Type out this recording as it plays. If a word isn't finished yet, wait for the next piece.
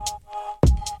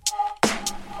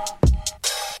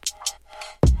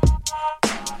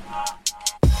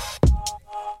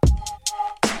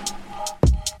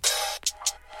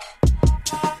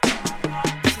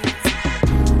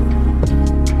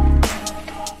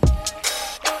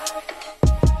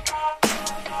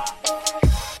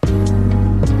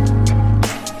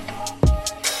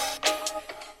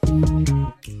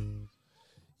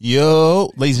Yo,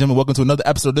 ladies and gentlemen, welcome to another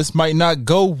episode. This might not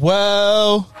go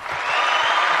well.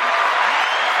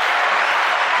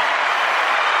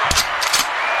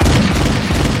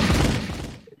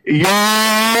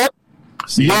 Yeah.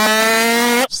 See,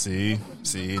 Yeah. see,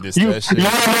 this You know that shit.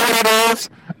 what it is?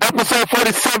 Episode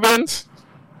 47.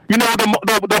 You know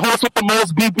the host with the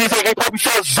most BBs and Pop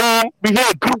Shot Zoom. We here,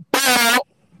 group ball.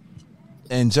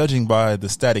 And judging by the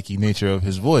staticky nature of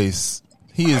his voice,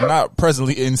 he is not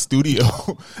presently in studio.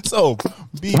 So,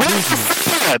 be busy.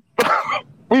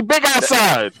 We big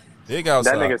outside. Big That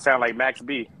outside. nigga sound like Max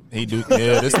B. He do.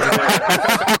 Yeah, this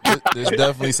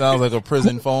definitely sounds like a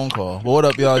prison phone call. But what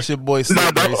up, y'all? It's your boy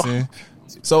Slick Grayson.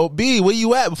 So, B, where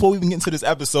you at before we even get into this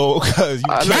episode? Because you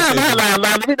can't say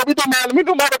Let me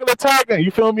do my regular tagging.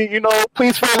 You feel me? You know,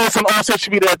 please follow us on all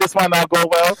social media at This Might Not Go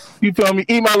Well. You feel me?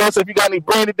 Email us if you got any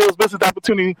branded deals, business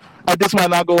opportunity at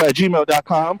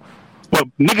thismightnotgowell@gmail.com. But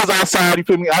niggas outside, you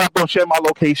feel me? I'm not gonna share my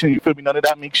location. You feel me? None of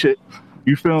that make shit.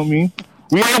 You feel me?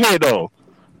 We out here though.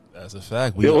 That's a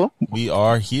fact. We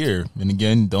are here. And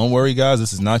again, don't worry, guys.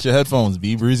 This is not your headphones.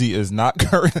 B Breezy is not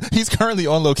he's currently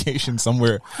on location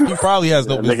somewhere. He probably has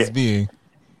no business being.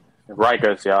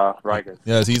 Rikers, y'all. Rikers.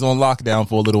 Yes, he's on lockdown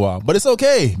for a little while. But it's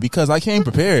okay because I came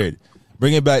prepared.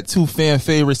 Bringing back two fan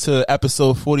favorites to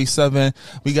episode 47.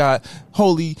 We got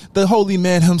the holy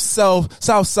man himself,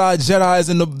 Southside Jedi is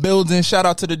in the building. Shout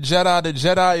out to the Jedi. The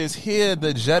Jedi is here.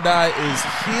 The Jedi is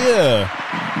here.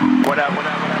 What up?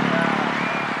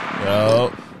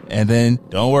 Yo. And then,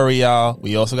 don't worry, y'all.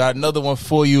 We also got another one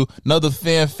for you. Another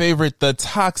fan favorite, the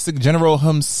Toxic General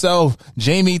himself.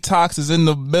 Jamie Tox is in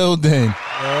the building.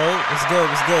 Yo, it's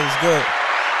good.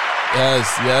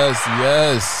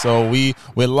 Yes. So we're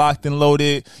locked and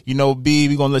loaded. You know, B,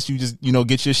 we gonna let you just,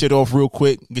 get your shit off real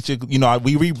quick.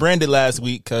 We rebranded last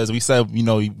week because we said,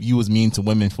 you was mean to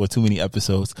women for too many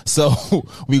episodes. So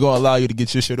we gonna allow you to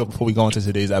get your shit off before we go into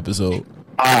today's episode.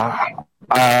 I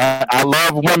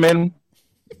love women.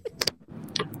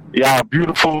 Y'all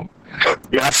beautiful.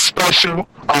 Y'all special.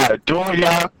 I adore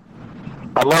y'all.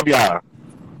 I love y'all.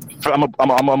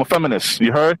 I'm a feminist.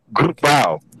 You heard? Group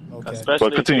bow. Okay. Especially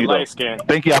But continue, if you though. light skin.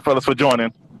 Thank y'all fellas for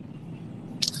joining.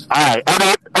 All right.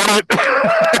 Edit.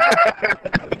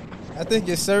 I think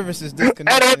your service is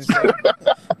disconnected. So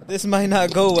this might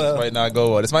not go well. Might not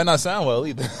go well. This might not sound well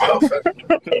either.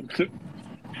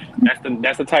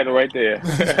 That's the title right there.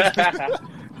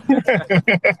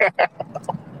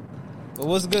 But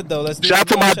what's good though? Let's do Shout out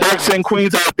to my darks and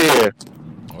queens out there.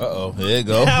 Uh-oh. Here you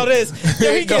go. Now this.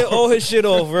 Can we get all his shit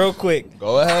off real quick?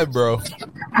 Go ahead, bro.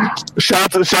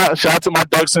 Shout out to my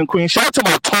darks and queens. Shout out to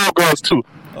my tall girls too.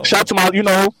 Shout out to my,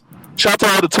 shout out to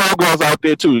all the tall girls out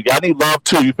there too. Y'all need love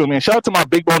too. You feel me? And shout out to my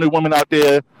big boned women out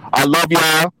there. I love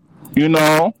y'all.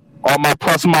 All my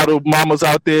plus model mamas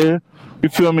out there. You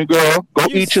feel me, girl? Go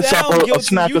You eat yourself sound a guilty.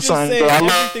 snack You or just something. said Girl. I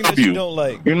everything love that you you. don't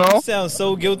like. You know? You sound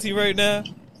so guilty right now.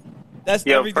 That's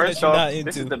Yo, everything that first you're off, not into.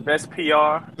 this is the best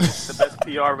PR. The best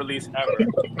PR release ever.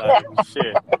 Like,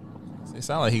 shit. It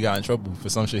sounded like he got in trouble for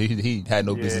some shit he had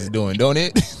no business doing, don't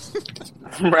it?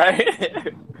 Right?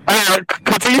 All right,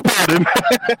 continue pardon.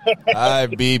 All right,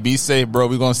 B. Be safe, bro.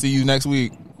 We're going to see you next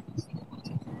week.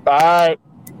 All right.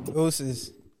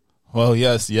 Deuces. Well,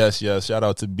 yes. Shout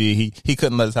out to B. He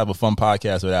couldn't let us have a fun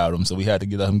podcast without him, so we had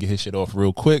to let him get his shit off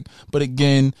real quick. But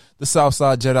again, the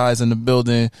Southside Jedi is in the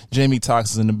building. Jamie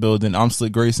Tox is in the building. I'm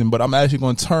Slick Grayson, but I'm actually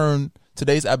going to turn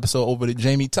today's episode over to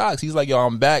Jamie Tox. He's like, yo,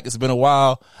 I'm back. It's been a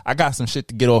while. I got some shit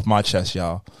to get off my chest,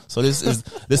 y'all. So this is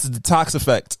the Tox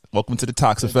Effect. Welcome to the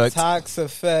Tox Effect. Tox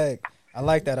Effect. I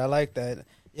like that.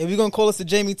 Yeah, we're going to call this the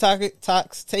Jamie Tox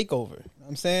Takeover. You know what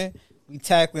I'm saying? We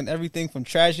tackling everything from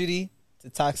tragedy to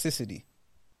toxicity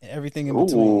and everything in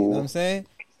between. You know what I'm saying?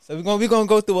 So we're gonna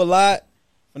go through a lot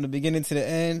from the beginning to the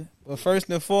end. But first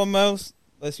and foremost,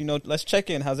 let's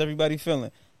check in. How's everybody feeling?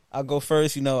 I'll go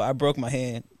first. I broke my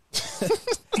hand.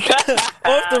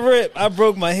 Off the rip, I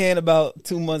broke my hand about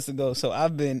 2 months ago. So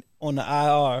I've been on the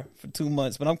IR for 2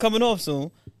 months. But I'm coming off soon.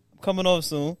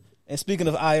 And speaking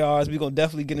of IRs, we're gonna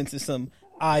definitely get into some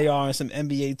IR and some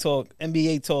NBA talk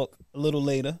a little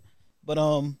later. But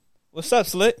what's up,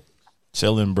 Slick?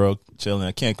 Chilling, bro. Chilling.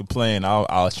 I can't complain. I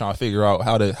was trying to figure out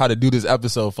how to do this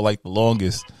episode for like the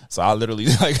longest. So I literally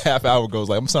half hour ago was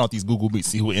like, I'm sending out these Google Meets,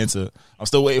 see who answer. I'm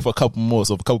still waiting for a couple more.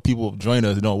 So if a couple people join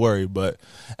us, don't worry. But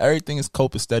everything is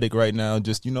copacetic right now.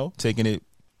 Just, taking it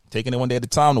one day at a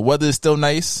time. The weather is still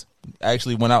nice.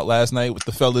 Actually went out last night with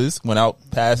the fellas. Went out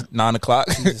past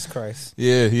 9:00. Jesus Christ.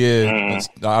 Yeah.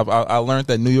 I learned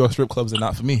that New York strip clubs are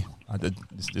not for me.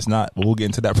 It's not. But we'll get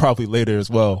into that probably later as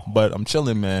well. But I'm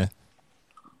chilling, man.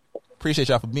 Appreciate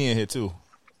y'all for being here too.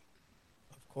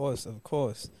 Of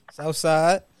course.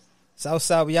 Southside.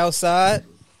 Southside, we outside,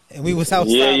 and we was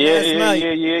outside Yeah. last night.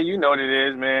 You know what it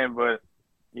is, man. But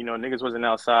niggas wasn't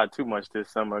outside too much this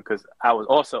summer because I was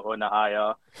also on the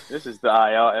IR. This is the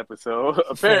IR episode,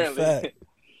 apparently. Fact.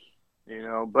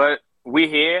 But we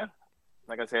here.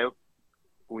 Like I said,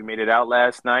 we made it out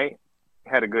last night.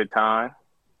 Had a good time.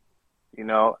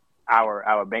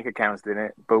 Our bank accounts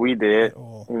didn't, but we did. At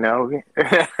all.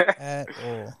 At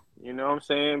all. You know what I'm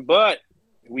saying? But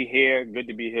we here. Good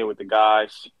to be here with the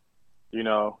guys.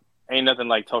 Ain't nothing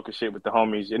like talking shit with the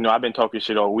homies. I've been talking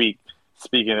shit all week.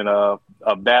 Speaking of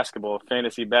basketball,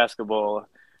 fantasy basketball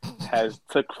has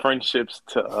took friendships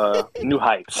to new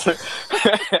heights.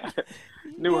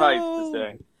 New heights to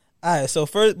say. All right, so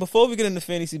first, before we get into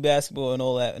fantasy basketball and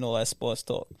all that sports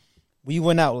talk, we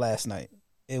went out last night.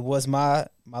 It was my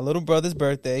little brother's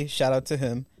birthday. Shout out to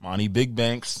him. Monty Big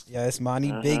Banks. Yes,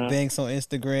 Monty Big Banks on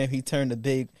Instagram. He turned a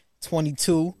big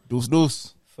 22.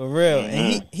 Deuce. For real.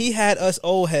 And he had us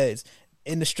old heads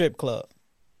in the strip club.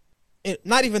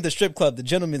 Not even the strip club, the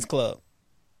gentleman's club.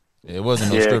 It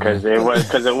wasn't no stripping.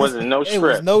 because it wasn't no strip. It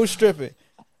was no stripping.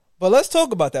 But let's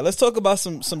talk about that. Let's talk about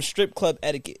some strip club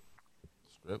etiquette.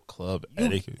 Strip club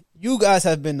etiquette. You guys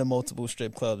have been to multiple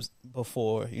strip clubs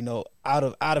before, out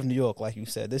of New York, like you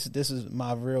said. This is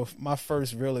my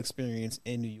first real experience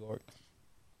in New York.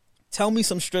 Tell me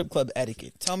some strip club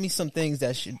etiquette. Tell me some things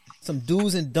some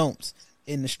do's and don'ts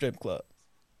in the strip club.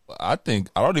 I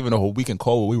don't even know what we can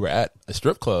call what we were at a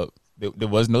strip club. There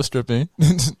was no stripping.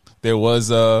 There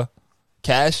was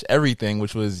cash everything,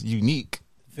 which was unique.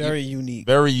 Very unique.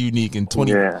 Very unique in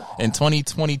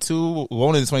 2022,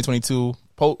 going into 2022,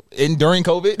 during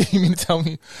COVID. You mean to tell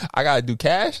me I gotta do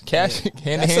cash, hand to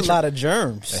hand? That's a lot of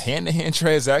germs. Hand to hand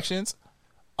transactions.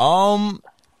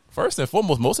 First and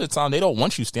foremost, most of the time they don't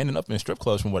want you standing up in strip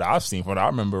clubs. From what I've seen, from what I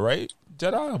remember, right,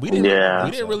 Jedi? We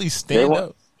didn't really stand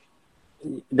up.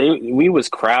 We was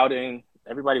crowding.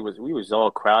 We was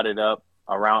all crowded up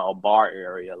around a bar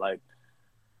area, like.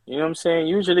 You know what I'm saying?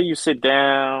 Usually you sit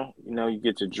down, you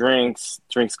get your drinks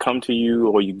come to you,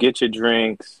 or you get your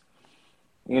drinks.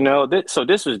 So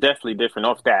this was definitely different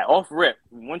off rip.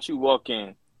 Once you walk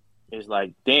in, it's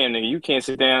like, damn, nigga, you can't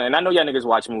sit down. And I know y'all niggas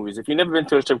watch movies. If you've never been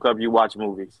to a strip club, you watch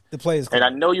movies. The Players Club. And I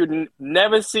know you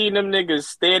never seen them niggas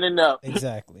standing up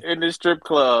exactly in the strip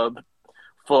club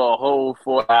for a whole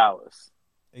 4 hours.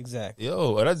 Exactly.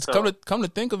 Yo, and I just come to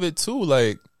think of it too,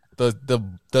 like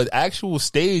the actual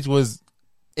stage was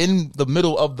in the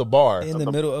middle of the bar. In the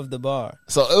middle of the bar.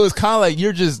 So it was kind of like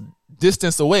you're just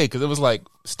distanced away because it was like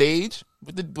stage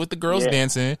with the girls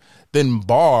dancing, then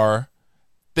bar,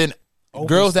 then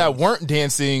girls that weren't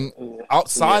dancing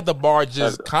outside the bar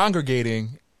just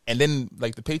congregating, and then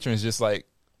like the patrons just like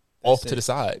off to the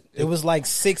side. It was like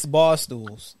 6 bar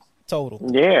stools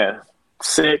total. Yeah,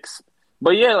 6.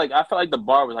 But yeah, like I felt like the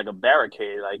bar was like a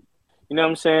barricade. Like, you know what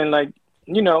I'm saying? Like,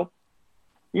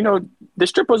 the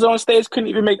strippers on stage couldn't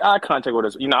even make eye contact with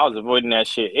us. I was avoiding that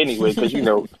shit anyway because,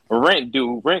 rent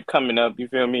coming up, you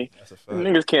feel me? That's a fact.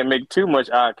 Niggas can't make too much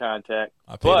eye contact.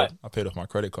 I paid off my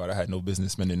credit card. I had no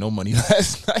business spending no money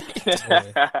last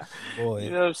night. Boy. You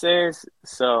know what I'm saying?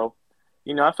 So,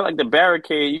 I feel like the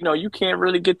barricade, you can't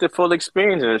really get the full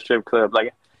experience in a strip club.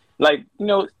 Like,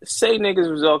 say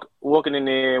niggas was walking in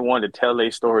there and wanted to tell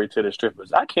their story to the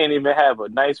strippers. I can't even have a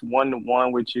nice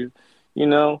one-to-one with you,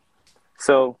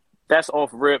 So that's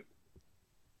off rip.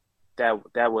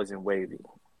 That wasn't wavy.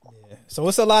 Yeah. So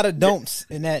it's a lot of don'ts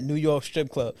in that New York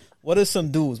strip club. What are some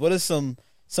do's? What are some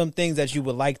things that you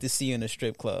would like to see in a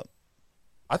strip club?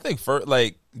 I think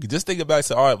just think back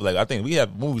to art. Like I think we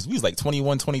have movies. We was like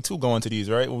 21, 22 going to these,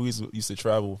 right? When we used to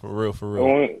travel for real.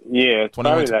 Yeah,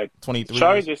 21, like 23.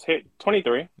 Charlie just hit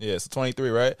 23. Yeah, so 23,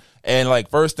 right? And like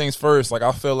first things first, like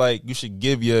I feel like you should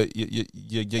give your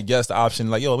guest the option.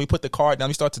 Like, yo, let me put the card down.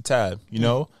 We start to tab.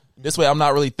 This way, I'm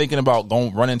not really thinking about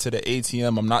run into the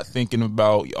ATM. I'm not thinking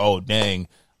about, oh dang,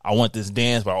 I want this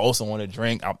dance, but I also want a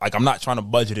drink. I'm not trying to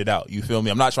budget it out. You feel me?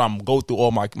 I'm not trying to go through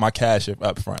all my cash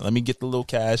up front. Let me get the little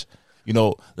cash.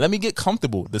 Let me get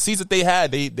comfortable. The seats that they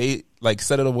had, they like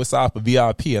set it up with side for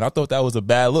VIP, and I thought that was a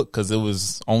bad look because it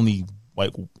was only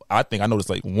like I noticed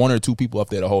like 1 or 2 people up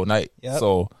there the whole night. Yep.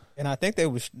 So. And I think they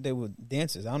were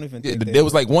dancers. I don't even think there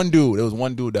was like one dude. There was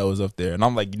one dude that was up there, and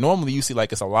I'm like, normally you see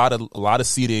like it's a lot of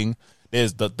seating.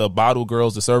 There's the bottle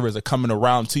girls, the servers are coming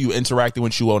around to you, interacting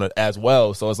with you on it as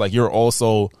well. So it's like you're also,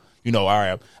 all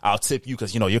right, I'll tip you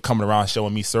because you're coming around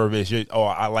showing me service.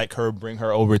 I like her, bring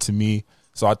her over to me.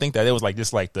 So I think that it was like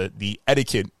just like the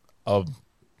etiquette of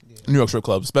New York strip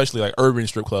clubs, especially like urban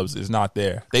strip clubs, is not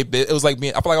there. It was like me.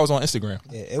 I feel like I was on Instagram.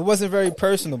 Yeah, it wasn't very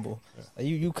personable.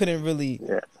 You couldn't really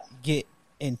get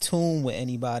in tune with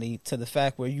anybody to the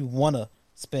fact where you want to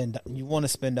spend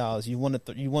dollars, you want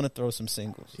to throw some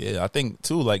singles. Yeah, I think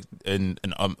too, like in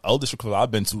elder strip club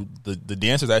I've been to, the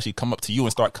dancers actually come up to you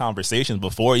and start conversations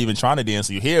before even trying to dance.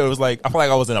 So you hear, it was like, I feel like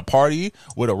I was in a party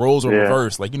where the roles were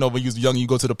reversed. Like, you know, when you was young, you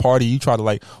go to the party, you try to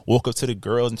like walk up to the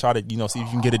girls and try to, you know, see if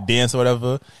you can get a dance or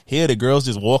whatever. Here the girls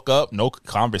just walk up, no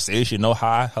conversation, no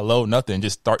hi, hello, nothing,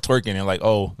 just start twerking and like,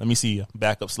 oh, let me see,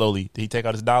 back up slowly. Did he take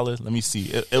out his dollars? Let me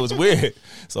see. It was weird.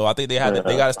 So I think they got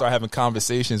to start having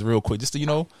conversations real quick, just to, you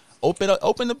know, open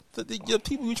the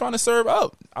people you're trying to serve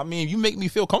up. I mean, you make me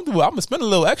feel comfortable, I'm gonna spend a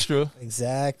little extra.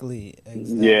 Exactly.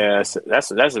 Yeah, that's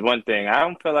the one thing. I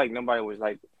don't feel like nobody was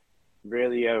like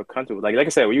really ever comfortable. Like I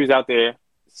said, we was out there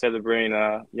celebrating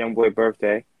young boy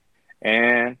birthday,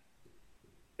 and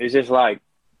it's just like,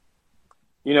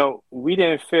 you know, we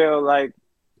didn't feel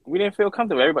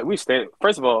comfortable. Everybody, we stayed.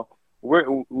 First of all,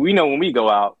 we know when we go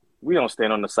out, we don't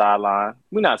stand on the sideline.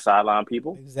 We're not sideline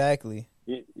people. Exactly.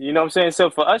 You know what I'm saying? So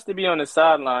for us to be on the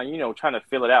sideline, you know, trying to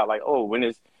fill it out, like, oh, when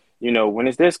is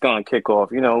this going to kick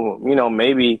off? You know,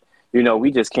 maybe, you know,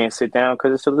 we just can't sit down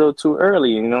because it's a little too early.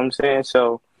 You know what I'm saying?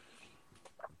 So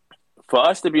for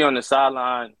us to be on the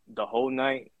sideline the whole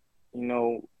night, you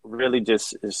know, really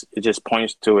it just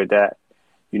points to it that,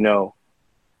 you know,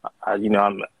 I don't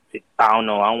know,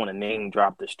 I don't want to name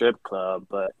drop the strip club,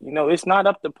 but, you know, it's not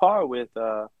up to par with,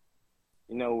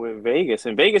 you know, with Vegas.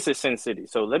 And Vegas is Sin City.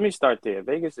 So let me start there.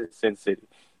 Vegas is Sin City.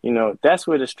 You know, that's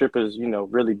where the strippers, you know,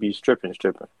 really be stripping.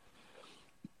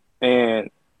 And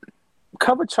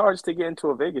cover charge to get into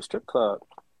a Vegas strip club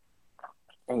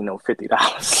ain't no $50.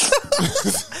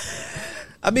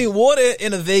 I mean, water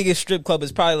in a Vegas strip club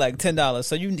is probably like $10.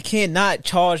 So you cannot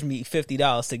charge me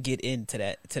 $50 to get into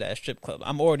that strip club.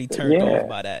 I'm already turned off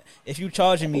by that. If you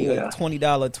charging me a $20,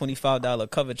 $25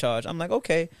 cover charge, I'm like,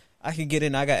 okay, I can get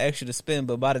in. I got extra to spend.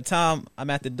 But by the time I'm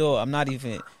at the door, I'm not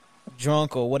even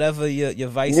drunk or whatever your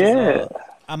vices are.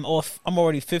 I'm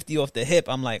already 50 off the hip.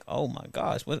 I'm like, oh my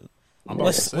gosh,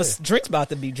 what's drinks about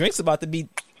to be? Drinks about to be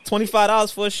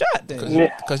 $25 for a shot.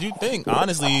 Then because you think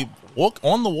honestly,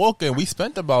 walk-in, we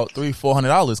spent about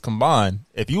 $300-$400 combined.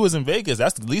 If you was in Vegas,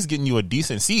 that's at least getting you a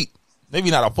decent seat. Maybe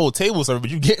not a full table service, but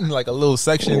you getting like a little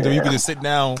section where you can just sit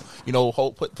down, you know,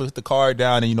 put the card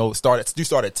down and, you know, start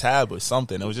a tab or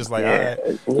something. It was just like,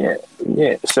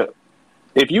 yeah. So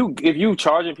if you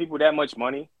charging people that much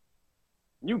money,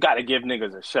 you got to give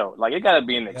niggas a show. Like, it got to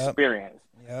be an experience.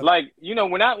 Yep. Like, you know,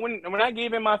 when I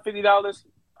gave him my $50,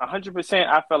 100%,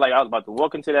 I felt like I was about to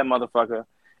walk into that motherfucker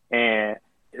and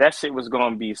that shit was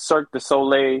going to be Cirque du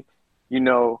Soleil, you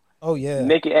know. Oh, yeah.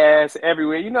 Naked ass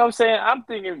everywhere. You know what I'm saying? I'm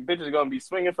thinking bitches are going to be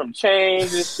swinging from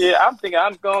chains and shit. I'm thinking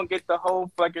I'm going to get the whole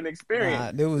fucking experience.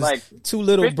 Nah, there was like two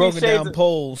little broken down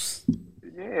poles.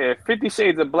 Yeah, 50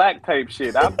 Shades of Black type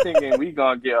shit. I'm thinking we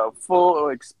going to get a full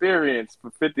experience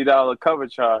for $50 cover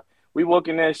charge. We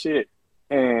walking that shit.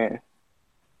 And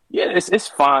yeah, it's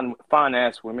fine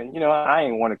ass women. You know, I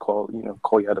ain't want to call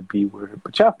y'all the B word,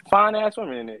 but y'all fine ass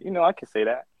women in it. You know, I can say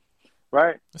that.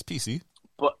 Right? That's PC.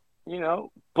 You know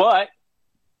what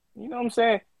I'm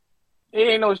saying? It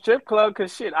ain't no strip club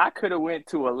because shit, I could have went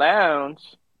to a lounge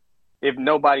if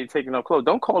nobody taking no clothes.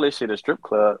 Don't call this shit a strip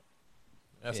club.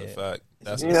 That's a fact.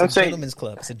 That's what I'm saying. Gentleman's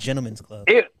club. It's a gentleman's club.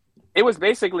 It was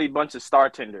basically a bunch of star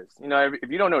tenders. You know, if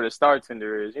you don't know what a star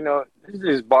tender is, you know, this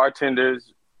is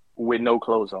bartenders with no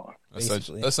clothes on.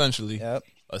 Essentially. Yep.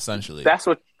 Essentially. That's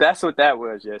what that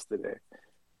was yesterday.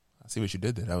 I see what you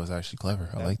did there. That was actually clever.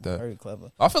 I like that. Very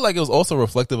clever. I feel like it was also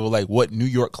reflective of like what New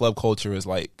York club culture is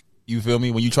like. You feel me?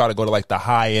 When you try to go to like the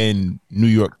high end New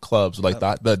York clubs, like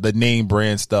the name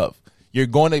brand stuff, you're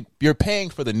paying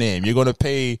for the name. You're going to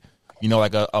pay, you know,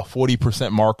 like a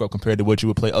 40% markup compared to what you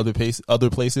would pay other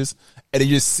places, and then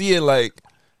you see it like,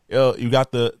 yo, you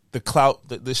got the clout,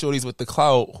 the shorties with the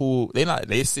clout who they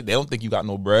don't think you got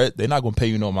no bread. They're not going to pay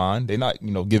you no mind. They're not,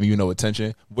 you know, giving you no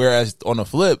attention. Whereas on the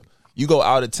flip, you go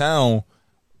out of town,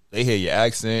 they hear your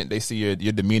accent, they see your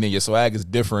demeanor, your swag is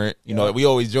different. You know, we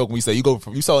always joke when we say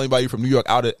you saw anybody from New York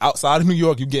outside of New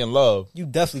York, you getting love. You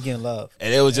definitely getting love.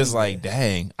 And it was just like,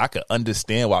 dang, I could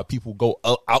understand why people go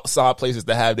outside places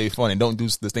to have their fun and don't do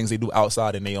the things they do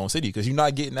outside in their own city, because you're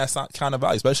not getting that kind of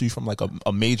value, especially from like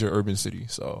a major urban city.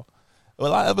 So,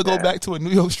 will I ever go back to a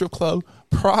New York strip club?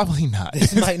 Probably not.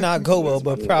 It might not go well,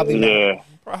 but probably not. Yeah,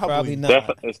 probably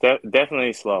not. It's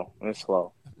definitely slow. It's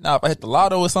slow. Now, if I hit the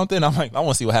lotto or something, I'm like, I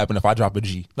want to see what happens if I drop a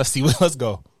G. Let's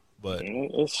go. But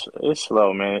it's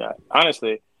slow, man.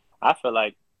 Honestly, I feel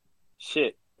like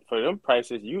shit for them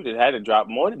prices. You just had to drop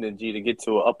more than a G to get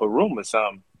to an upper room or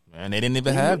something. Man, they didn't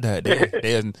even have that.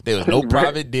 There was no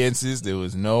private dances. There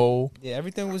was no. Yeah,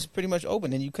 everything was pretty much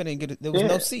open, and you couldn't get it. There was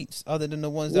no seats other than the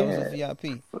ones that was a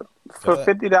VIP. For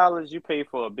 $50, you pay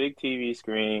for a big TV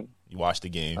screen. You watch the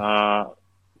game.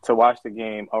 To watch the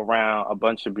game around a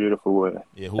bunch of beautiful women.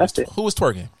 Yeah, who was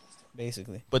twerking?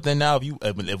 Basically. But then now,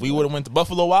 if we would have went to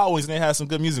Buffalo Wild Wings and they had some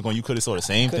good music on, you could have saw the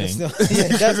same thing. Yeah,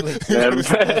 definitely.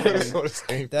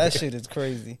 That shit is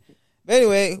crazy. But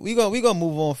anyway, we gonna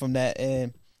move on from that,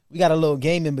 and we got a little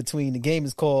game in between. The game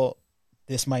is called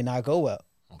 "This Might Not Go Well."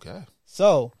 Okay.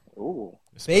 So,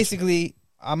 basically,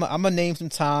 I'm gonna name some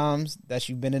times that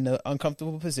you've been in an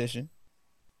uncomfortable position,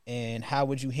 and how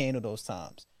would you handle those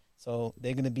times? So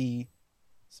they're gonna be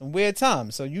some weird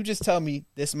times. So you just tell me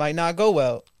this might not go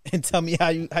well, and tell me how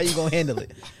you gonna handle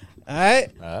it. All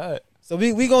right. All right. So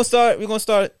we gonna start. We're gonna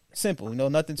start simple.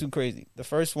 Nothing too crazy. The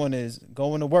first one is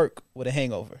going to work with a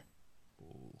hangover.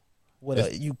 With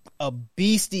a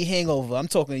beastie hangover. I'm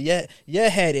talking. Your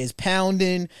head is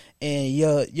pounding, and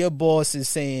your boss is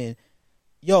saying,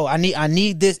 "Yo, I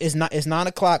need this. It's 9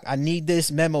 o'clock. I need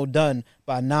this memo done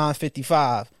by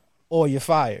 9:55, or you're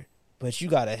fired." But you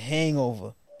got a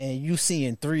hangover, and you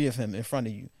seeing 3 of him in front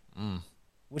of you.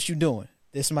 What you doing?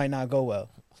 This might not go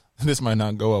well. This might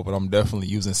not go well, but I'm definitely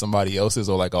using somebody else's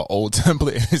or like an old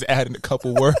template and just adding a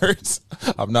couple words.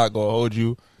 I'm not gonna hold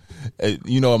you.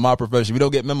 You know, in my profession, we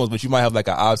don't get memos, but you might have like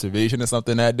an observation or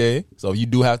something that day. So if you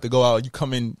do have to go out, you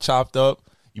come in chopped up,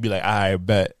 you be like, I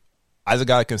bet. I just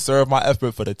gotta conserve my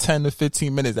effort for the 10 to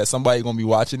 15 minutes that somebody gonna be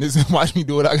watching this and watch me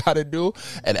do what I gotta do.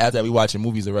 And after that, we watching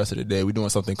movies the rest of the day. We doing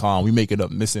something calm. We making up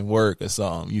missing work or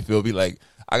something. You feel me? Like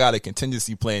I got a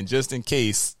contingency plan just in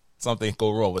case something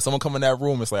go wrong. But someone come in that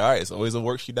room, it's like, all right, it's always a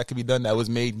worksheet that could be done that was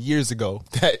made years ago.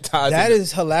 That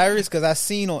is hilarious because I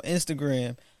seen on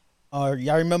Instagram.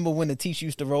 Y'all remember when the teacher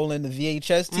used to roll in the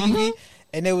VHS TV,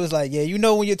 and it was like, yeah, you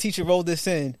know when your teacher rolled this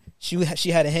in, she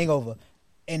had a hangover.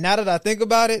 And now that I think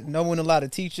about it, knowing a lot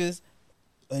of teachers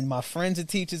and my friends are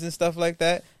teachers and stuff like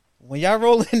that, when y'all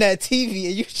roll in that TV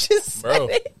and you just bro,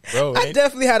 I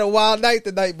definitely had a wild night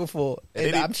the night before.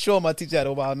 And I'm sure my teacher had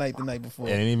a wild night the night before.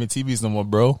 It ain't even TVs no more,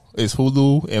 bro. It's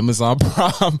Hulu, Amazon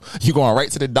Prime. You going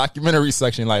right to the documentary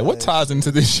section. Like, what ties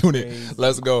into this unit? Crazy.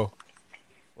 Let's go.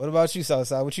 What about you,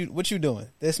 Southside? What you doing?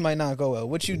 This might not go well.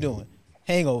 What you doing?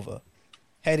 Hangover.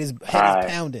 Head is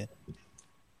pounding.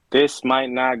 This might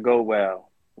not go well.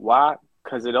 Why?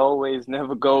 Because it always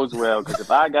never goes well. Because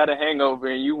if I got a hangover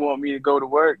and you want me to go to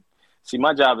work, see,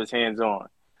 my job is hands-on.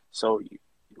 So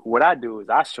what I do is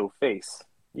I show face.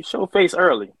 You show face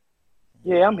early.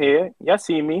 Yeah, I'm here. Y'all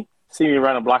see me. See me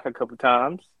run a block a couple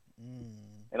times.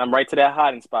 And I'm right to that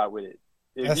hiding spot with it.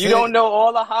 If you don't know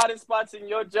all the hiding spots in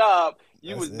your job,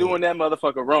 you was doing that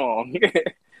motherfucker wrong.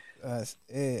 That's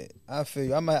it. I feel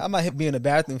you. I might be in the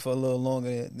bathroom for a little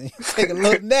longer than take a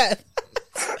little nap.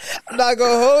 I'm not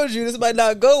gonna hold you. This might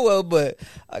not go well, but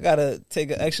I gotta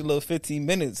take an extra little 15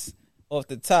 minutes off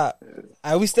the top.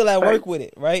 All right, we still at work with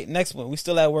it, right? Next one, we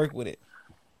still at work with it.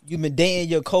 You've been dating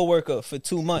your coworker for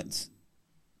 2 months.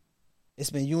 It's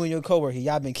been you and your coworker.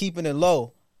 Y'all been keeping it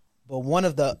low, but one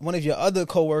of your other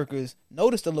coworkers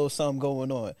noticed a little something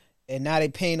going on, and now they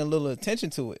paying a little attention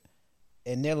to it,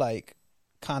 and they're like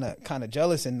kind of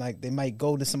jealous, and like they might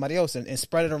go to somebody else and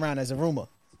spread it around as a rumor.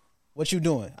 What you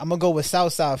doing? I'm gonna go with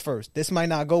Southside first. This might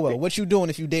not go well. What you doing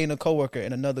if you dating a coworker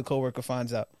and another coworker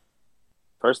finds out?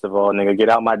 First of all, nigga, get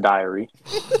out my diary.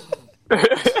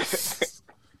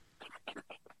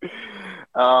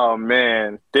 Oh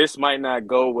man, this might not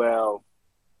go well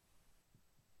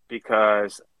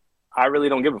because I really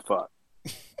don't give a fuck.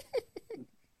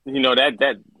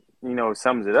 That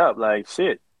sums it up. Like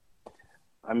shit.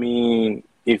 I mean,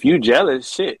 if you jealous,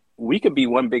 shit, we could be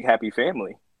one big happy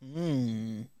family.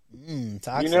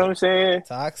 Toxic. You know what I'm saying?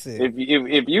 Toxic.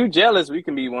 If you jealous, we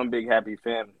can be one big happy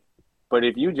family. But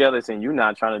if you jealous and you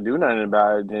not trying to do nothing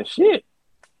about it, then shit.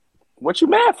 What you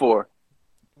mad for?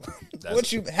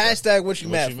 What you mad for?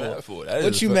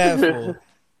 What you mad for?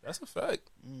 That's a fact.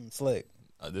 Slick.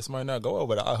 This might not go well,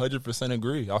 but I 100%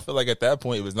 agree. I feel like at that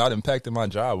point, it was not impacting my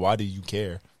job. Why do you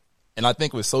care? And I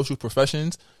think with social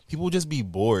professions, people just be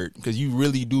bored because you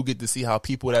really do get to see how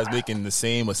people that's making the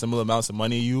same or similar amounts of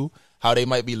money as you, how they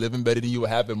might be living better than you or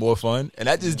having more fun. And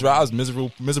that just drives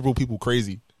miserable people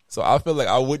crazy. So I feel like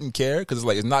I wouldn't care because it's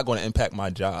like it's not going to impact my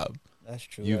job. That's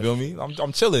true. You feel me?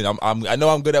 I'm chilling. I know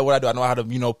I'm good at what I do. I know how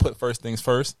to put first things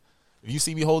first. If you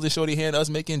see me holding shorty hand, us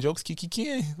making jokes,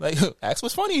 kiki, like ask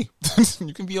what's funny.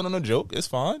 You can be on a joke. It's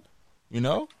fine.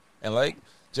 And like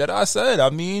Jedi said,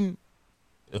 I mean,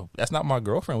 that's not my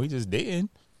girlfriend. We just dating.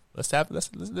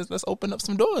 let's open up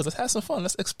some doors. Let's have some fun.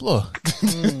 Let's explore.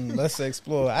 Let's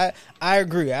explore. I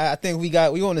agree. I think we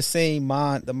on the same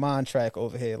mind track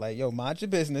over here. Like, yo, mind your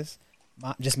business.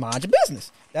 Just mind your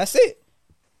business. That's it.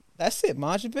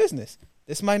 Mind your business.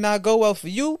 This might not go well for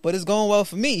you, but it's going well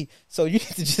for me. So you need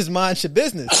to just mind your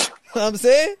business. You know what I'm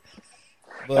saying?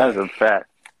 But, That's a fact.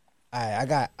 All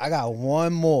right, I got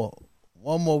one more.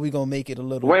 One more. We gonna make it a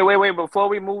little. Wait. Before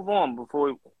we move on,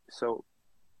 between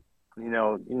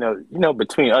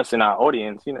us and our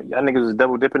audience, y'all niggas is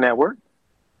double dipping at work.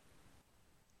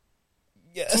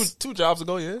 Yes. Two jobs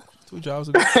ago, yeah. 2 jobs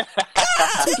ago.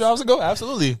 2 jobs ago,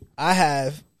 absolutely. I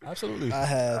have.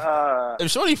 If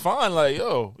shorty fine, like,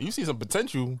 yo, you see some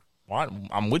potential,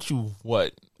 I'm with you,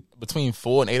 between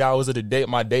 4 and 8 hours of the day,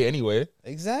 my day anyway.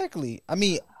 Exactly. I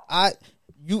mean, I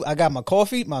got my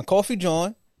coffee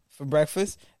joint for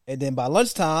breakfast, and then by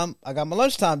lunchtime, I got my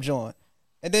lunchtime joint.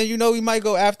 And then, we might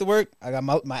go after work. I got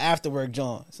my after work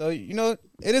joint. So, it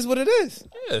is what it is.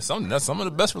 Yeah, some of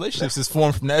the best relationships is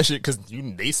formed from that shit because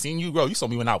they seen you grow. You saw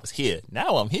me when I was here.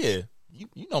 Now I'm here.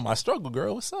 You know my struggle,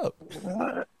 girl. What's up?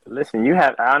 Listen, you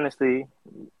got to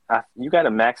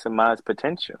maximize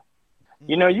potential.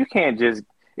 You can't just,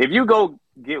 if you go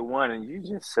get one and you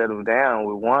just settle down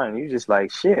with one, you just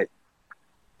like shit.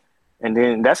 And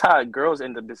then that's how girls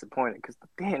end up disappointed because,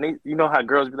 damn, you know how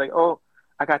girls be like, oh,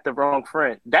 I got the wrong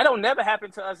friend. That don't never happen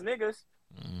to us niggas.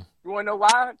 You want to know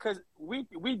why? Because we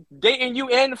dating you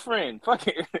and the friend. Fuck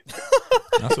it.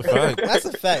 That's a fact. That's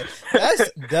a fact.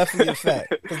 That's definitely a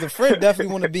fact. Because the friend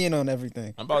definitely want to be in on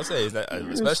everything. I'm about to say, is that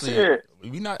especially,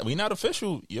 we not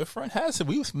official. Your friend has it.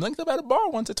 We linked up at a bar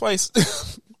once or twice.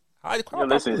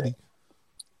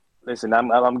 Listen, I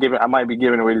might be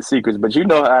giving away the secrets, but you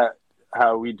know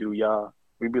how we do, y'all.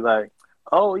 We be like,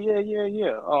 oh, yeah.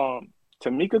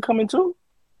 Tamika coming too?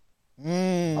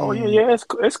 Oh yeah,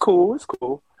 it's cool. That's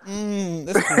cool. She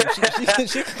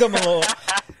can come along.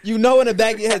 In the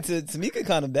back of your head, Tamika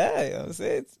kind of bad. You know what I'm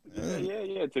saying?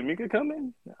 Yeah. Tamika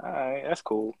coming. All right, that's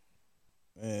cool.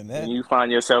 Man, and you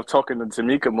find yourself talking to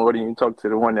Tamika more than you talk to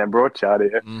the one that brought y'all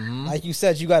there. Mm-hmm. Like you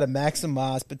said, you got to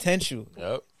maximize potential.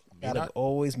 Yep. Got to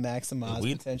always maximize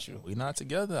potential. We not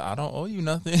together. I don't owe you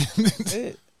nothing.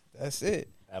 That's it.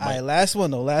 All right, last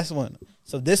one.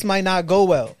 So this might not go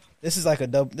well. This is like a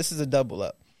double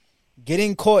up.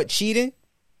 Getting caught cheating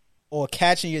or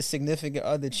catching your significant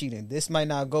other cheating. This might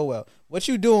not go well. What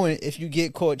you doing if you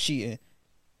get caught cheating?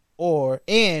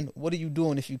 And what are you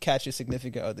doing if you catch your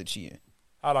significant other cheating?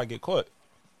 How'd I get caught?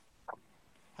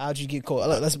 How'd you get caught?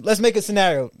 Let's make a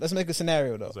scenario. Let's make a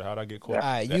scenario though. So how'd I get caught? All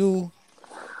right, you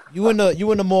in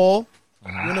the mall.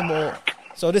 You in the mall.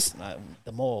 So this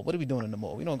the mall. What are we doing in the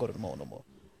mall? We don't go to the mall no more.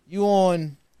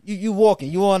 You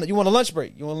walking. You on a lunch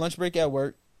break. You on a lunch break at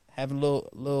work, having a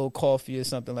little coffee or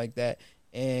something like that,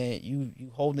 and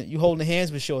you holding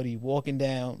hands with shorty, walking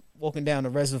down the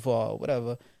reservoir or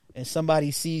whatever, and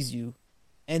somebody sees you,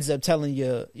 ends up telling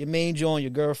your main joint,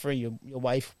 your girlfriend, your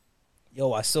wife,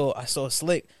 yo, I saw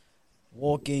Slick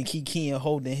walking, kikiing,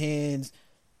 holding hands,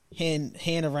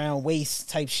 hand around waist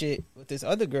type shit with this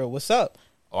other girl. What's up?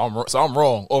 Oh, I'm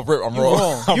wrong. Oh, Rip, I'm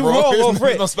wrong. You wrong. Oh,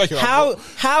 Rip. No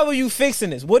how are you fixing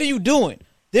this? What are you doing?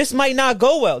 This might not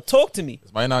go well. Talk to me.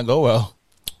 This might not go well.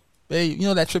 Babe, you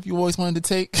know that trip you always wanted to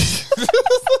take?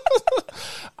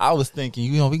 I was thinking,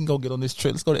 we can go get on this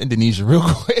trip. Let's go to Indonesia real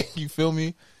quick. You feel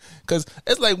me? Because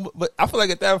it's like, but I feel like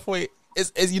at that point,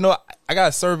 it's I got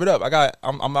to serve it up.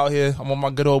 I'm out here. I'm on my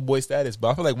good old boy status.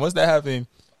 But I feel like once that happened,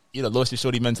 lost your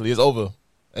shorty mentally. It's over.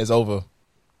 It's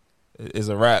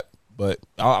a wrap. But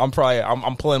I'm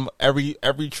pulling every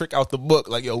trick out the book.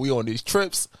 Like, yo, we on these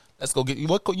trips. Let's go get you.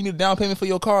 What you need a down payment for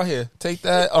your car here? Take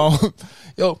that.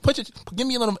 Yo, give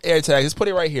me a little air tag. Just put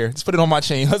it right here. Just put it on my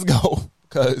chain. Let's go.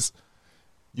 Because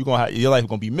your life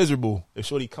gonna be miserable if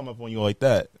shorty come up on you like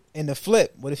that. And the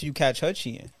flip, what if you catch her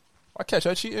cheating? I catch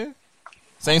her cheating.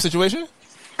 Same situation.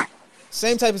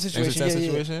 Same type of situation. Same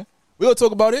situation. Yeah. We gonna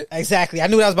talk about it. Exactly. I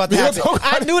knew that was about to happen.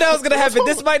 I knew that was gonna happen.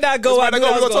 This might not go. I knew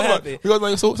that was gonna happen. We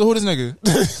gonna so who this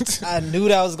nigga? I knew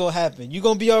that was gonna happen. You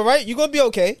gonna be all right. You gonna be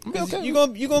okay. You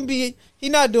gonna be. He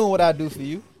not doing what I do for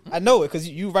you. I know it because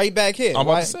you right back here. I'm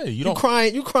about to say you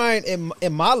crying. You crying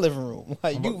in my living room.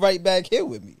 Like you right back here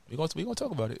with me. We gonna talk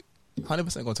about it.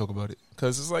 100% gonna talk about it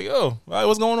because it's like, yo, all right,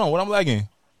 what's going on? What I'm lagging?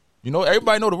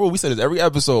 Everybody know the rule. We said this every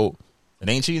episode. It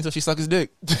ain't cheating until she suck his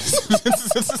dick.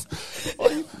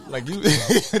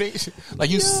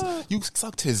 You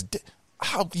sucked his dick.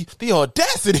 How the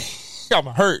audacity? I'm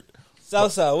hurt.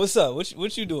 Southside, what's up?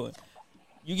 What you doing?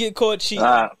 You get caught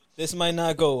cheating. This might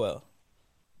not go well.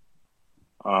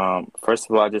 First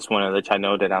of all, I just want to let y'all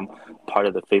know that I'm part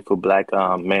of the Faithful Black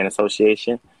Man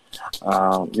Association.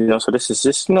 So this is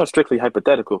just strictly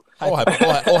hypothetical. All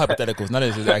hypotheticals. None of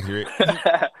this is accurate.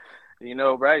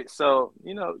 Right? So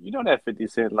that 50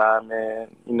 Cent line,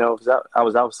 man. I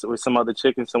was out with some other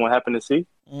chick and someone happened to see.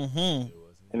 Mm-hmm.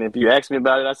 And if you ask me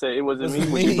about it, I say it wasn't me.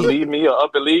 Would you believe me or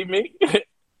unbelieve me?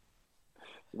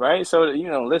 Right? So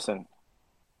listen.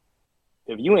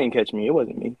 If you ain't catch me, it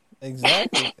wasn't me.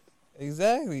 Exactly.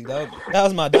 That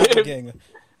was my doppelganger.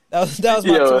 That was my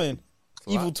twin,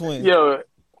 evil twin.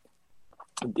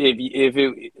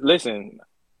 Listen,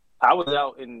 I was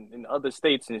out in other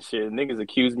states and shit. Niggas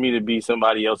accused me to be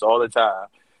somebody else all the time.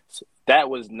 So that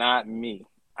was not me.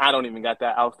 I don't even got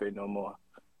that outfit no more.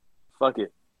 Fuck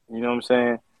it. You know what I'm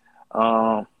saying?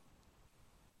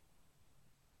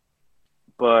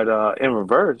 But in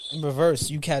reverse,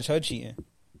 you catch her cheating.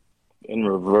 In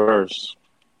reverse,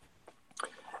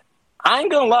 I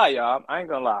ain't gonna lie, y'all.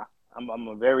 I'm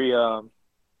a very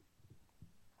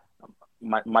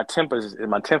my temper is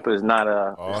not it's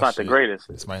not the greatest.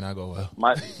 This might not go well.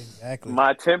 My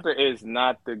temper is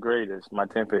not the greatest.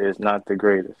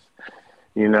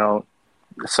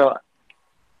 So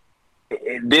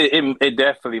it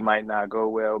definitely might not go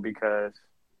well because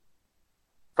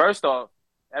first off,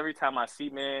 every time I see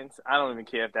mans, I don't even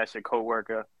care if that's your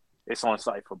coworker. It's on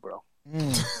Cypher, bro.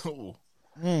 It's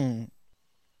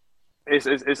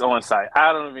on site.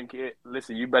 I don't even care.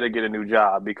 Listen, you better get a new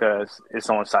job because it's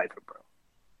on Cypher, bro.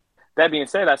 That being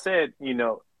said, I said,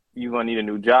 you're gonna need a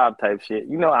new job type shit.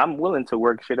 I'm willing to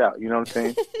work shit out. You know what I'm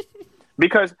saying?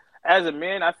 Because as a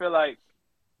man, I feel like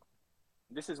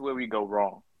this is where we go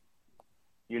wrong.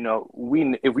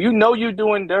 If you're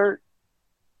doing dirt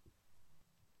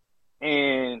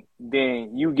and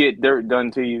then you get dirt done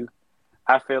to you,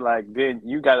 I feel like then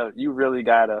you really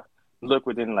gotta look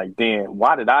within like, damn,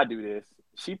 why did I do this?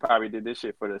 She probably did this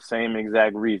shit for the same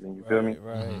exact reason. You feel me?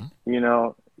 Right. You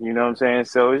know what I'm saying?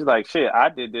 So it's like, shit, I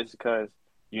did this because,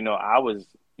 I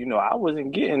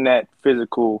wasn't getting that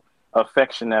physical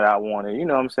affection that I wanted. You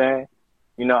know what I'm saying?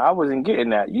 I wasn't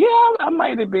getting that. Yeah, I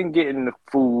might have been getting the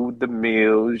food, the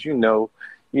meals,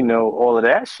 all of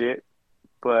that shit.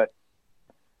 But,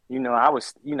 I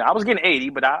was getting 80,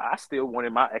 but I still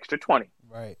wanted my extra 20.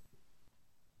 Right.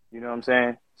 You know what I'm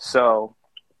saying? So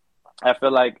I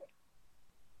feel like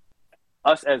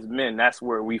us as men, that's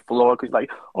where we flaw. Cause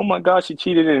like, oh my God, she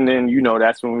cheated. And then,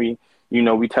 that's when we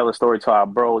tell a story to our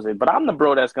bros. But I'm the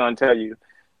bro that's going to tell you,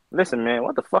 listen, man,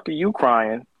 what the fuck are you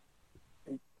crying?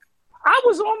 I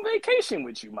was on vacation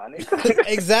with you, my nigga.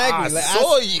 Exactly. I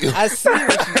saw you. I see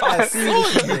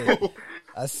what you did.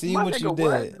 I see what you did.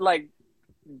 What? Like,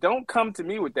 don't come to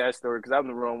me with that story because I'm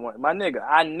the wrong one. My nigga,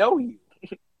 I know you.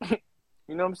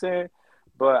 You know what I'm saying?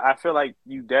 But I feel like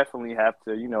you definitely have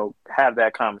to, have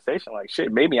that conversation. Like,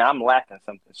 shit, maybe I'm lacking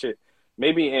something. Shit,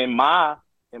 maybe in my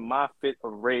fit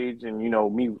of rage and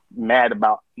me mad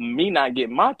about me not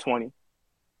getting my 20,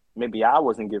 maybe I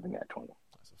wasn't giving that 20.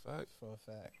 That's a fact. For a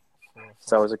fact.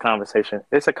 So it's a conversation.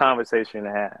 It's a conversation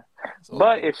to have.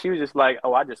 But if she was just like,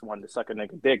 oh, I just wanted to suck a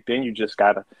nigga dick, then you just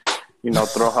gotta,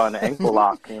 throw her in the ankle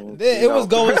lock. And, it was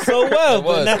going so well. It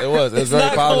was. It was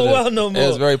very positive. Well no more. It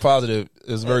was very positive.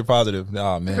 It was very positive.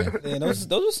 Nah, man. Yeah, those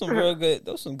are some real good.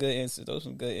 Those some good answers.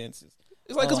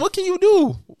 It's like, cause what can you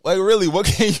do? Like, really, what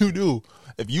can you do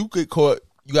if you get caught?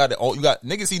 You got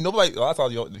niggas. See, nobody. I thought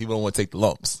people don't want to take the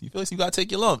lumps. You feel like you got to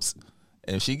take your lumps.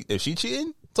 And if she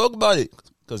cheating, talk about it.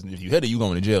 Because if you hit it, you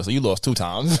going to jail. So you lost 2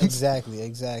 times. Exactly.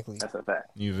 That's a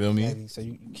fact. You feel me? Exactly. So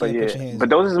you can't put your hands. But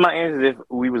those is my answers if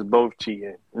we was both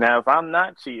cheating. Now, if I'm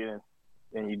not cheating,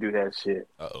 then you do that shit.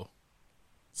 Uh-oh.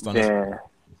 Then,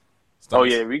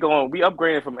 we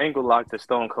upgraded from ankle lock to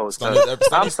stone cold.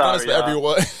 I'm sorry, for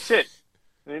everyone. Shit.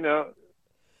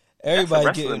 Everybody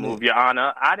that's a getting move, Your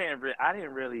Honor. I didn't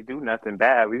really do nothing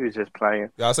bad. We was just playing.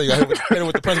 Yeah, I say you got hit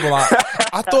with the principal line.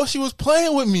 I thought she was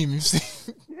playing with me. You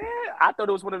see? Yeah, I thought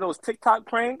it was one of those TikTok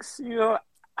pranks.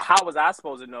 How was I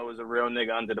supposed to know it was a real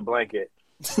nigga under the blanket?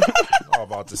 I'm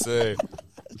about to say.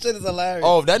 Shit is hilarious.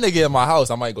 Oh, if that nigga in my house,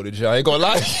 I might go to jail. I ain't gonna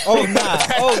lie. Oh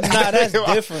nah, that's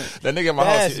different. That nigga in my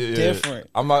house, yeah, different.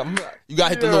 I'm like, you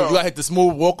gotta hit the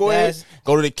smooth walkaway.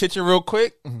 Go to the kitchen real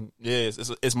quick. Yeah,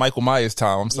 it's Michael Myers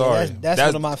time. I'm sorry. Yeah, that's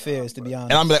one of my fears, to be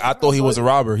honest. And I'm like, I thought he was a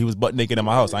robber. He was butt naked in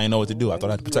my house. I didn't know what to do. I thought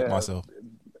I had to protect myself.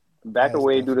 Back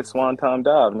away, do the swanton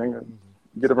dive, nigga.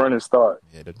 Get a running start.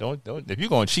 Yeah, don't. If you're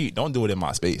gonna cheat, don't do it in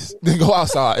my space. Go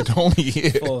outside. Don't be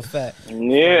here. For a fact.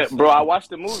 Yeah, bro. I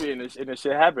watched the movie and the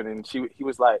shit happened, and she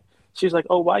was like,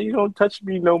 oh, why you don't touch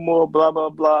me no more? Blah blah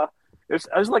blah. It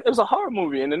was a horror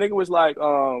movie, and the nigga was like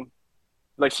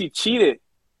she cheated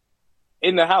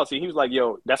in the house, and he was like,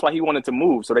 yo, that's why he wanted to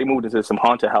move. So they moved into some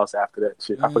haunted house after that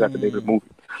shit. I forgot the name of the movie,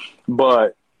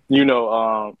 but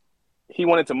he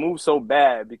wanted to move so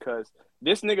bad because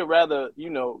this nigga rather,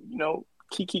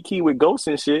 kiki with ghosts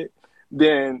and shit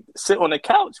than sit on the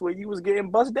couch where you was getting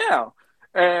bust down.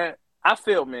 And I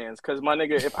feel, man, because my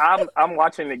nigga, if I'm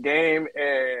watching the game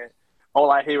and all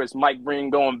I hear is Mike Breen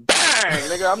going bang,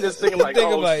 nigga, I'm just thinking like,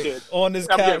 shit. On this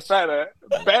I'm couch. getting fatter.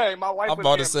 Bang, my wife I'm was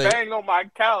about to getting say- banged on my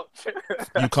couch.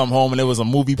 You come home and there was a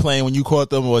movie playing when you caught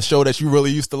them, or a show that you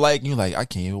really used to like, and you're like, I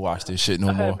can't even watch this shit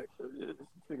no more.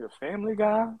 Nigga, Family Guy?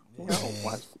 I don't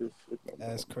watch this shit.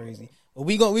 That's crazy. But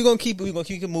we gonna keep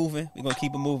it moving. We're gonna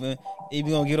keep it moving. And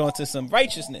we're gonna get on to some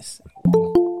righteousness.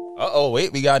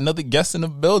 Wait, we got another guest in the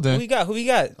building. Who we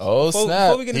got? Oh, snap.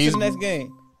 Before we get into the next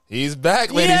game. He's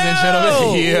back, ladies and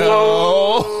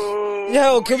gentlemen.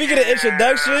 Yo, can we get an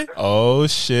introduction? Oh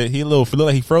shit, he look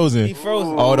like he frozen. He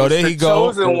frozen. Oh no, there he go.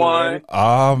 Chosen one.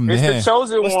 Oh It's man, the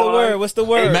chosen What's one. the word? What's the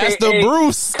word? Master AKA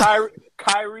Bruce.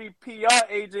 Kyrie PR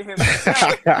agent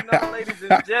himself. Ladies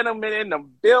and gentlemen in the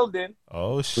building.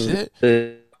 Oh shit.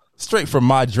 Straight from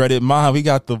my dreaded mind, we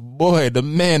got the boy, the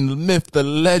man, the myth, the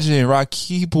legend,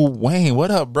 Rakibu Wayne.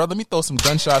 What up, brother? Let me throw some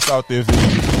gunshots out there for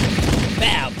you.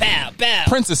 Bow, bow, bow.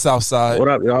 Princess Southside. What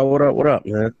up, y'all? What up,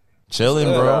 man? Chilling,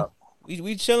 bro.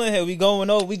 We chilling here. We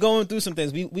going through some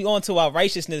things. We on to our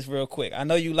righteousness real quick. I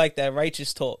know you like that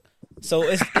righteous talk. So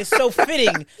it's so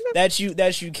fitting that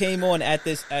you came on at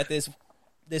this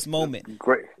moment.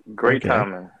 Great Okay.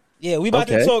 timing. Yeah, we about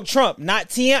to Okay. talk Trump, not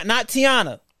Tiana.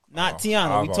 Tiana.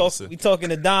 I was about to We talking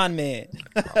to Don Man.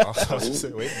 Wait a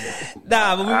minute.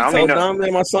 Nah, but we I talk, mean, Dom,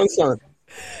 man, my son's son.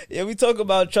 yeah, we talk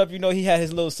about Trump. You know, he had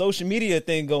his little social media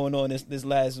thing going on this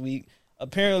last week.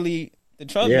 Apparently, the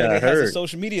Trump Yeah, nigga I has a heard.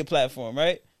 social media platform,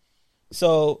 right?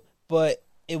 So, but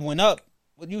it went up.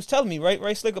 What you was telling me,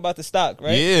 right, Slick, about the stock,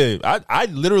 right? Yeah, I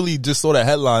literally just saw the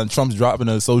headline: Trump's dropping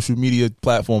a social media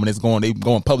platform and they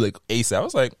going public ASAP. I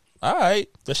was like, all right,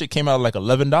 that shit came out at like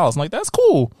 $11. I'm like, that's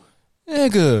cool,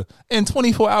 nigga. In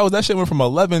 24 hours, that shit went from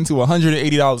 $11 to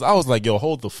 $180. I was like, yo,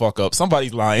 hold the fuck up,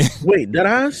 somebody's lying, Wait, that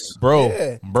ass? bro,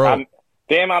 Yeah. bro.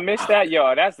 Damn, I missed that,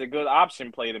 yo. That's a good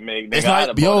option play to make. Nigga. It's not- I'd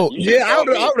have yo, bought it. You Yeah, should I tell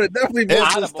me. would have definitely bought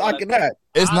I'd some have stock bought in it. that.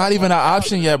 It's not even an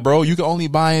option yet, bro. You can only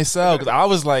buy and sell. Because I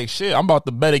was like, shit, I'm about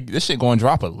to bet this shit going to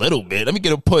drop a little bit. Let me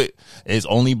get a put. It's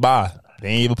only buy. They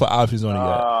ain't even put options on it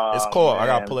yet. It's called. I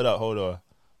got to man. pull it up. Hold on.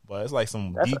 But it's like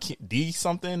some D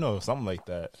something or something like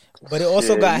that. But it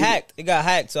also Yeah, got you- hacked. It got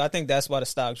hacked, so I think that's why the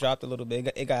stock dropped a little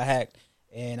bit. It got hacked,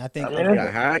 and I think It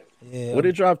got hacked. yeah. What did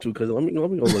it drop to? Because let me go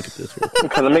look at this.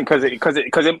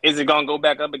 Is it gonna go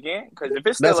back up again? Because if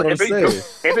it's That's still, what if I'm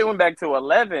if it went back to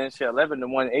 11 to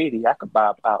 180, I could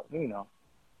buy about let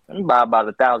me buy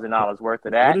about $1,000 worth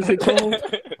of that. What is it called?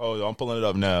 Hold on, I'm pulling it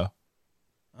up now.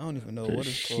 I don't even know what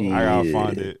it's called. Shit. I got to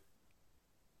find it.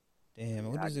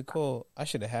 Damn, what is it called? I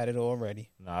should have had it already.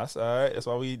 Nah, that's all right. That's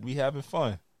why we having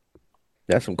fun.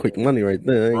 That's some quick money right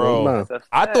there. I ain't Bro. gonna lie. That's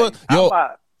I fact. thought- I'll yo,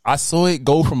 buy- I saw it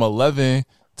go from 11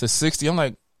 to 60. I'm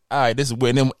like, all right, this is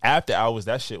weird. And then after hours,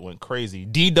 that shit went crazy.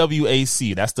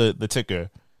 DWAC, that's the ticker.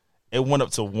 It went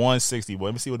up to 160. Boy,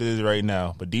 let me see what it is right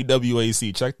now. But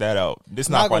DWAC, check that out. This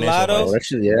Not not gonna lie, financial though. advice.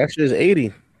 That shit is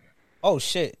 80. Oh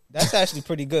shit, that's actually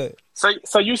pretty good.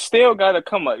 So you still gotta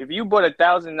come up. If you bought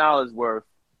 $1,000 worth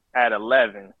at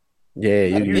 11, Yeah,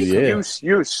 you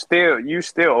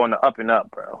still on the up and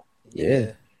up, bro.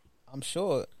 yeah. I'm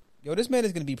sure. Yo, this man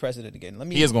is gonna be president again. Let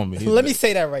me. He is gonna be. He's Let me big.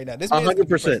 say that right now. This man is gonna be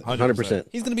 100%. president. 100%.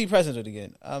 He's gonna be president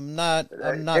again. I'm not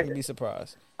gonna be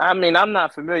surprised. I mean, I'm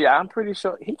not familiar. I'm pretty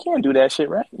sure he can't do that shit,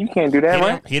 right? You can't do that,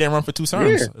 right? He didn't run for 2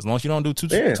 terms. Yeah. As long as you don't do two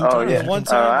Yeah. two Oh, terms. yeah. One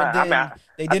term, and then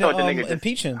they I thought the nigga didn't just-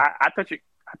 impeach him. I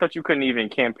thought you couldn't even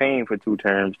campaign for 2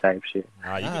 terms type shit.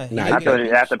 Nah, you Nah, can- he Nah, I didn't thought get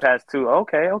you have to pass 2.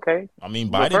 Okay. I mean,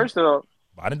 But Biden. first of all,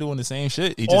 Biden doing the same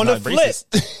shit. He just On the not flip,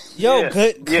 racist. yo, Yeah.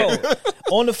 good. Yeah.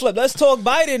 On the flip, let's talk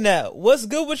Biden now. What's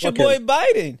good with your Fuck boy him.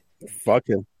 Biden?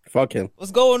 Fuck him.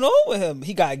 What's going on with him?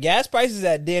 He got gas prices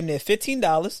at damn near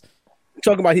 $15.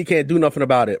 Talking about he can't do nothing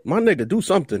about it. My nigga, do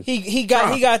something. He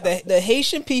got the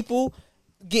Haitian people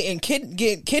getting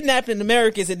kidnapped in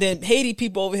Americans, and then Haiti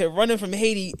people over here running from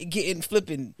Haiti, getting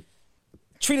flipping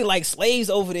treated like slaves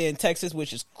over there in Texas,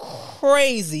 which is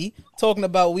crazy. Talking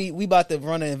about we about to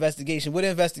run an investigation. What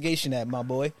investigation at, my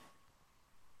boy?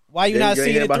 Why you not ain't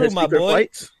seeing hear it about through, his my secret boy?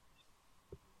 Flights?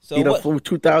 So He done what? flew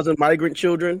 2,000 migrant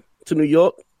children to New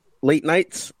York, late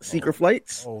nights, secret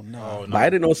flights. Oh nah.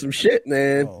 Biden on some shit,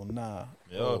 man. Oh nah.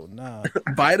 Yo. Oh nah.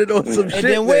 Biden on some And shit,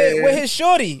 then man. where his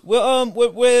shorty?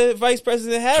 Where Vice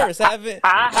President Harris? I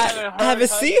I haven't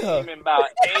seen her. name in about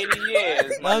 80 years.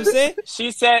 Know what I'm saying?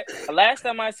 She said last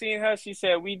time I seen her, she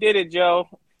said, "We did it, Joe."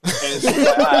 And she was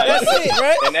like, "All right." That's it,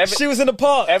 right? And She was in the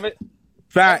park.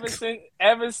 Facts.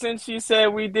 Ever since she said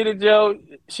we did it, Joe,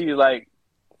 she's like,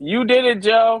 you did it,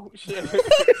 Joe.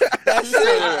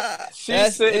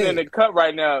 She's sitting in the cut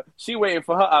right now. She waiting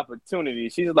for her opportunity.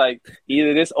 She's like,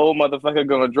 either this old motherfucker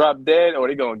gonna drop dead or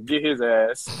they gonna get his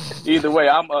ass. Either way,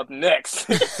 I'm up next.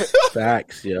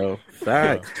 Facts, yo.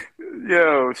 Facts.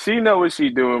 Yo, she know what she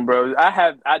doing, bro. I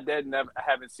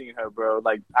haven't seen her, bro.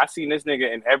 Like, I seen this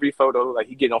nigga in every photo. Like,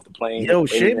 he getting off the plane. Yo,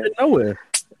 she ain't been nowhere.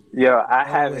 Yo, I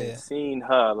haven't seen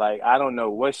her. Like, I don't know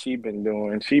what she been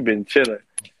doing. She been chilling.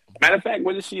 Matter of fact,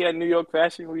 wasn't she at New York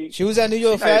Fashion Week? She was at New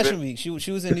York Fashion Week. She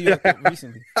was in New York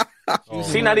recently.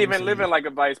 She not even living like a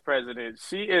vice president.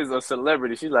 She is a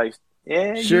celebrity. She's like,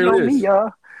 yeah, Sure you know is. me,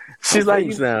 y'all. She's like,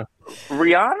 now.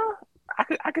 Rihanna?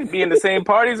 I could be in the same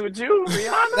parties with you,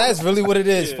 Rihanna. That's really what it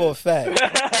is for a fact.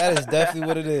 That is definitely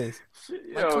what it is.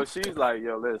 She's like,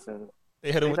 yo, listen.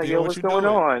 They hit him She's with like, the, yo, what what's you going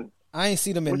doing? on? I ain't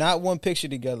seen them in not one picture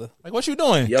together. Like, what you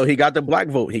doing? Yo, he got the black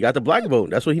vote.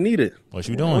 That's what he needed. What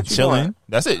you doing? What you Chilling. doing?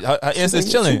 That's it. Her answer is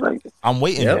chilling. Like, I'm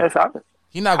waiting. Yep. yes,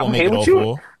 He not gonna I'm make here it with all you.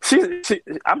 four.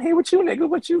 I'm here with you, nigga.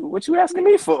 What you asking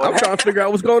me for? I'm trying to figure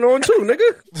out what's going on too,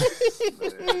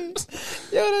 nigga.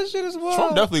 Yo, that shit is wild.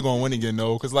 Trump definitely gonna win again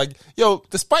though, because like, yo,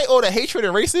 despite all the hatred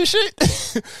and racist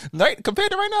shit, right?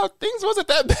 Compared to right now, things wasn't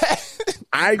that bad.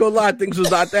 I ain't gonna lie, things was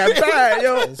not that bad,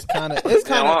 yo. It's kind of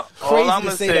crazy all I'm to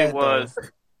gonna say say that. was,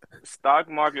 stock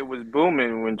market was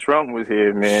booming when Trump was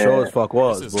here, man. Sure as fuck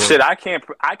was, boy. Shit, I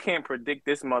can't predict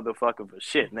this motherfucker for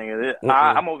shit, nigga.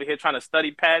 I'm over here trying to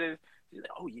study patterns. Like,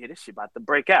 oh yeah, this shit about to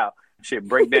break out. Shit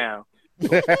break down.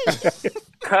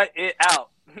 Cut it out,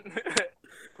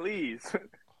 please.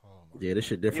 Yeah, this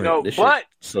shit different. You know, This shit but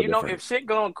so you know, different. if shit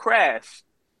gonna crash,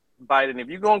 Biden, if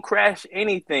you gonna crash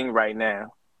anything right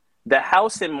now, the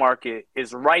housing market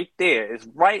is right there. It's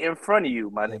right in front of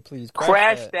you, my Yeah, nigga. please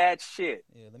Crash that. that shit.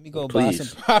 Yeah, let me go Please. buy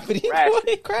some property. Crash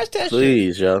Boy, crash that shit.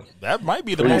 Please, yo. That might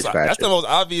be the Please most. crash That's it. the most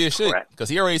obvious shit, Correct. because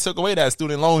he already took away that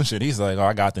student loan shit. He's like, oh,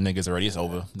 I got the niggas already. It's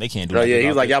over. They can't do. Oh yeah, nothing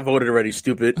he's about like, it. y'all voted already,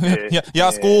 stupid.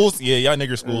 Y'all schools, y'all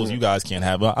nigger schools, you guys can't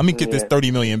have. I'm gonna get this Yeah. 30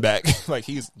 million back. Like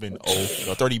he's been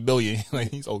or 30 billion.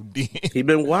 Like he's OD. He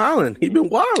been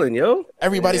wilding, yo.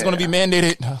 Everybody's gonna be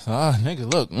mandated. Ah,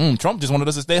 nigga, look, Trump just wanted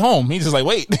us to stay home. He's just like,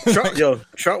 wait.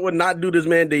 Trump would not do this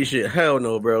mandate shit. Hell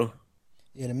no, bro.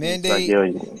 Yeah, the mandate. Like, yo,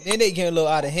 Mandate getting a little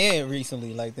out of hand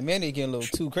recently. Like the mandate getting a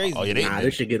little too crazy. Oh yeah, Nah,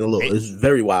 this shit getting a little. It's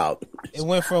very wild. It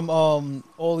went from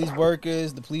all these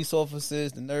workers, the police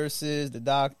officers, the nurses, the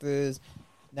doctors.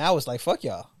 Now it's like fuck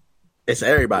y'all. It's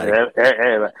everybody.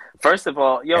 everybody. First of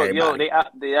all, Everybody.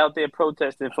 they out there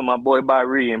protesting for my boy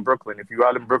Byrie in Brooklyn. If you're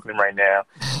out in Brooklyn right now,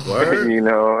 Word. you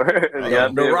know, they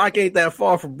out The there- Rock ain't that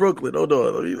far from Brooklyn. Hold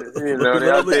on. You know, they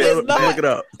out there- It's not. Look it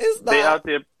up. It's not. they out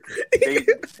there.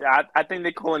 I think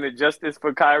they're calling it justice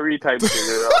for Kyrie type shit.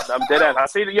 I'm dead ass.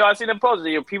 I see them posters.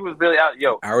 Yo, people's really out.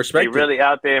 Yo, I respect they it. really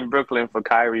out there in Brooklyn for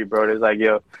Kyrie, bro. It's like,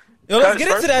 yo, Yo, let's get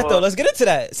into First that of though. all- Let's get into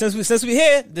that. Since we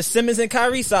here, the Simmons and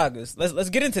Kyrie sagas. Let's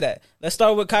get into that. Let's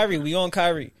start with Kyrie. We on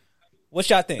Kyrie. What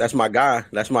y'all think? That's my guy,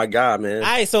 man. All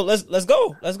right, so let's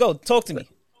go. Let's go. Talk to me.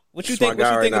 What you That's my think? What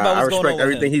guy you think right about now. I what's going on respect with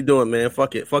everything him? he's doing, man.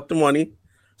 Fuck it. Fuck the money.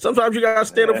 Sometimes you gotta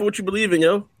stand up for what you believe in,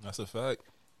 yo. That's a fact.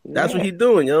 That's what he's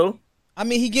doing, yo. I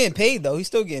mean, he getting paid though. He's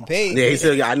still getting paid. Yeah, he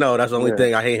still. I know. That's the only Yeah.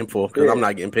 thing I hate him for because Yeah. I'm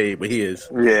not getting paid, but he is.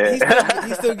 yeah.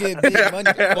 He's still getting big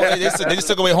money. Well, they just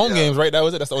took away home games, right? That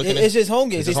was it. That's the only thing. It's just home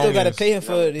games. It's They just still home got to games. pay him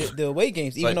for the away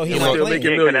games, even Like, though he's yeah, not still playing.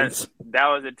 making Yeah, 'cause millions. that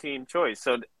was a team choice.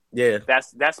 So Yeah.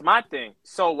 that's my thing.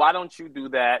 So why don't you do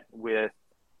that with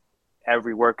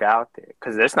every worker out there?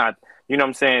 Because it's not, you know what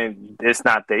I'm saying? It's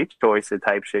not their choice of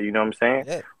type shit. You know what I'm saying?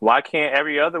 Yeah. Why can't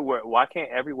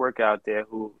every worker out there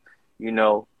who, you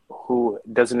know, who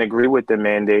doesn't agree with the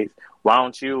mandates, why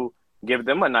don't you give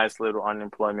them a nice little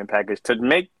unemployment package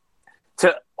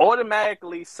to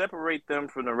automatically separate them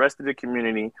from the rest of the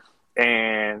community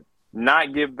and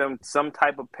not give them some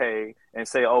type of pay and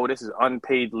say, oh, this is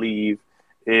unpaid leave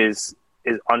is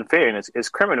unfair and it's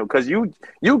criminal because you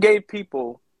gave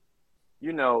people,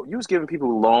 you know, you was giving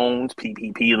people loans,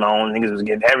 PPP loans, niggas was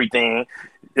getting everything,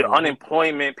 the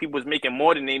unemployment, people was making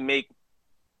more than they make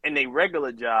in their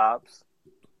regular jobs.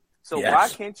 So Yes. why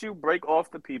can't you break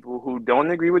off the people who don't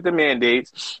agree with the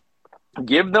mandates,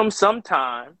 give them some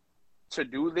time to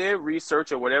do their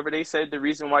research or whatever they said the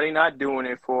reason why they're not doing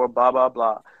it for, blah, blah,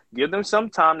 blah. Give them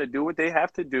some time to do what they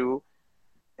have to do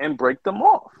and break them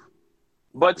off.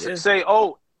 But to say,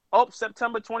 oh,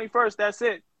 September 21st, that's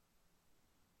it.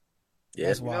 Yeah.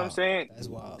 That's You know wild. what I'm saying? That's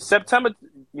wild. September,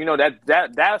 you know,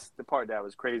 that's the part that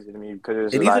was crazy to me because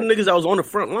it's And these like, are niggas that was on the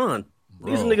front line.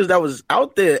 These are Bro. niggas that was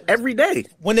out there every day.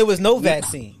 When there was no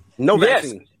vaccine. No yes,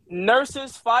 vaccine.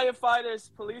 nurses, firefighters,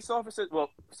 police officers. Well,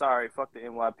 sorry, fuck the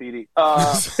NYPD.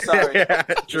 Sorry,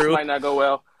 True. this might not go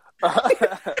well.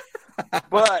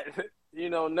 But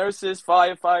nurses,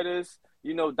 firefighters,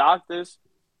 doctors,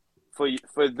 for you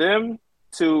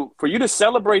to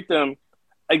celebrate them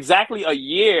exactly a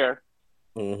year,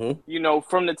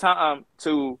 from the time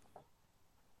to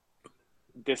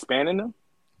disbanding them,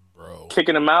 bro,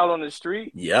 kicking them out on the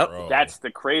street. Yep. Bro. That's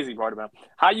the crazy part about it.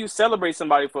 How you celebrate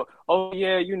somebody for, oh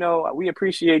yeah, we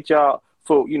appreciate y'all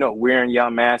for, wearing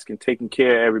y'all mask and taking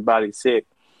care of everybody sick.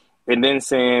 And then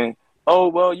saying, oh,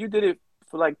 well, you did it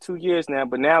for like 2 years now,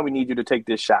 but now we need you to take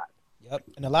this shot. Yep.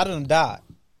 And a lot of them died.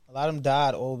 A lot of them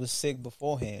died or was sick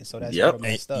beforehand, so that's Yep.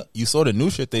 messed up. You saw the new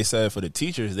shit they said for the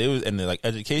teachers. They was and the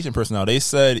education personnel. They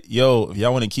said, "Yo, if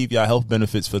y'all want to keep y'all health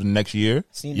benefits for the next year,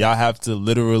 Seen y'all that. have to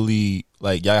literally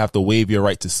y'all have to waive your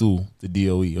right to sue the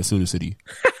DOE or sue the city."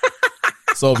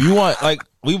 So if you want, I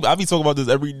be talking about this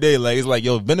every day. It's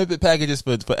yo, benefit packages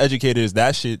for educators.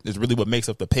 That shit is really what makes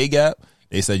up the pay gap.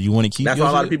 They said you want to keep. That's your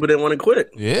why a lot shit? of people didn't want to quit it.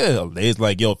 Yeah, it's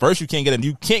yo, first you can't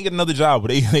get another job,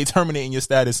 but they terminating your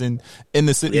status in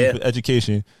the city for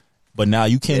education. But now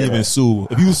you can't even sue.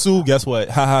 If you sue, guess what?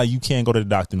 You can't go to the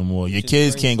doctor no more. Your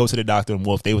kids can't go to the doctor no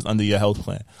more if they was under your health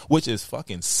plan, which is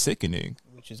fucking sickening.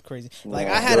 Which is crazy. I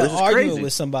had Yo, an this is argument crazy.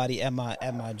 with somebody at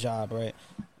my job, right?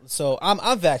 So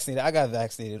I'm vaccinated. I got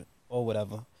vaccinated or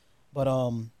whatever, but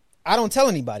I don't tell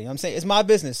anybody. I'm saying it's my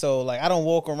business. So I don't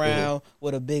walk around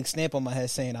with a big stamp on my head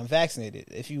saying I'm vaccinated.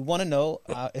 If you want to know,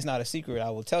 it's not a secret. I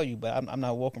will tell you, but I'm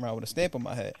not walking around with a stamp on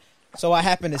my head. So I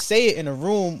happened to say it in a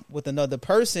room with another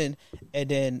person, and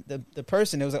then the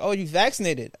person, it was like, "Oh, you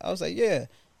vaccinated?" I was like, "Yeah."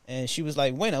 And she was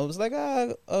like, "When?" I was like,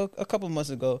 a couple months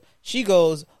ago." She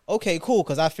goes, "Okay, cool,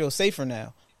 because I feel safer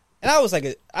now." And I was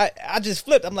like, I just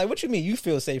flipped. I'm like, "What you mean you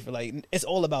feel safer? It's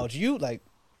all about you? Like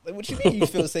what you mean you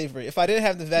feel safer? If I didn't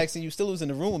have the vaccine, you still was in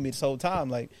the room with me this whole time.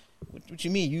 What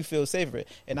you mean you feel safer?"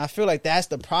 And I feel like that's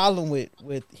the problem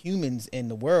with humans in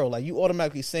the world. You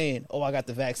automatically saying, "Oh, I got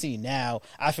the vaccine. Now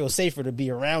I feel safer to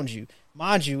be around you."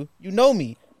 Mind you, you know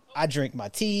me. I drink my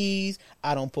teas.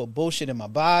 I don't put bullshit in my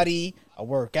body. I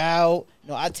work out.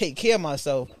 I take care of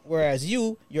myself. Whereas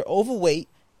you're overweight.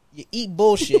 You eat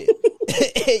bullshit.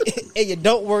 And you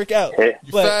don't work out.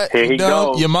 But Here he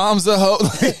Dumb, goes. your mom's a hoe.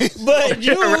 but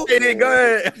you Go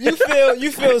ahead.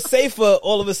 you feel safer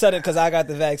all of a sudden because I got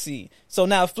the vaccine. So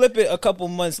now flip it a couple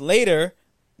months later.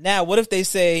 Now what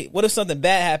if something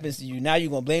bad happens to you? Now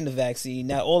you're gonna blame the vaccine.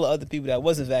 Now all the other people that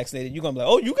wasn't vaccinated, you're gonna be like,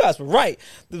 "Oh, you guys were right.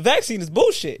 The vaccine is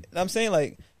bullshit." And I'm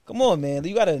saying come on, man.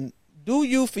 You gotta do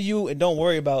you for you and don't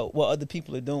worry about what other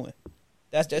people are doing.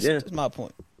 That's my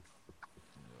point.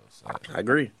 I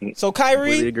agree. So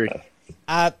Kyrie, Really agree.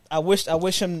 I wish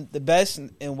him the best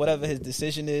in whatever his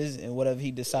decision is and whatever he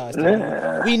decides to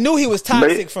do. We knew he was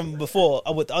toxic from before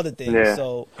with other things. Yeah.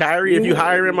 So Kyrie, if you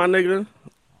hiring my nigga,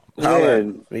 holla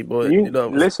at me, boy.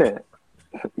 Listen,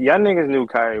 y'all niggas knew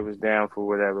Kyrie was down for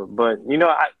whatever, but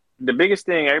the biggest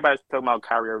thing everybody's talking about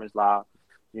Kyrie Irving's live.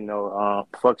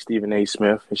 Fuck Stephen A.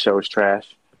 Smith. His show is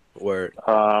trash. Word.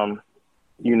 But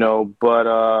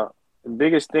the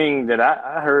biggest thing that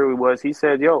I heard was he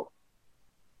said, "Yo,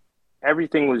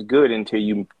 everything was good until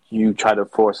you try to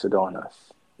force it on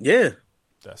us." Yeah.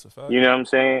 That's a fact. You know what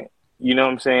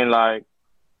I'm saying?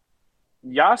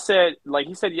 Y'all said,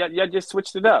 he said, y'all just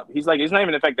switched it up. He's like, it's not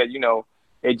even the fact that,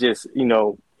 it just,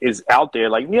 is out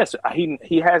there. Yes,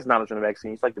 he has knowledge on the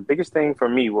vaccine. He's like, the biggest thing for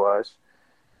me was,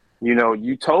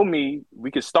 you told me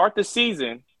we could start the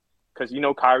season because,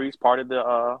 Kyrie's part of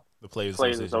the Players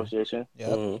Association. yep.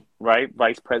 Mhm. Right?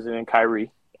 Vice President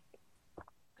Kyrie.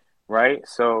 Right?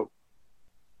 So,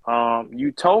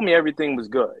 you told me everything was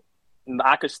good.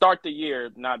 I could start the year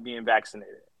not being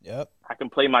vaccinated. Yep. I can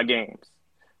play my games.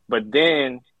 But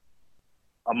then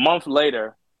a month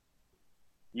later,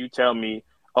 you tell me,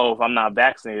 "Oh, if I'm not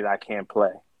vaccinated, I can't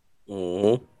play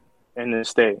Mm-hmm. in this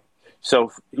state."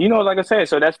 So, like I said,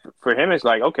 so that's for him. It's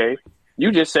like, okay,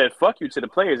 you just said "fuck you" to the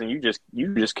players, and you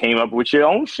just came up with your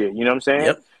own shit. You know what I'm saying?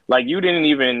 Yep. You didn't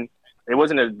even. It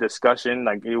wasn't a discussion.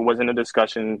 It wasn't a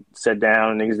discussion. Sit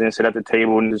down, niggas didn't sit at the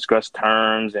table and discuss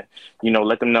terms, and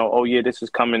let them know, "Oh yeah, this is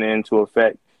coming into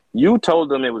effect." You told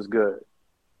them it was good.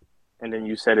 And then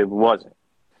you said it wasn't.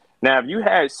 Now, if you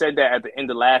had said that at the end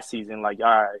of last season, all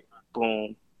right,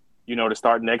 boom, to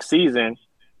start next season,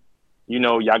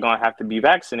 y'all going to have to be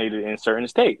vaccinated in certain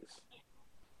states.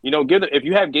 If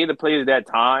you gave the players that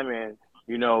time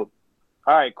and, all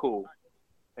right, cool.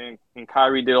 And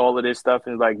Kyrie did all of this stuff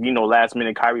and last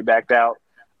minute Kyrie backed out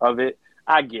of it.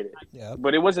 I get it. Yeah.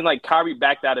 But it wasn't like Kyrie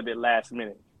backed out of it last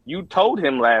minute. You told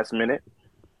him last minute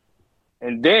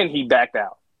and then he backed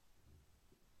out.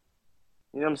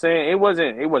 You know what I'm saying? It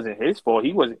wasn't his fault.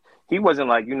 He wasn't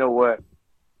like, you know what?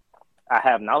 I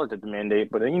have knowledge of the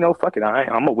mandate, but fuck it. I'm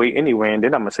gonna wait anyway, and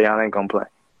then I'm gonna say I ain't gonna play.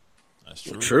 That's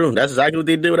true. True. That's exactly what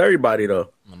they did with everybody, though.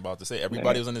 I'm about to say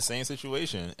everybody was in the same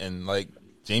situation, and like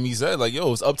Jamie said, like,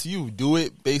 yo, it's up to you. Do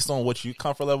it based on what your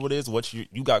comfort level is, what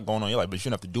you got going on in your life, but you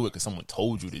shouldn't have to do it because someone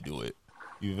told you to do it.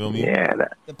 You feel me? Yeah.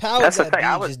 The powers that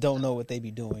be just don't know what they be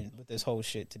doing with this whole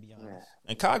shit, to be honest.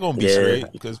 And Kai gonna be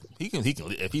straight because he can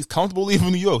if he's comfortable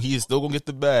leaving New York, he is still gonna get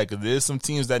the bag. Because there's some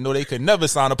teams that know they could never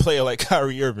sign a player like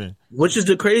Kyrie Irving, which is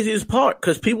the craziest part.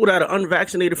 Because people that are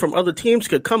unvaccinated from other teams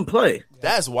could come play.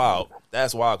 That's wild.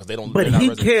 That's wild because they don't. But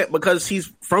he can't because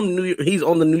he's from New York. He's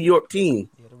on the New York team.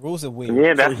 Yeah, the rules are weird.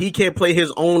 Yeah, so he can't play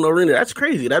his own arena. That's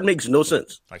crazy. That makes no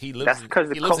sense. Like he lives. That's because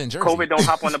in Jersey. COVID don't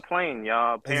hop on the plane,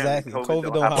 y'all. Apparently, Exactly.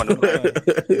 COVID don't hop on the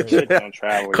plane. Shit don't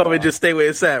travel. COVID just stay where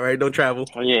it's at, right? Don't travel.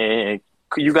 Yeah.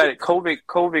 You got it.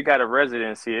 COVID got a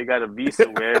residency. It got a visa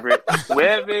wherever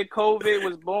COVID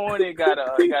was born. It got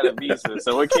a visa,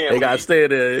 so it can't. They got to stay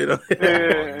there. You know.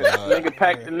 Nigga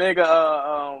packed the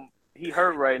nigga. He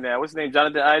hurt right now. What's his name?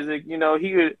 Jonathan Isaac.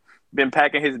 He been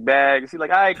packing his bags. He's like,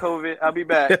 all right, COVID, I'll be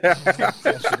back.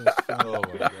 Oh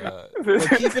my god. But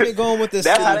keeping it going with this.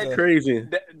 That's crazy.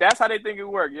 That's how they think it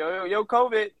works. Yo,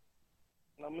 COVID.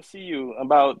 I'm gonna see you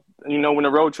about when the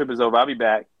road trip is over. I'll be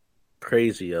back.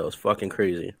 Crazy, yo. It's fucking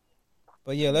crazy.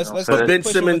 But yeah, let's. But Ben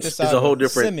Simmons is a whole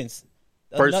different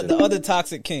person. The other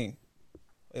toxic king.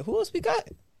 Wait, who else we got?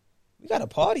 We got a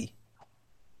party.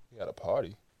 We got a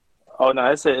party. Oh no,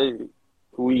 I said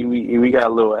we got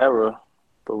a little error,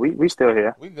 but we still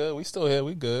here. We good. We still here.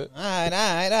 We good. All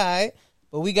right.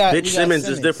 But we got. Bitch Simmons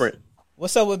is different.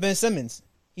 What's up with Ben Simmons?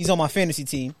 He's on my fantasy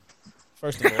team.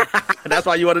 First of all, that's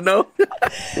why you want to know.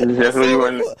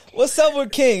 What's up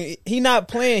with King? He not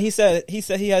playing. He said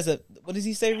he has a. What does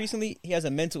he say recently? He has a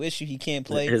mental issue. He can't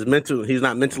play. He's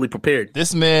not mentally prepared.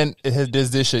 This man does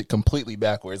this shit completely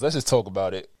backwards. Let's just talk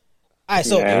about it. All right,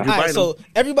 so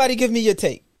everybody, give me your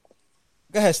take.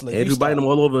 Go ahead, Slick. Andrew Bynum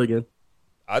all over again.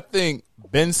 I think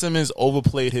Ben Simmons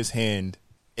overplayed his hand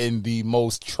in the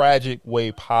most tragic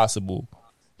way possible.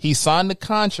 He signed the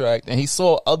contract and he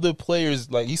saw other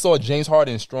players, like he saw James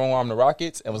Harden strong arm the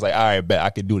Rockets and was like, all right, bet I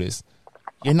could do this.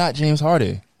 You're not James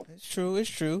Harden. It's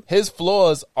true. His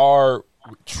flaws are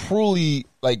truly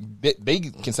like they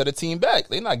can set a team back.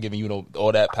 They're not giving you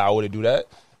all that power to do that.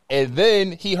 And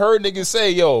then he heard niggas say,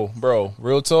 yo, bro,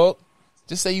 real talk,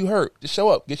 just say you hurt. Just show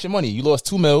up. Get your money. You lost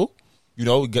 $2 million.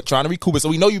 Trying to recoup it. So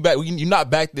we know you back. You're not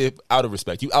back there out of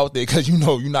respect. You out there because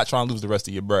you're not trying to lose the rest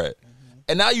of your bread.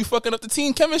 And now you fucking up the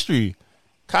team chemistry.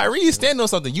 Kyrie is standing on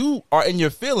something. You are in your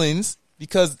feelings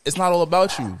because it's not all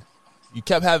about you. You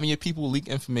kept having your people leak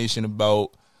information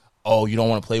about, oh, you don't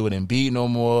want to play with Embiid no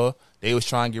more. They was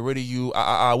trying to get rid of you.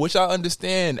 Which I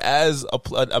understand. As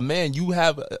a man, you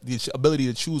have the ability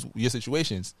to choose your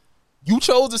situations. You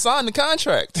chose to sign the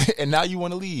contract, and now you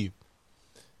want to leave.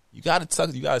 You gotta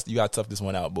tough this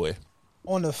one out, boy.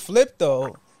 On the flip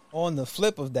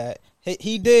of that,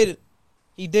 he did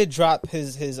drop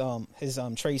his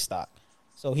trade stock.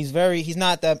 So he's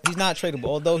not tradable.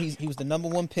 Although he was the number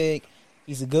one pick,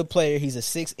 he's a good player. He's a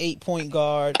 6'8" point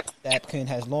guard that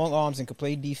has long arms and can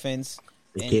play defense.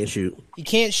 He can't shoot. He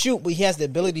can't shoot, but he has the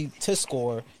ability to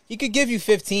score. He could give you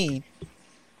 15.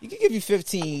 He could give you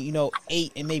 15,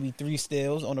 8 and maybe 3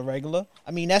 steals on the regular.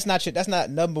 I mean, that's not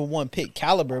number one pick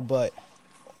caliber, but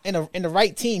in the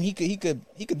right team, he could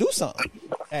do something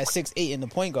at 6'8" in the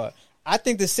point guard. I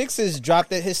think the Sixers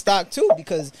dropped his stock too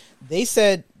because they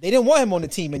said they didn't want him on the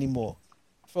team anymore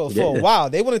for a while.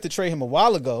 They wanted to trade him a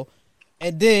while ago,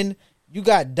 and then you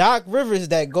got Doc Rivers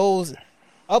that goes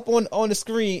up on the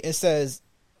screen and says,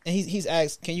 and he's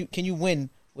asked, can you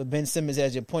win with Ben Simmons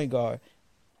as your point guard?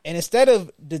 And instead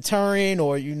of deterring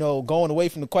or going away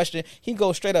from the question, he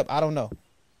goes straight up, I don't know.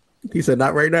 He said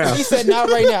not right now. He said not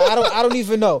right now. I don't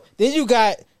even know. Then you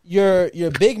got your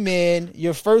big man,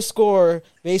 your first scorer,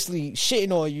 basically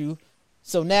shitting on you.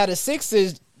 So now the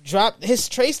Sixers dropped his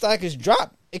trade stock is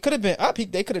dropped. It could have been up.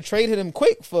 They could have traded him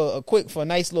quick for a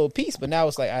nice little piece. But now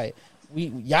it's like, all right,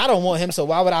 y'all don't want him, so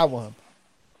why would I want him?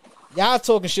 Y'all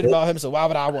talking shit about him, so why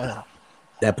would I want him?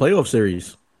 That playoff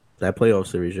series,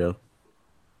 yo.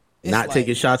 It's not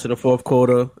taking shots in the fourth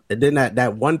quarter, and then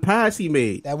that one pass he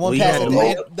made. That one pass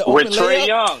with Trae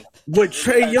Young. With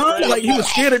Trae Young, like he was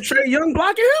scared of Trae Young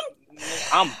blocking him.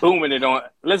 I'm booming it on.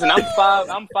 Listen, I'm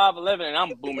 5'11", and I'm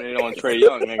booming it on Trae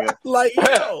Young, nigga. Like,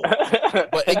 yo.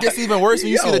 But it gets even worse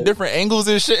when you see the different angles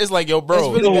and shit. It's like, yo,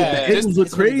 bro, it's really bad. The angles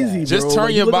look crazy. Just bro. turn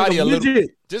like, your body a little.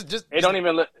 Just it don't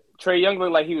even look. Trae Young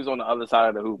looked like he was on the other side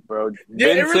of the hoop, bro.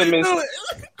 Yeah, Ben Simmons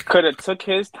could have took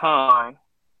his time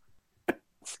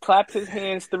clapped his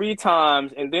hands 3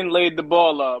 times, and then laid the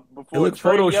ball up It before looked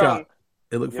Trae Photoshop. Young.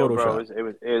 It looked Yo, bro,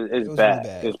 Photoshop. it's really bad.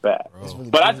 bad. It's bad. It's really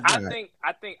But bad.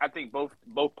 I think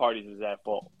both parties is at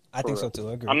fault. I think for so real. too.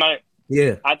 I agree. I'm not.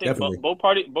 Yeah, I think definitely. both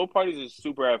parties is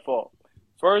super at fault.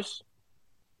 First,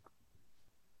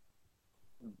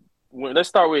 let's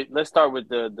start with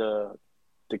the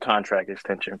contract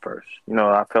extension first. You know,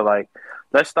 I feel like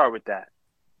let's start with that.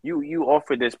 You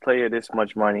offered this player this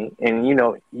much money, and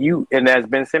and as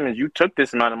Ben Simmons, you took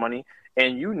this amount of money,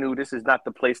 and you knew this is not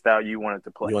the play style you wanted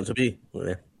to play. You want to be?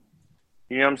 Yeah.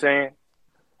 You know what I'm saying?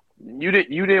 You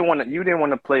didn't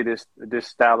want to play this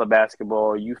style of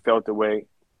basketball. You felt the way.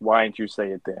 Why didn't you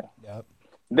say it then? Yep.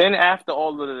 Then after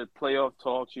all of the playoff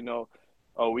talks,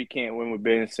 we can't win with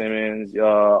Ben Simmons,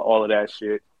 all of that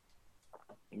shit.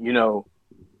 Daryl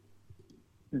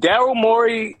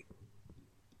Morey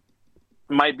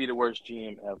might be the worst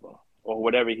GM ever, or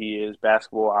whatever he is,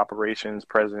 basketball operations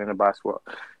president of basketball,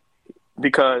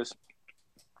 because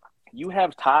you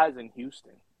have ties in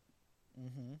Houston.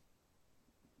 Mm-hmm.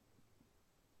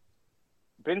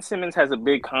 Ben Simmons has a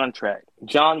big contract.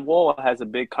 John Wall has a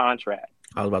big contract.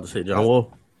 I was about to say John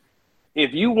Wall.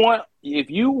 If you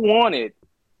wanted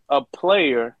a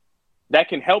player that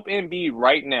can help Embiid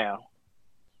right now,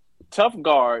 tough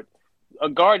guard, a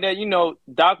guard that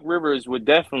Doc Rivers would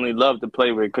definitely love to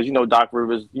play with, because Doc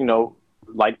Rivers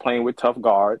like playing with tough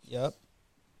guards. Yep.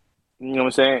 You know what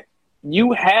I'm saying?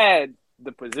 You had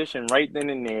the position right then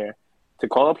and there to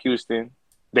call up Houston.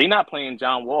 They not playing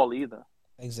John Wall either.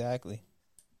 Exactly.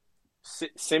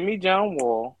 Send me John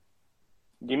Wall.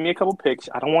 Give me a couple picks.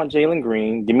 I don't want Jalen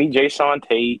Green. Give me Jason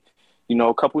Tate.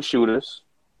 A couple shooters.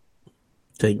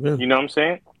 Take me. You know what I'm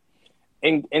saying?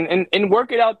 And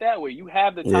work it out that way. You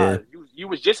have the ties. Yeah. You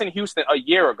was just in Houston a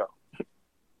year ago.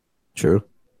 True.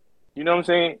 You know what I'm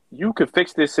saying? You could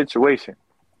fix this situation.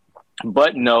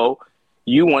 But no,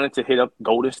 you wanted to hit up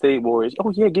Golden State Warriors. Oh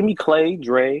yeah, give me Clay,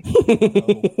 Dre.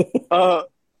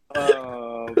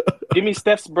 Give me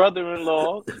Steph's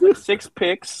brother-in-law, 6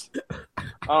 picks.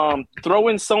 Throw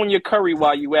in Sonya Curry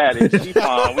while you at it. She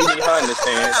fine. We need her in the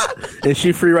stands. And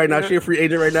she free right now. She a free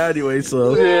agent right now anyway,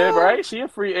 so. Yeah, right? She a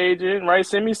free agent, right?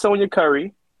 Send me Sonya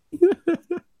Curry.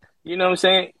 You know what I'm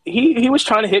saying? He was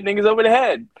trying to hit niggas over the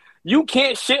head. You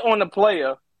can't shit on the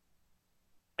player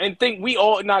and think we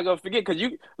all not going to forget. Because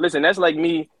listen, that's like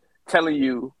me telling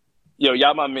you, yo,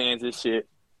 y'all my mans and shit.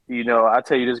 I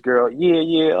tell you this girl,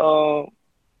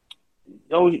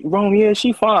 Rome, yeah,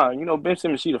 she fine. Ben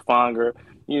Simmons, she the fine girl.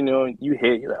 You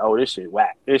hit, you're like, oh, this shit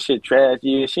whack. This shit trash.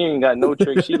 Yeah, she ain't got no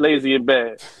tricks. She lazy in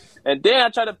bed. And then I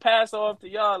try to pass off to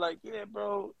y'all like, yeah,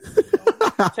 bro,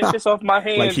 take this off my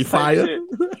hands. Like she fire?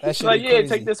 That shit like, be yeah, crazy.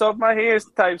 take this off my hands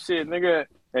type shit, nigga.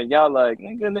 And y'all like,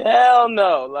 nigga, hell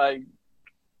no. Like,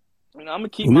 I'm going to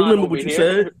keep You mine remember over what you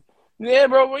here. said? Yeah,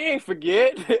 bro, we ain't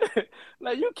forget.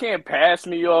 Like, you can't pass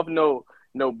me off no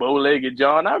bow-legged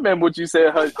John. I remember what you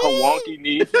said, her wonky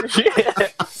knee.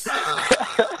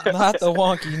 Not the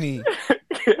wonky knee.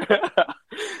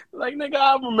 Like, nigga,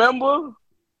 I remember.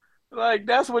 Like,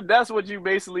 that's what you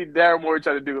basically Daryl Morey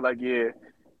try to do. Like, yeah,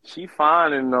 she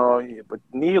fine and all, yeah, but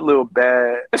knee a little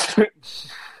bad.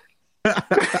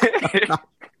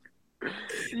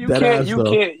 You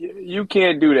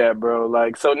can't do that, bro.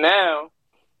 Like, so now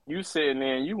you sitting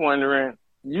there and you wondering,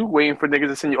 you waiting for niggas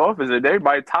to send you offers, and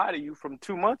everybody tired of you from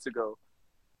 2 months ago.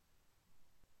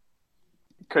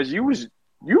 Because you was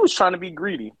trying to be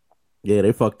greedy. Yeah,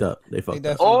 they fucked up.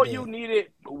 All you needed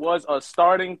was a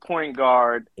starting point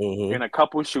guard and a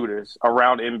couple shooters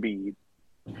around Embiid.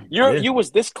 You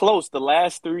was this close the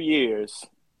last 3 years.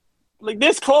 Like,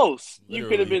 this close. Literally. You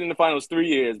could have been in the finals 3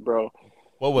 years, bro.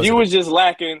 What was you it? was just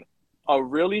lacking a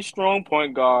really strong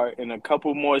point guard and a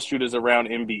couple more shooters around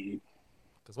Embiid.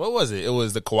 Because what was it? It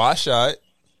was the Kawhi shot.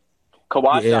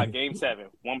 Shot, game 7,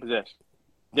 1 possession.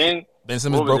 Then Ben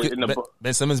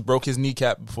Simmons broke his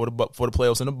kneecap before the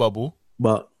playoffs in the bubble.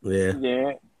 But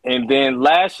yeah, and then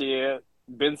last year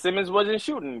Ben Simmons wasn't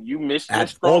shooting. You missed your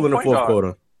strong all in the point fourth guard.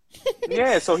 quarter.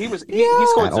 Yeah, so he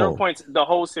scored 0 points the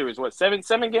whole series. What, seven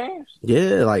games?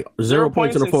 Yeah, like 0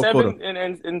 points in the fourth quarter.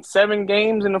 In 7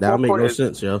 games in the fourth quarter. That make no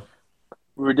sense, yo.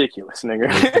 Ridiculous, nigga.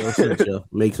 Makes no sense, yo.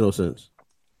 Makes no sense.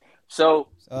 So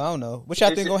I don't know. What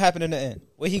y'all think gonna happen in the end?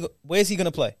 Where is he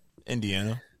gonna play?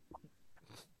 Indiana.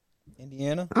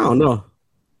 Indiana? I don't know.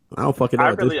 I don't fucking know. I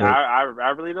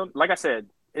really don't. Like I said,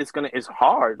 it's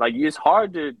hard. Like, it's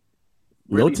hard to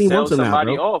really no team sell wants him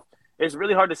somebody now, bro. off. It's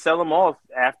really hard to sell them off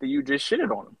after you just shitted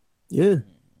on them. Yeah,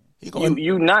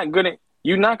 you're not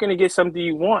gonna get something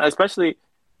you want, especially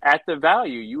at the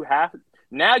value you have.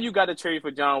 Now you got to trade for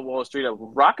John Wall straight up.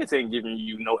 Rockets ain't giving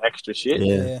you no extra shit.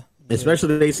 Yeah.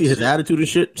 Especially they see his attitude and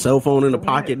shit. Cell phone in the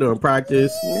pocket during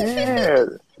practice. Yeah.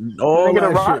 All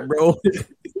Nigga, that shit, bro.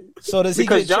 So does he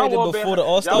Because get John traded Wall before been- the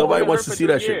All-Star? John Nobody been wants hurt to for see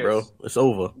that 3 shit, bro. years. It's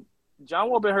over. John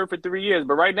Wall been hurt for 3 years,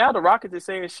 but right now the Rockets is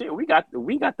saying, "Shit, we got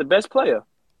the best player."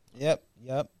 Yep. We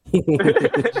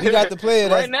got the player.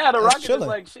 Right now, the that's Rockets chilling. is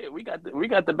like, "Shit, we got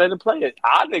the better player."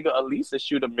 Our nigga at least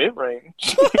shoot a mid range.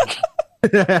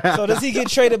 So does he get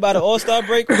traded by the All-Star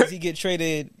break, or does he get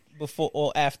traded before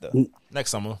or after?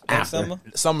 Next summer. Next summer?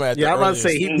 Summer at the Yeah, I'm about to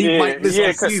say he might miss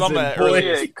the cause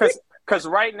season. Because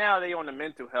right now they on the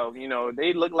mental health. You know,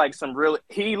 they look like some real.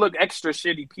 He look extra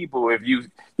shitty people if you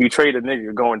trade a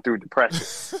nigga going through depression.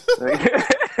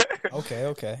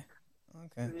 Okay.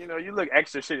 You know, you look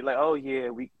extra shitty. Like, oh yeah,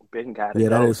 we been got it. Yeah,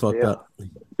 that though, is fucked still. up.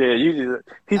 Yeah, you just.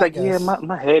 He's I like, guess. yeah,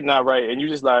 my head not right, and you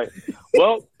just like,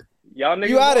 well, y'all niggas.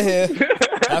 You out of here.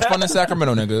 Have fun in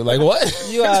Sacramento, nigga. Like what?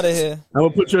 You out of here. I'm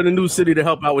gonna put you in a new city to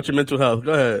help out with your mental health.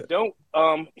 Go ahead. Don't.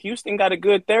 Houston got a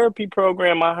good therapy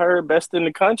program. I heard best in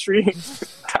the country.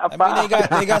 I mean,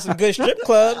 they got some good strip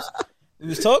clubs. We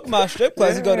was talking about strip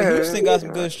clubs. You go to Houston, got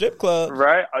some good strip clubs.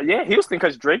 Right? Yeah, Houston,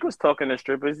 because Drake was talking to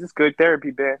strippers. It's good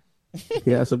therapy, man.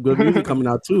 Yeah, some good music coming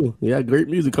out too. Yeah, great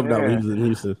music coming out when he was in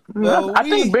Houston. Well, I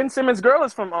think Ben Simmons' girl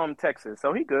is from Texas,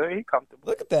 so he good. He comfortable.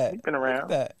 Look at that. He been Look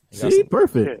around. at that. See,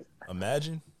 perfect.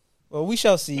 Imagine. Well, we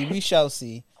shall see.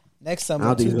 Next summer, I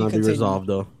don't think it's to be gonna be continued. resolved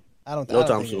though. I don't No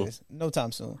time think soon. it is. No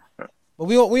time soon. But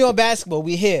we on basketball.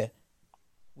 We here.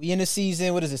 We in the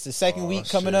season. What is this? The second week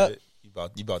coming up.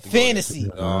 You about to Fantasy.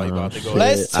 Go there. Oh, you about to go.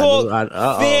 Let's there. talk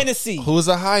Uh-oh. fantasy. Who's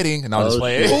a hiding? And I'm just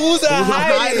playing. Who's a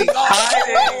hiding?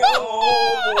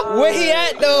 Where he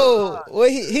at though? Where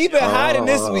he been hiding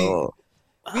this week?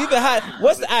 We been hiding.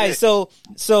 What's the all right?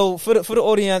 So for the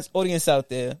audience out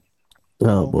there,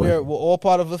 Oh boy. we're all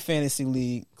part of a fantasy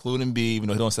league, Including B, even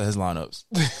though he don't set his lineups.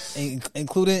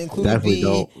 including Definitely B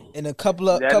don't. and a couple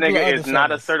of That couple of nigga other is not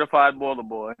a fellas. certified boiler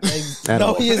boy. At No,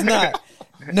 all. he is not.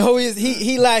 No, he is.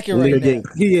 He lacking right now.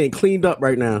 He ain't cleaned up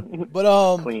right now.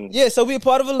 But Clean. yeah. So we a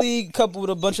part of a league, coupled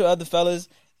with a bunch of other fellas,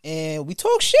 and we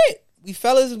talk shit. We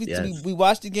fellas, Yes. we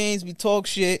watch the games, we talk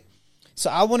shit. So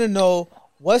I want to know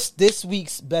what's this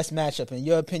week's best matchup in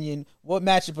your opinion. What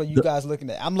matchup are you guys looking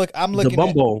at? I'm The looking Bun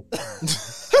at Bowl.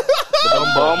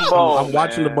 Bum Bowl, I'm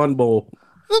watching the man. Bun Bowl.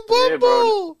 the Bum Yeah, bro.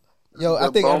 Bowl. Yo, I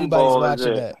The think Bum everybody's Bowl is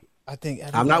watching it. that. I think I'm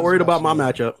everybody's not worried about my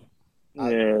watching that. matchup.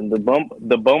 Yeah,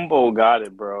 the Bumbo got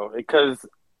it, bro. Because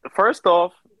first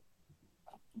off,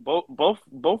 both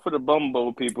of the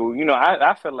Bumbo people, you know,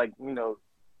 I feel like, you know,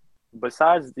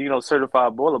 besides, you know,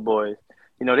 certified boiler boys,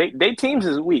 you know, they teams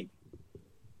is weak.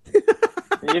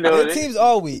 You know, Their teams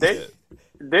all week.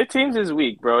 their teams is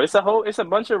weak, bro. It's a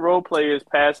bunch of role players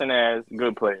passing as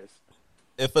good players.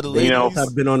 And for the You ladies, know,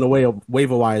 Have been on the way of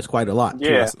waiver wires quite a lot.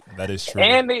 Yeah. that is true.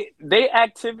 And they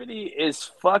activity is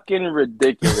fucking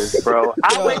ridiculous, bro.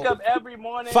 I Yo. wake up every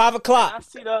morning. 5 o'clock. I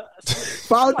see the 5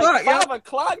 like o'clock, yeah. 5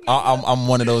 o'clock. I'm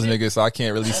one of those niggas, so I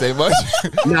can't really say much.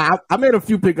 Nah, I made a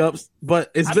few pickups, but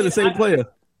it's I been mean, the same player.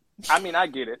 I mean, I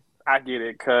get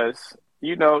it, cause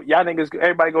you know y'all niggas,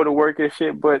 everybody go to work and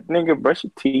shit, but nigga, brush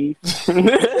your teeth.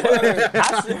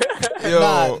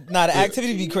 Yo, Nah, the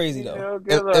activity be crazy You though.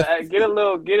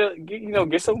 know,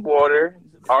 get some water,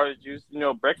 orange juice, you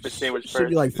know, breakfast sandwich Should first.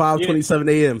 be like 5:27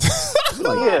 a.m.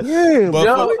 Yeah. Damn, but,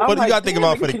 Yo, but I'm you like, gotta think damn,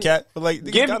 about for the can- cat. But like,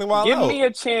 Give me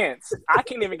a chance. I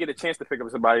can't even get a chance to pick up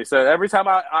somebody. So every time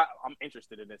I'm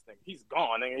interested in this thing, he's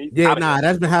gone. Nigga. He's Yeah, outta nah, here.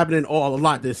 that's been happening a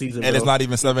lot this season. and bro. it's not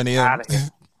even 7 a.m. Outta here.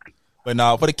 But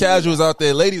now, for the casuals out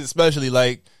there, ladies especially,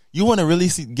 like, you want to really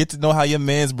get to know how your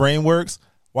man's brain works.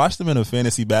 Watch them in a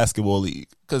fantasy basketball league,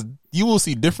 because you will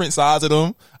see different sides of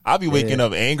them. I'll be waking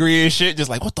up angry and shit, just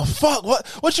like, what the fuck?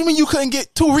 What you mean you couldn't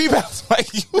get 2 rebounds?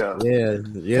 Like, you,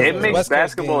 Yeah. It makes West Coast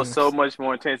basketball games. so much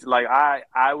more intense. Like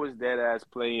I was dead ass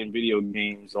playing video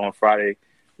games on Friday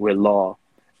with Law,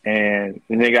 and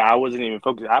nigga, I wasn't even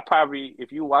focused. I probably,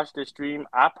 if you watch the stream,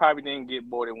 I probably didn't get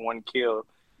more than 1 kill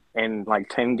in like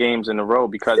 10 games in a row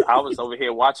because I was over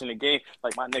here watching the game.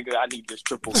 Like, my nigga, I need this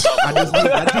triple double.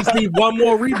 I just need one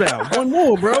more rebound. One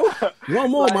more, bro.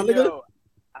 One more, Like, my nigga. yo,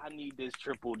 I need this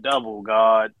triple double,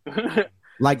 God.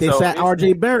 Like they So sat it's-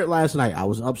 RJ Barrett last night. I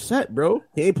was upset, bro.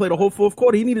 He ain't played a whole fourth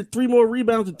quarter. He needed 3 more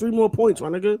rebounds and 3 more points, my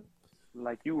nigga.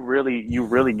 Like, you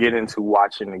really get into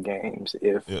watching the games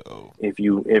yo. if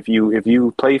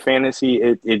you play fantasy,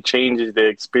 it changes the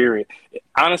experience.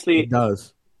 Honestly, It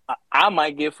does. I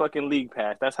might get fucking league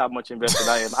pass. That's how much invested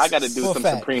I am. I got to do For a some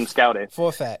fact. supreme scouting. For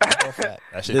a fact.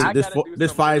 That shit. I This gotta do this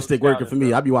some fire real stick working scouting, for me.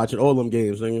 bro. I be watching all them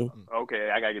games, nigga. Okay,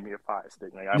 I gotta give me a fire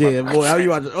stick. Nigga. Yeah, boy, I be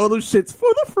watching all them shits for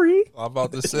the free. I'm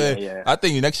about to say. Yeah. I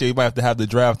think next year you might have to have the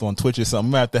draft on Twitch or something.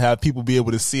 You might have to have people be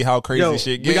able to see how crazy Yo,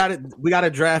 shit we get. got to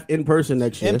draft in person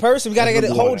next year. In person, we gotta get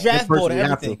a whole draft In person, board and we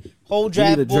have everything. to. Whole We need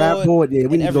draft a draft board. Yeah, we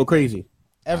and need to go everything. crazy.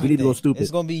 Everything. We need to go stupid.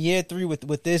 It's gonna be year 3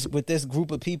 with this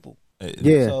group of people.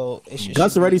 Yeah. So it should,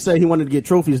 Gus already said he wanted to get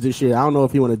trophies this year. I don't know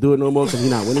if he want to do it no more because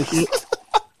he's not winning shit.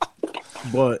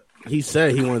 But he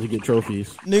said he wanted to get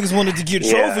trophies. Niggas wanted to get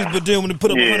Yeah. trophies, but then when they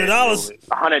put up $100,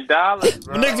 $100,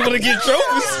 bro. niggas want to get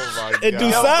trophies and do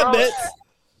Yo, side bro. bets.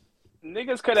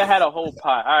 Niggas could have had a whole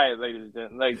pot. All right, ladies and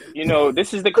gentlemen. Like, you know,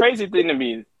 this is the crazy thing to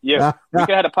me. Yeah, we could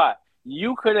have had a pot.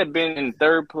 You could have been in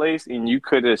third place and you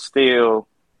could have still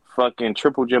fucking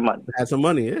tripled your money. Had some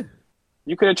money, yeah.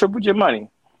 You could have tripled your money.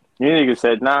 You niggas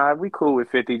said, nah, we cool with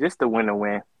 50, just to win a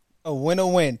win. A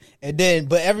win. And then,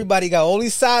 but everybody got all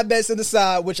these side bets on the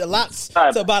side, which allots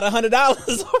to about $100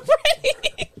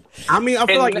 already. I mean, I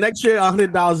feel And like ne- next year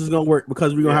 $100 is gonna work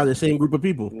because we're gonna have the same group of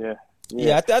people. Yeah.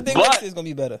 Yeah, I think But- next year's gonna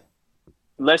be better.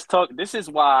 Let's talk. This is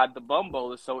why the Bum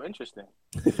Bowl is so interesting.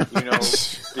 You know,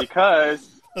 because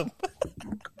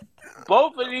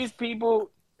both of these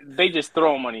people, they just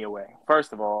throw money away.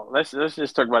 First of all, let's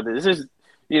just talk about this. This is,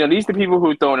 you know, these are the people who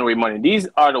are throwing away money. These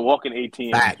are the walking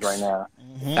ATMs Facts. right now.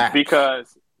 Facts.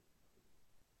 Because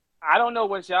I don't know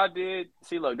what y'all did.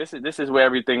 See, look, this is where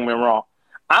everything went wrong.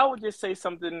 I would just say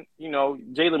something, you know,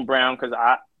 Jaylen Brown, because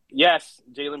yes,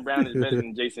 Jaylen Brown is better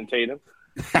than Jason Tatum.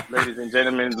 Ladies and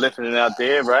gentlemen listening out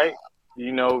there, right?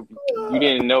 You know, you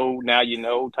didn't know, now you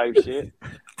know type shit.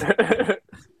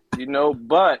 You know,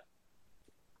 but,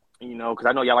 you know, because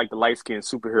I know y'all like the light-skinned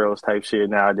superheroes type shit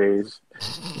nowadays.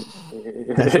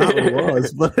 That's not what it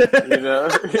was, but You know?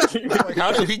 Like,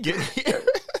 how did we get here?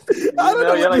 I don't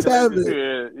know y'all what just the happened.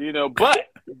 superheroes, you know,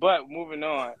 but moving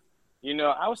on, you know,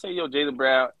 I would say, yo, Jaylen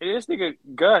Brown, this nigga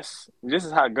Gus, this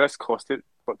is how Gus cost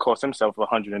himself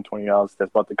 $120 that's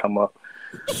about to come up.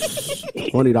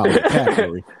 $20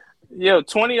 category. Yo,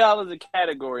 $20 a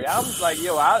category. I was like,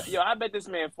 I bet this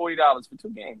man $40 for 2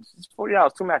 games. It's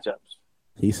 $40, 2 matchups.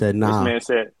 He said, "Nah." This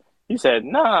man said,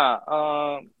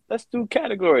 nah, let's do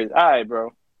categories. All right,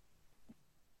 bro.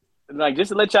 Like, just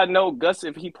to let y'all know, Gus,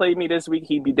 if he played me this week,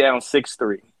 he'd be down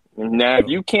 6-3. Now, if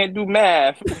you can't do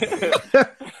math,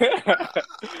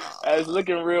 that's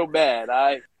looking real bad,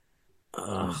 all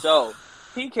right? So,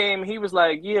 he came, he was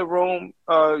like, yeah, Rome,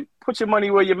 put your money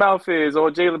where your mouth is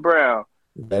on Jaylen Brown.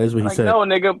 That is what he Like, said. no,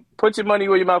 nigga, put your money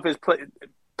where your mouth is.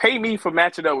 Pay me for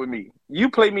matching up with me. You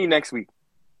play me next week.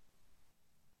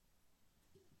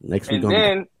 Next week And gonna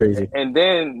then, be crazy. and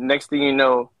then next thing you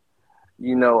know,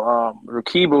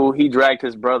 Rakibu, he dragged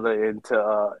his brother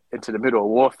into the middle of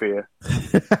warfare.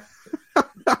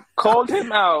 Called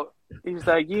him out. He was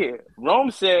like, yeah,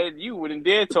 Rome said you wouldn't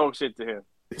dare talk shit to him.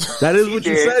 That is He what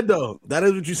you did. said, though. That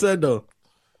is what you said, though.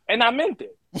 And I meant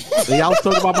it. And y'all was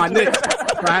talking about my Knicks.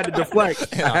 So I had to deflect.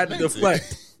 Yeah, I had to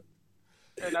deflect.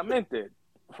 And I meant it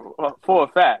for a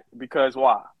fact. Because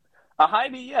why? A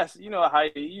Heidi, yes. You know, a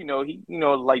Heidi, you know, he, you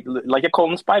know, like you call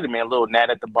him Spider-Man, little gnat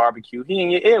at the barbecue. He in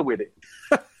your ear with it.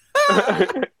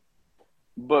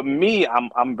 But me,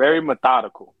 I'm very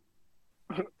methodical.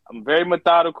 I'm very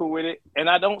methodical with it, and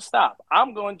I don't stop.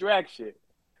 I'm going to drag shit.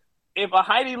 If a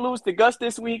Heidi lose to Gus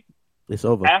this week, It's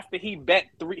over. after he bet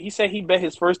 3, he said he bet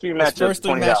his first 3 His matchups first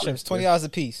 3 $20. matchups, $20 a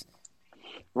piece.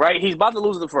 Right? He's about to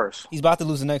lose the first. He's about to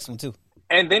lose the next one too.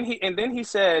 And then he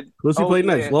said, Who's he oh, play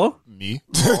yeah. next? Law? Me?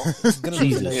 He's gonna lose the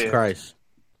Jesus next Yeah. one. Christ.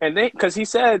 And then, because he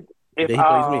said, if Then he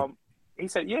plays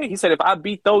me. he said, if I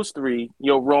beat those 3,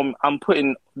 yo, Rome, I'm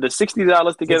putting the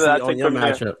 $60 together. I on take your from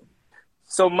there. matchup.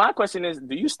 So my question is,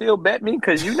 do you still bet me?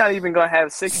 Because you're not even gonna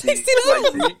have 60.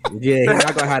 $60. Like, Yeah, he's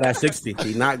not gonna have that 60.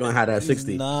 He's not gonna have that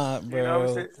 60. Nah, bro. you know what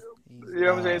I'm saying? You know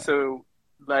what I'm saying? So,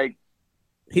 like,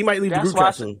 He might leave the That's group why I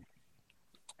chat said- soon.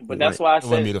 but that's why I It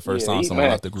wouldn't said be the first yeah, time he someone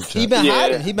might- left the group He chat. been Yeah.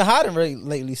 hiding. He been hiding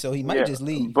lately, so he might yeah, just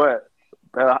leave. But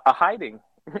a hiding.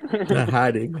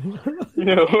 Hiding. You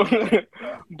know,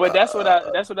 but that's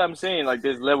what I'm saying. Like,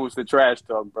 there's levels to trash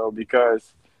talk, bro.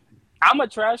 Because I'm a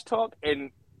trash talk,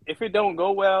 and if it don't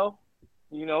go well,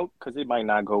 you know, because it might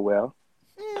not go well,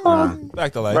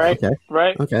 Back to life. right? Okay.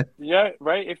 Right? Okay. Yeah,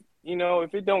 right. If you know,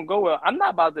 if it don't go well, I'm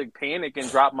not about to panic and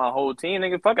drop my whole team.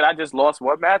 Nigga, fuck it, I just lost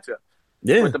one matchup.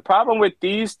 Yeah. But the problem with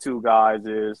these two guys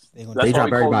is They gonna- that's They why drop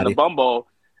we call them everybody. the Bumbo.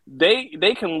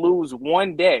 They can lose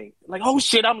one day. Like, oh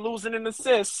shit, I'm losing in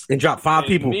assists. And drop 5 And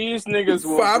people. These niggas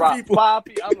will 5 drop people. 5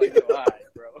 people. I'm like, all right,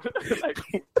 bro.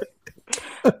 Like,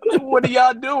 What are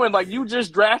y'all doing? Like, you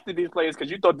just drafted these players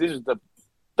because you thought this was the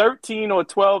 13 or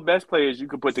 12 best players you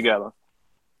could put together.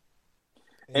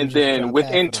 And then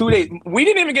within 2 days, we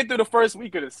didn't even get through the first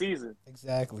week of the season.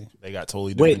 Exactly. They got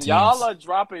totally different teams. Y'all are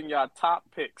dropping your top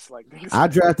picks. Like, I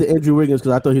drafted Andrew Wiggins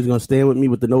because I thought he was going to stand with me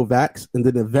with the no vax. And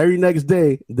then the very next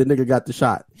day, the nigga got the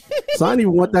shot. So I didn't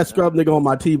even want that scrub nigga on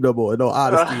my team no more. In all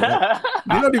honesty. Like,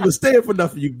 you don't even stand for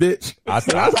nothing, you bitch. I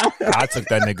took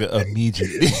that nigga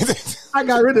immediately. I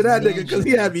got rid of that nigga because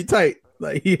he had me tight.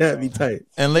 Like, he had me tight.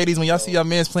 And ladies, when y'all see y'all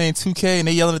mans playing 2K and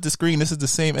they yelling at the screen, this is the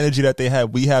same energy that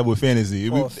we have with fantasy.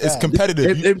 It's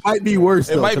competitive. It might be worse.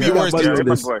 It might be worse.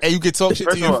 And you can talk shit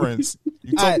to your First friends.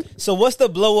 All right. So what's the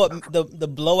the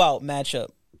blowout matchup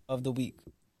of the week?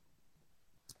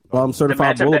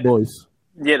 Certified Bowl Boys.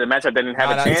 Yeah, the matchup that didn't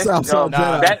have a chance.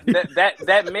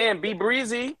 That man, B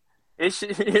Breezy. Right?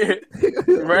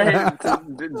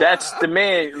 That's the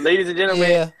man, ladies and gentlemen.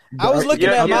 Yeah. I was looking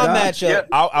at my matchup. Yeah.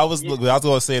 I was going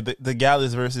to say the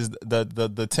Gallus versus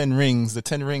the 10 rings. The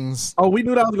 10 rings. Oh, we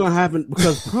knew that was going to happen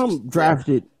because Prum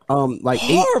drafted like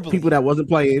horribly. 8 people that wasn't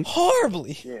playing.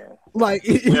 Horribly. Yeah. Like,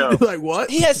 like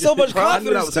what? He had so much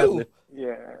confidence too.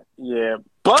 Yeah.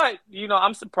 But,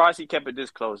 I'm surprised he kept it this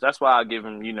close. That's why I'll give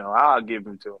him, I'll give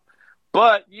him to him.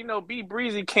 But, B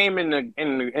Breezy came in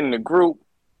the group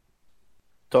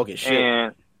talking shit.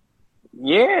 And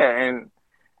and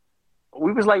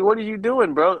we was like, what are you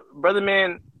doing, bro? Brother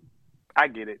man, I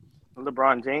get it.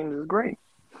 LeBron James is great.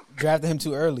 Drafted him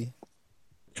too early.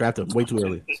 Drafted him way too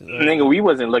early. Nigga, we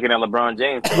wasn't looking at LeBron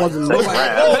James. Nobody was looking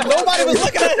at it. Nobody was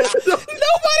looking at it.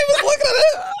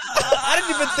 I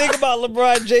didn't even think about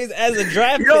LeBron James as a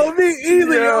draft pick. Me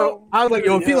either, yo. I was like,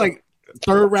 if he like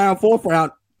 3rd round, 4th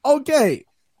round, okay.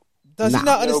 Does he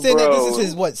not understand that this is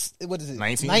his what is it?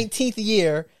 19th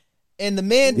year, and the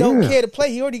man don't care to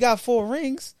play. He already got 4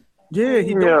 rings. Yeah,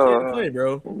 he don't care to play,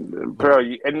 bro. Bro,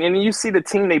 and then you see the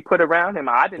team they put around him.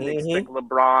 I didn't expect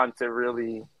LeBron to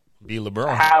really be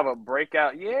LeBron. Have a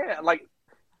breakout. Yeah, like,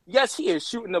 yes, he is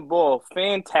shooting the ball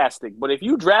fantastic, but if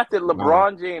you drafted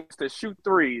LeBron James to shoot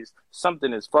threes,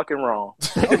 something is fucking wrong.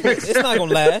 It's not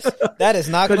gonna last. That is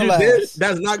not gonna last.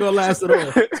 That's not gonna last at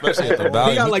all. Especially at the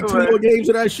value. He got like 2 more games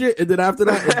of that shit, and then after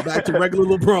that, it's back to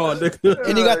regular LeBron.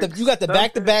 And you got the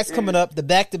back-to-backs coming up. The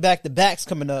back-to-backs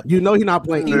coming up. You know he's not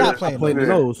playing. He's not playing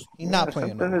those. He's not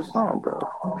playing those.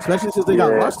 Especially since they got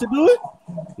Russ to do it.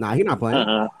 Nah, he's not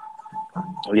playing.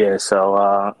 Yeah,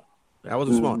 so that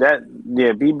wasn't smart.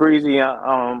 B Breezy.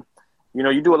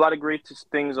 You do a lot of great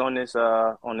things on this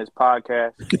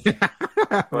podcast.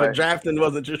 But drafting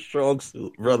wasn't your strong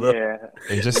suit, brother. Yeah,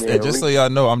 and just so y'all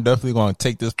know, I'm definitely going to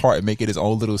take this part and make it his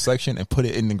own little section and put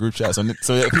it in the group chat so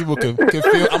that people can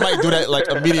feel. I might do that like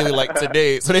immediately, like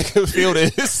today, so they can feel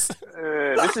this.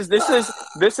 This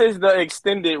is the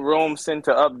extended Rome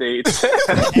Center update.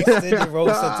 Extended Rome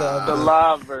Center update. The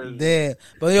live version. Damn,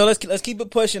 but let's keep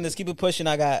it pushing.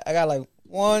 I got like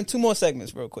 1-2 more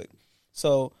segments real quick.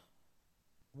 So,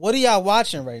 what are y'all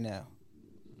watching right now?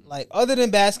 Like, other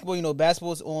than basketball,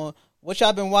 basketball's on. What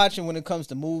y'all been watching when it comes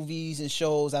to movies and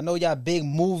shows? I know y'all big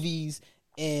movies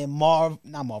and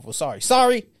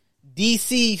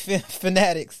DC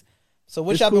fanatics. So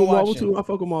what y'all been watching? Marvel too. I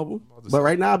fuck with Marvel. But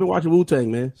right now I've been watching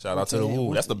Wu-Tang, man. Shout out to the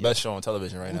Wu. That's the best show on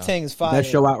television right now. Wu-Tang is fire. Best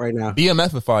show out right now.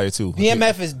 BMF is fire too.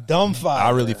 BMF is dumb fire. I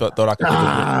really thought I could.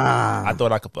 I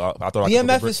thought I could.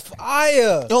 BMF is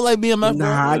fire. You don't like BMF, bro?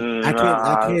 I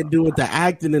can't do it. The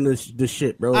acting and the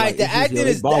shit, bro. All right, the acting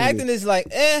is like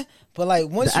but like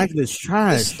once the acting is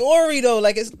trash. The story though,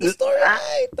 like it's the story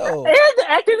right though. And the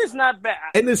acting is not bad.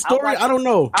 And the story, I don't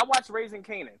know. I watched Raising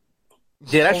Kanan.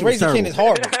 Yeah, that shit was terrible. Raising Kanan is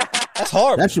horrible. That's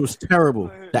horrible. That shit was terrible.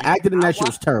 The acting in that shit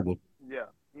was terrible. Yeah,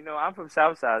 I'm from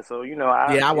Southside, so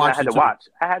I had to watch.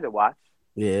 I had to watch.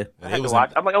 Yeah, I had to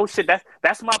watch. I'm like, oh shit,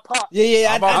 that's my pop.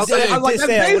 Yeah. I did say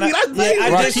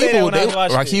that when I was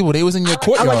watching. Rakibu, they was in your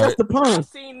courtyard. I've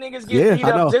seen niggas get beat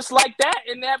up just like that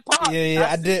in that pop. Yeah,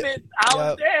 I did. I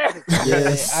was there.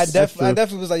 Yeah, I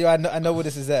definitely was like, yo, I know where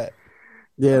this is at.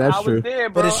 Yeah, that's true. I was there,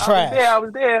 bro. But it's trash. I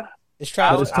was there. It's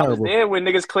trash. I was there when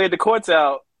niggas cleared the courts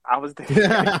out. I was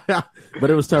there. But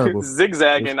it was terrible.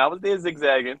 Zigzagging. I was there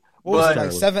zigzagging. What was it,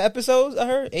 like 7 episodes, I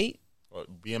heard? 8?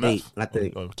 BMF. 8, I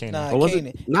think. Kanan. Nah,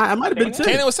 Kanan. Nah, it might have been 10.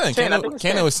 Kanan was 10.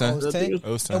 Kanan was 10. It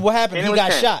was 10. And what happened? He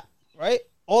got shot, right?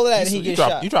 All of that, and he gets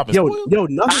shot. You dropping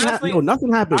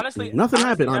nothing happened. Honestly, Nothing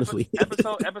happened, honestly.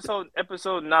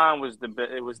 Episode 9 was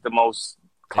the most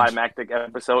climactic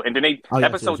episode. And then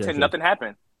episode 10, nothing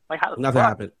happened. Like, how nothing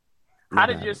happened. How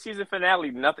did your season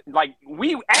finale? Nothing. Like,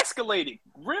 we escalated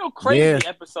real crazy.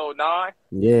 Episode 9.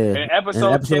 Yeah. And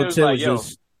episode 10 was like, yo,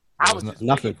 I was just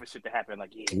nothing waiting for shit to happen.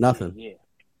 Like, nothing. Yeah.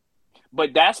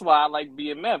 But that's why I like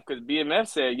BMF, because BMF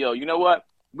said, yo, you know what?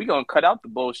 We gonna cut out the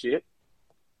bullshit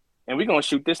and we gonna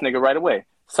shoot this nigga right away.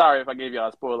 Sorry if I gave y'all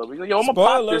a spoiler. But, yo, I'm gonna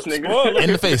pop this nigga.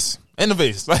 In the face.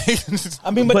 Like,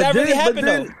 I mean, but that really happened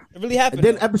though. It really happened.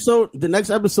 Then the next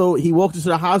episode, he walked into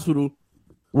the hospital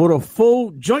with a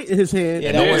full joint in his hand.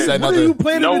 Yeah, that what are you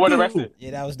planning to do? Arrested.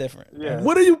 Yeah, that was different. Yeah.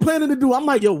 What are you planning to do? I'm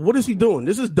like, yo, what is he doing?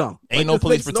 This is dumb. Ain't no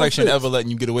police protection ever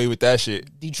letting you get away with that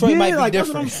shit. Detroit might be like,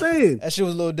 different. That's what I'm saying. That shit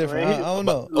was a little different. I don't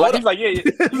know. Like, he's like, yeah.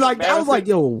 Like, I was like,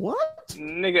 yo, what?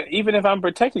 Nigga, even if I'm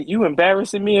protected, you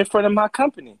embarrassing me in front of my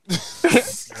company.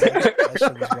 That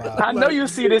shit was wild. I know you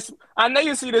see this. I know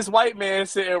you see this white man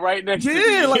sitting right next to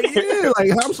me. Like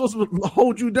how I'm supposed to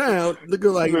hold you down,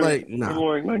 nigga? Like,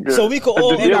 nah. So we could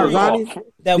all You got agree Ronnie.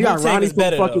 that You got Wu-Tang Ronnie is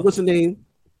better. from fucking Though. what's the name?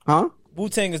 Huh?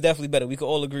 Wu-Tang is definitely better. We could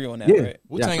all agree on that, Yeah. right?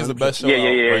 Wu-Tang Yeah, is the best show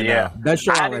Yeah. right now. Best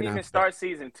show I out didn't right even now. start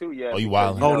season 2 yet. Oh, you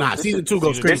because, wildin'. Oh, nah. Season 2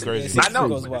 goes Season crazy. two crazy. I know.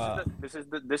 Goes wild.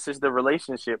 This is the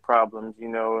relationship problems. You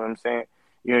know what I'm saying?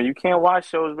 You know, you can't watch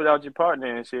shows without your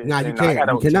partner and shit. Nah, you And can't. I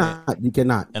gotta- You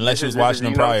cannot. Unless you was This is- watching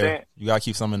them you know what I'm prior. saying? You gotta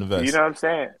keep some in the vest. You know what I'm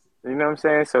saying? You know what I'm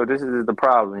saying? So this is the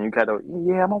problem. You gotta, I'm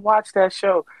gonna watch that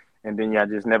show, and then y'all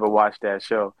just never watch that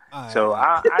show. So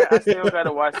I still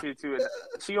gotta watch it too.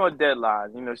 She on deadline.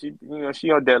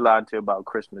 She on deadline till about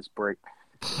Christmas break.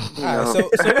 All right, so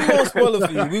we won't spoil it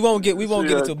for you. We won't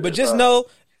get into it. But just know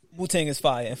Wu-Tang is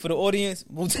fire. And for the audience,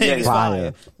 Wu-Tang is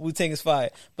fire. Wu-Tang is fire.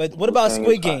 But what about Wu-Tang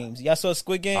Squid Games? Y'all saw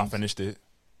Squid I Games? finished it.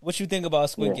 What you think about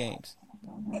Squid Games?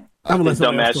 This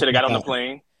dumbass should have got on the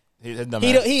plane. He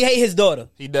He hate his daughter.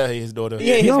 He hate his daughter. He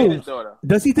hate Yo, his daughter.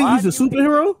 does he think Why he's a do you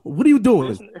superhero? What are you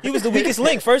doing? He was the weakest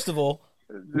link, first of all.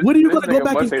 What are you This going to go nigga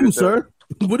back must and hate do, his daughter.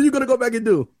 sir? What are you going to go back and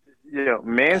do?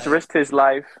 Man's risked his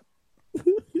life.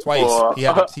 Twice. For, He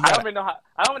had, I don't even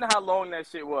know how long that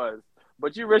shit was,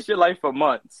 but you risked your life for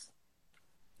months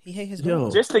He hate his Yo.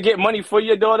 daughter. just to get money for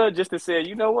your daughter, just to say,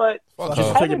 you know what? fuck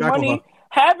Just her. take it back over.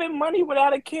 Having money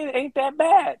without a kid ain't that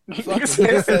bad.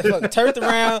 Fuck, turned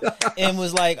around and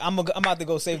was like, I'm about to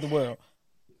go save the world.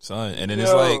 Son. And then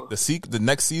it's Yo. like the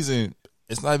next season,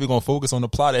 it's not even gonna focus on the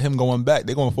plot of him going back.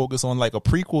 They're gonna focus on like a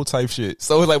prequel type shit.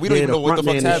 So it's like we don't even know what the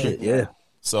fuck's happening. Yeah.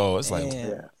 So it's like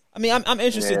Man. I mean, I'm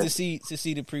interested Yeah. to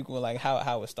see the prequel, like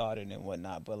how it started and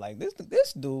whatnot. But like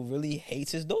this dude really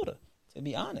hates his daughter. To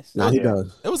be honest, Nah, he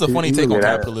does. it was a funny take on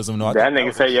capitalism though. I That think nigga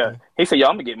was say, interesting. he said, yo,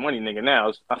 I'm gonna get money, nigga.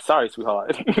 Now, I'm sorry,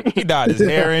 sweetheart. He dyed his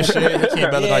hair and shit. He came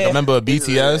back like a member of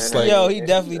BTS. Like yo, he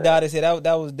definitely died his head.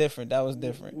 That was different. That was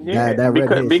different. Yeah, That red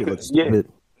hair shit looks stupid.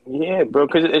 Yeah, bro.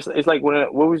 Because it's like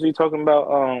what was we talking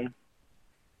about?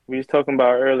 We was talking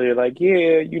about earlier. Like,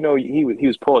 yeah, you know, he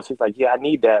was poor. So he's like, yeah, I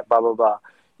need that. Blah blah blah.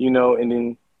 You know, and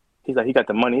then he's like, he got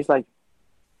the money. He's like,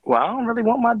 well, I don't really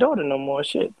want my daughter no more.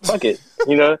 Shit, fuck it.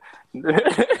 You know,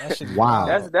 That shit was Wow.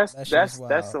 wild. that's That shit was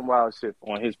wild. that's some wild shit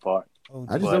on his part. Oh,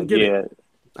 I just But don't get yeah, it.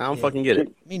 I don't fucking get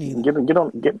it. me neither. get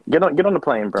on the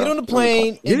plane, bro. Get on the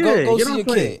plane and Yeah, go get see on your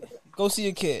the plane. kid. Go see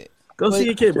your kid. Go But- see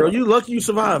your kid, bro. You lucky you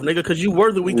survived, nigga, because you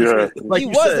were the weakest. Yeah. link, like He you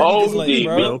was said. the Oh, weakest link, D,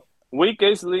 bro.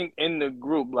 weakest link in the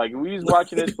group. Like we was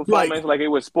watching this performance, like it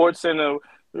was Sports Center.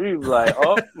 We was like,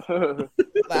 oh,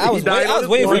 Like, I was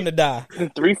waiting for him to die.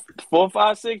 3, 4,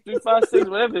 5, 6, 3, 5, 6,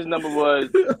 whatever his number was.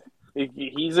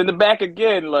 He's in the back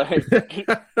again. Like,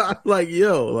 Like,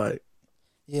 yo, like,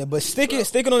 Yeah, but sticking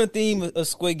on the theme of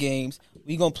Squid Games,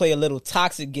 we gonna play a little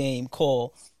toxic game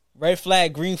called Red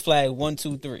Flag, Green Flag, 1,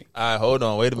 2, 3. all right, hold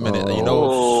on, wait a minute. You know,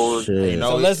 oh, shit. you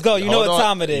know. So let's go. You know hold what on.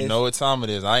 time it is. You know what time it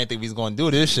is. I ain't think we was gonna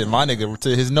do this shit. My nigga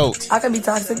to his notes. I can be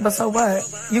toxic, but so what?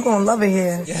 You gonna love it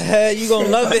here. Yeah, you gonna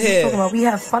love it Talking here. about we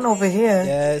have fun over here.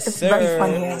 Yes, it's sir. very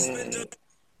fun here.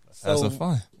 Have some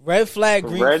fun. Red Flag,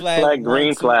 Green red Flag, flag, 1,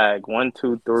 green 2. flag. 1,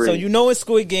 2, 3. So you know in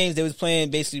Squid Games they was playing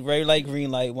basically red light, green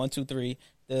light, 1, 2, 3.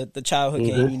 The childhood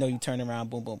game. You know, you turn around,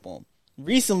 boom, boom, boom.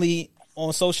 Recently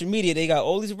on social media they got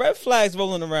all these red flags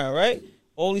rolling around, right?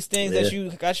 All these things that you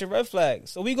got your red flag.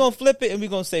 So we gonna flip it and we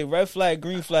gonna say red flag,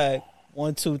 green flag,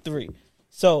 1, 2, 3.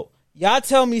 So y'all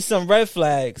tell me some red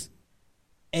flags,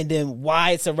 and then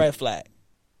why it's a red flag.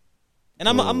 And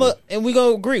and we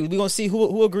gonna agree. We gonna see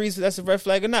who agrees that's a red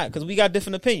flag or not, because we got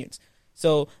different opinions.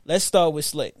 So let's start with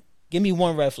Slick. Give me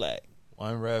one red flag.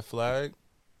 One red flag.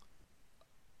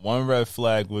 One red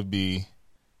flag would be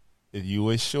if you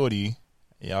with shorty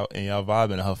and y'all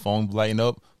vibing and her phone lighting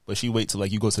up, but she wait till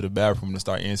like you go to the bathroom to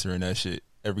start answering that shit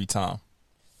every time.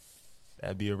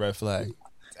 That'd be a red flag.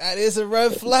 That is a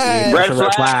red flag. Red That's a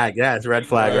red flag. flag. Yeah, it's a red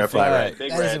flag. Red flag. Big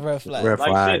That is a red. red flag. Red Like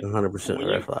flag. shit. 100% When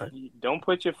red flag. Don't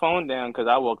put your phone down because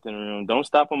I walked in the room. Don't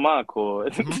stop on my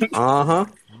cord. Uh huh.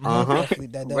 Definitely,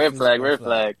 that definitely Red is a flag, red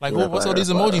flag. Like, Red what's all flag,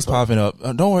 these red flag, emojis red flag. popping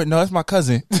up? Don't worry, no, that's my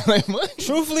cousin. Like, what?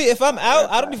 Truthfully, if I'm out,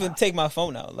 I don't even take my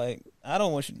phone out. Like, I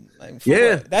don't want you. Like, for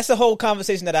Yeah. what? That's a whole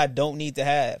conversation that I don't need to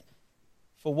have.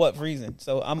 For what reason?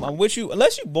 So I'm with you.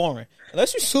 Unless you're boring,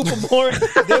 unless you're super boring,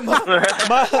 then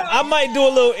I might do a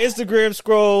little Instagram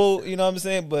scroll. You know what I'm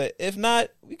saying? But if not,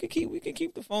 we can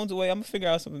keep the phones away. I'm gonna figure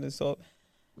out something to solve.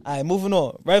 All right, moving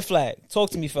on. Red flag.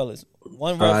 Talk to me, fellas.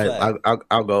 One red All flag. right,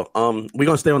 I'll go. We're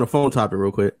gonna stay on the phone topic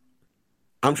real quick.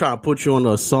 I'm trying to put you on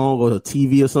a song or a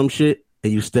TV or some shit,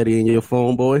 and you steady in your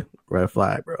phone, boy. Red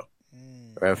flag, bro.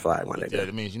 Red flag, my nigga. Yeah,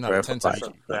 that means you're not Red attentive.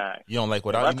 flag. Fact. You don't like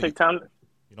what If I I take time,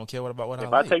 You don't care about what I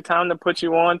if I like. take time to put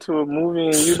you on to a movie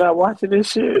and you not watching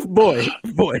this shit, Boy.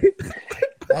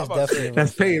 That's definitely a red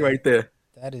That's pain right there.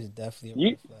 That is definitely a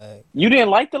You- red flag. you didn't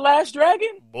like The Last Dragon?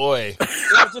 Boy, It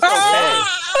was just okay.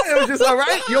 It was just all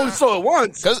right. You only saw it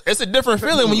once. because it's a different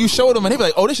feeling when you show them and they be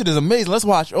like, "Oh, this shit is amazing. Let's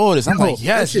watch all this." I'm like,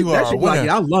 "Yes, you are a winner." Like,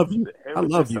 I love you. It I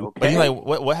was love just you. okay. But you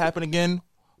like, what happened again?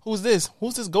 Who's this?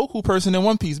 Who's this Goku person in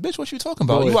One Piece? Bitch, what you talking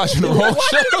about? Boy. You watching the wrong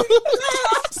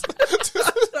show.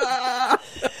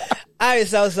 All right,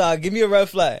 Southside, give me a red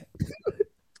flag.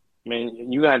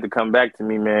 Man, you got to come back to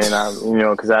me, man.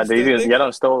 Because y'all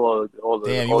done stole all the.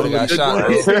 Damn, you all would've got the shot,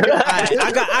 good bro. ones. All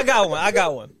right, I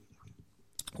got one.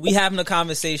 We having a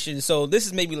conversation. So this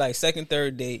is maybe like second,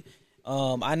 third date.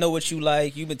 I know what you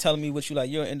like. You've been telling me what you like.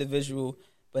 You're an individual.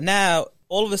 But now,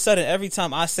 all of a sudden, every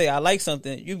time I say I like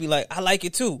something, you be like, I like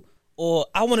it too. Or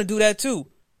I want to do that too.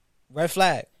 Red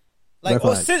flag. Like,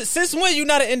 Red flag. since when you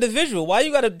not an individual? Why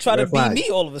you got to try Red to flag. be me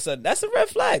all of a sudden? That's a red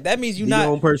flag. That means you Be not.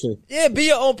 your own person. Yeah, be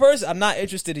your own person. I'm not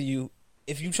interested in you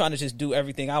if you trying to just do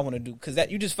everything I want to do, because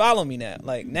that you just follow me now.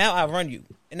 Like, now I run you,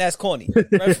 and that's corny.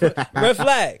 Red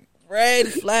flag. Red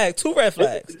flag. 2 red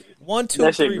flags. 1, 2,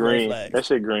 That 3 shit red green. flags. That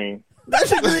shit green.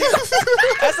 That's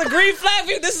a green flag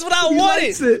for you. This is what I He wanted.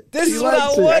 likes it. This He is what I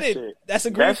likes it. wanted. That shit- That's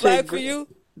a green that shit flag for green. you.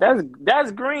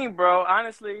 That's green, bro.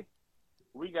 Honestly,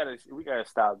 we gotta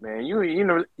stop, man.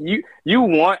 You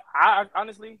want. I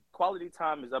honestly, quality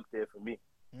time is up there for me.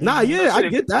 Nah, yeah, I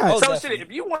get that. Oh, So definitely. shit,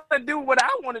 if you want to do what I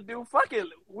want to do, fuck it.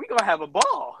 We gonna have a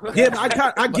ball. Yeah,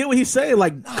 but I get what he's saying.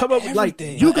 Like, come up with like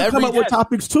everything. you can come up with Everything.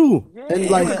 topics too, Yeah, and you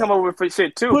like can come up with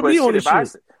shit too. put But me on shit,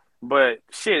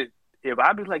 the if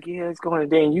I be like, yeah, it's going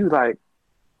today, and you like,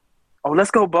 oh, let's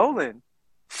go bowling.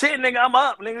 Shit, nigga, I'm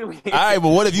up, nigga. All right, but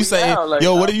what if you say,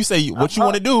 what if you say what you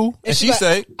want to do, and she like,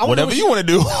 say I wanna whatever do you want to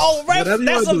do. Oh, red, Whatever you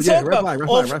that's wanna what I'm do. Yeah, talking red about. flag, red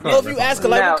Or flag, if red you flag. ask her,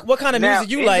 like, Now- what kind of now,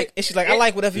 music you in like, the- and she's like, I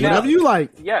like whatever you whatever like. you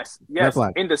like. Yes, Red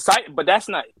flag. but that's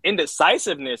not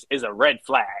indecisiveness is a red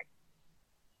flag.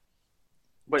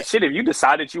 But shit, if you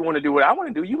decide that you want to do what I want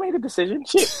to do, you made a decision.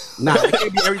 Shit. Nah, it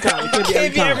can't be every time. It can't be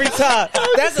Can't be every every time. time.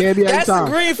 That's Can't be every that's a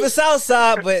time. green for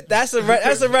Southside, but that's a red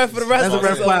for the rest That's of a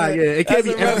us. red flag. Yeah, it can't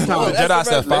That's be a red every flag. time. The That's a Jedi red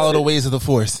said, flag. "Follow the ways of the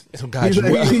Force. It'll guide you."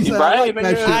 well." He's like, Right, I like that nigga.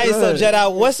 shit. All right, so Good.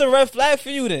 Jedi, what's a red flag for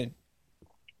you then?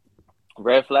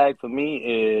 Red flag for me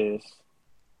is,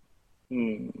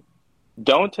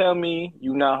 don't tell me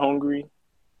you're not hungry,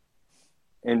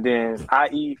 and then I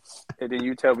eat, and then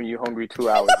you tell me you're hungry 2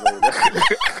 hours later. That's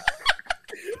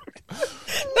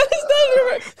not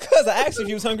right. Because I asked you if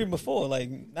you was hungry before. Like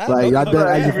Like I done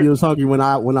asked if you was hungry when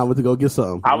I went to go get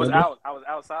something. I was Remember?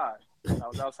 outside. I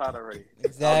was outside already. I was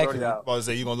Exactly. already out. I was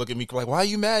say you gonna look at me like, "Why are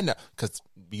you mad now?" Because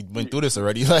we went through this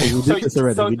already. Like, We did this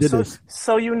already. We did this.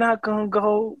 So you're not gonna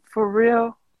go for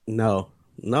real? No,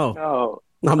 No.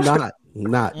 I'm not. I'm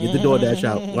not. Get the DoorDash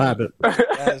out. What happened?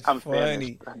 That's I'm funny.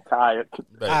 finished. I'm tired.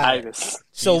 Right. Itis.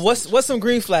 So what's some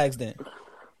green flags then?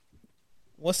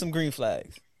 What's some green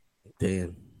flags?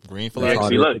 Damn. green Yeah, flag. hard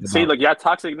see, to look, think see, about. look, y'all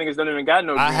toxic niggas don't even got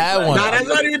no. I green had flag. one. Nah, that's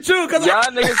not even true. Cause Y'all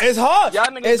niggas, It's hard. y'all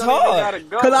niggas It's don't even hard. gotta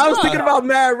go. I was Nah, thinking about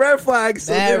mad red flags.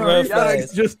 So Mad then red y'all niggas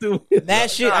flags. just do. That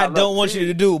shit Nah, I look, don't want you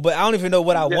to do, but I don't even know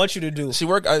what I want you to do. She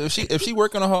work if she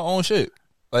working on her own shit.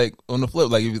 Like on the flip,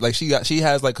 like she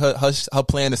has like her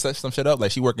plan to set some shit up.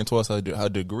 Like she working towards her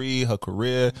degree, her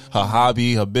career, her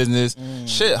hobby, her business,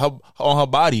 shit, her on her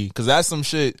body. Because that's some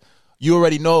shit you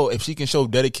already know. If she can show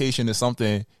dedication to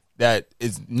something that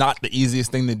is not the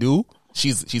easiest thing to do,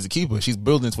 she's a keeper. She's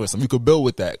building towards something. You could build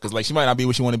with that because like she might not be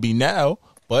what she want to be now,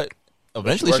 but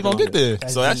eventually she gonna get there.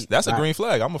 That's So deep. that's a green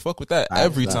flag. I'm gonna fuck with that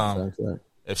every time. Facts.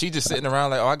 If she just sitting around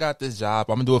like, oh, I got this job,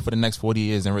 I'm gonna do it for the next 40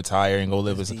 years and retire and go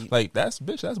live as deep. like that's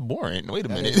boring. Wait a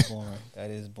That minute. is boring. That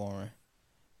is boring.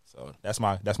 So that's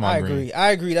my I green. agree.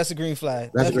 I agree. That's a green flag.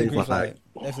 That's a Definitely green flag.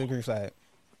 Definitely a green flag.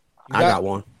 You I got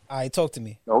one. All right, talk to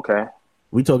me. Okay.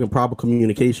 We talking proper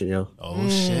communication, yo. Oh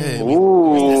shit!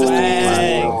 Ooh.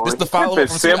 This the follow up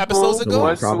from 2 episodes We ago.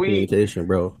 One proper sweet. communication,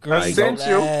 bro.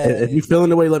 Essential. If you feeling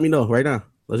the way, let me know right now.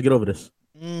 Let's get over this.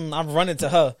 I'm running to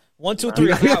her. 1, 2,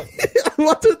 3, I'm out.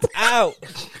 What the- Out.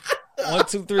 1,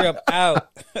 2, 3, I'm out.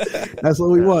 That's what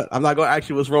we want. I'm not gonna ask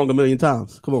you what's wrong a million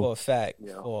times. Come For on, a fact.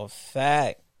 For a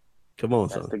fact. come on,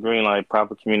 That's son. the green light.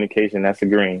 Proper communication. That's the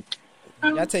green.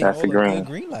 Y'all take That's all the the green. good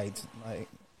green lights. Like,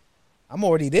 I'm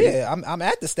already there. I'm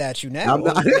at the statue now. I'm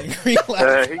not- All the green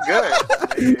lights. He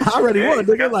good. I already won,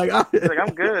 nigga. Like, He's like,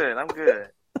 I'm good. I'm good.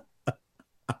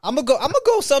 I'm gonna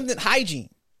go something hygiene.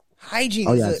 Hygiene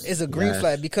Oh, is, yes. is a green Yes.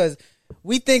 flag because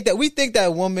we think that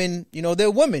women, they're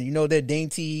women, they're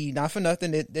dainty, not for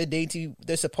nothing. They're dainty.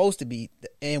 They're supposed to be,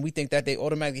 and we think that they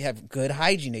automatically have good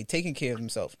hygiene. They taking care of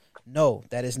themselves. No,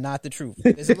 that is not the truth.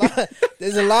 There's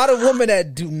a lot of women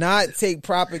that do not take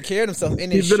proper care of themselves,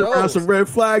 and it He's been around shows. some red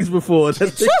flags before.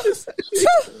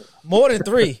 More than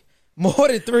three.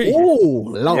 Oh,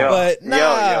 Lord. Yo. But nah.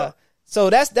 yo. So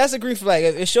that's a green flag.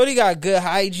 If Shorty got good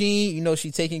hygiene,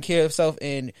 she taking care of herself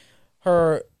and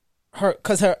her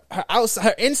outside,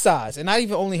 her insides, and not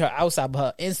even only her outside, but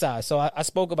her inside. So I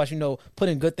spoke about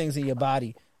putting good things in your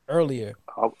body earlier.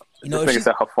 This if nigga she-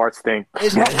 said her farts stink.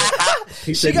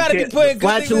 He She said got to you be can't- putting good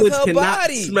things in flatulence her cannot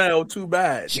body. smell too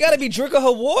bad. She got to be drinking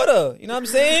her water. You know what I'm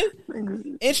saying?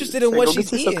 Interested in what Go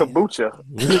she's get you some eating. kombucha.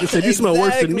 You nigga said you smell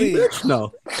worse than me, Exactly. bitch.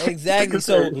 No, Exactly.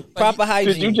 So proper Did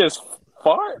you hygiene. just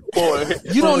fart? Or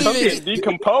You don't something even-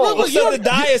 decompose? What's up the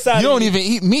diet side? You don't even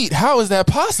eat meat. How is that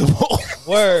possible?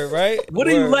 Word, right? what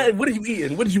are you Word. letting? What are you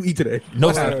eating? What did you eat today?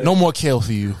 No more kale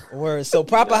for you. Word. So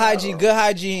proper hygiene, good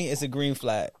hygiene is a green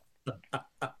flag.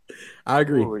 I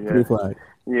agree. Oh, yeah. Green flag.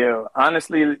 Yeah,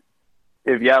 honestly,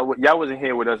 if y'all wasn't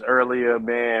here with us earlier,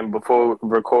 man, before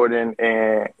recording,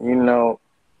 and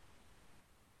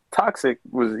Toxic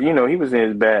was, he was in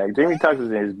his bag. Jamie Toxic was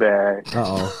in his bag,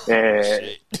 Oh,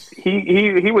 and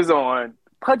he was on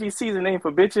Pudgy season ain't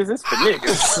for bitches, it's for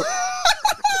niggas.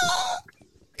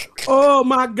 oh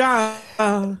my god! Yo,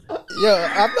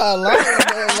 I'm not lying,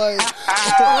 man. Like,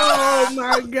 Oh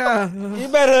my god! you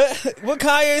better. What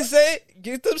Kanye say?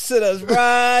 Get them sit-ups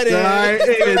right in. Tight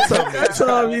in,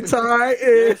 Tommy, tight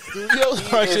in. Yo,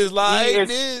 crushes like he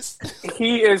is- this.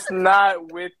 He is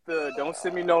not with the don't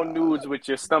send me no nudes with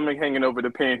your stomach hanging over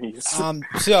the panties.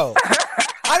 So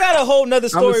I got a whole nother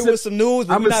story sit- with some news.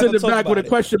 But I'm we're gonna not send gonna it talk back with a about it.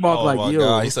 question mark. Oh like, my yo,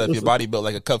 god! He said if your what's- body built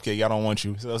like a cupcake, I don't want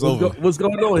you. So it's over. what's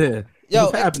going on here? Yo,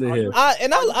 What's happening here?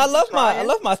 I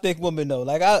love my thick woman though.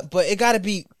 But it got to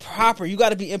be proper. You got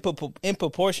to be in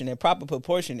proportion, in proper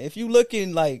proportion. If you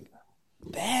looking like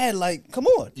bad, like come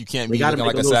on. You can't We be gotta looking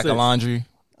like make a a little sack of sense. laundry.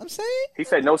 I'm saying He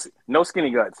said no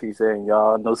skinny guts. He said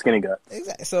y'all no skinny guts.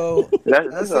 exactly. So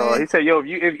That's all. He said, yo,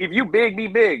 if you big, be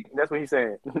big. That's what he's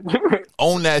saying.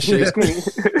 Own that shit.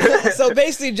 so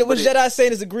basically, what Jedi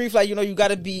saying is a green flag. You got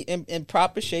to be in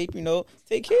proper shape.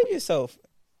 Take care of yourself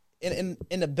in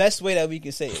the best way that we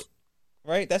can say it.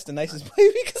 Right? That's the nicest way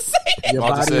we can say it. Your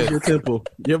About to body say. is your temple.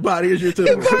 Your body is your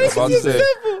temple. About to say.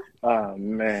 Oh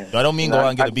man. I don't mean go Nah, out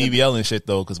and get a I- BBL and shit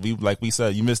though, because we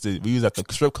said you missed it. We was at the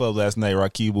strip club last night,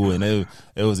 Rakibu, and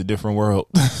it was a different world.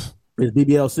 Is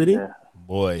BBL City? Yeah.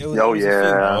 Boy, It was- Oh it was a few.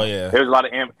 yeah. Oh, yeah. There was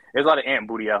a lot of ant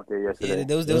booty out there Yeah, yesterday.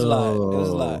 there was a lot. There was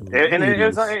a lot. And it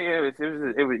was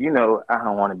I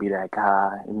don't want to be that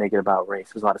guy and make it about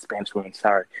race. There's a lot of Spanish women.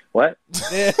 Sorry. What?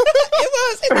 Yeah.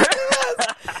 It was.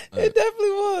 It definitely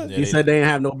was. Yeah, He they- said they didn't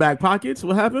have no back pockets.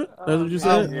 What happened? That's what you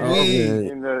said. Yeah. Oh,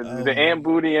 man. And the ant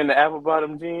booty and the apple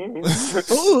bottom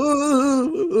jeans.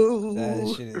 Ooh.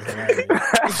 That shit is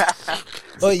hilarious.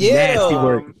 But yeah, Nasty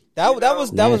work. that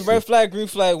was Nasty. red flag, green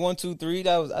flag, 1, 2, 3.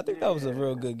 I think that was a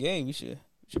real good game. We should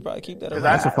probably keep that around.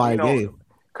 That's a fire game.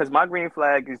 Because my green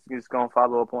flag is going to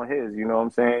follow up on his. You know what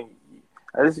I'm saying?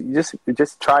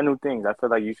 Just try new things. I feel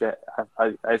like you should.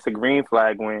 It's a green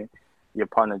flag when your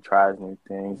partner tries new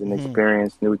things and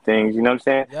experience new things. You know what I'm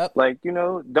saying? Yep. Like,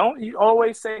 don't you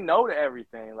always say no to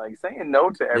everything. Like saying no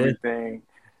to everything,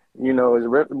 is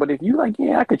but if you like,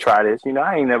 yeah, I could try this.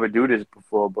 I ain't never do this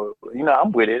before, but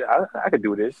I'm with it. I could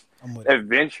do this. I'm with it.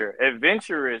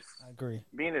 Adventurous. I agree.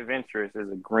 Being adventurous is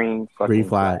a green fucking Green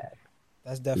flag.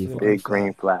 That's definitely a Big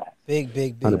green flag. Big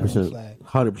green 100%. flag.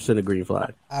 100% a green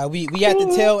flag. We at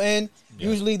the tail end.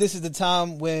 Usually this is the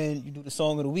time when you do the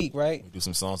song of the week, right? we do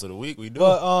some songs of the week. We do.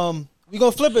 But we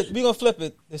gonna flip it. We gonna flip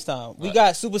it this time. We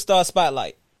got Superstar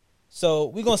Spotlight. So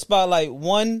we gonna spotlight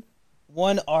one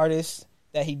artist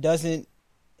that he doesn't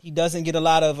get a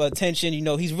lot of attention.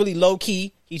 He's really low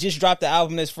key. He just dropped the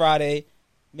album this Friday,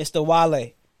 Mr.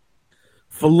 Wale.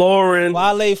 Florin.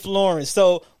 Wale Florence.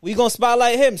 So we gonna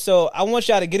spotlight him. So I want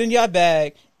y'all to get in your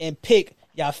bag and pick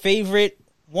y'all favorite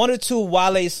 1 or 2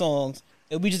 Wale songs.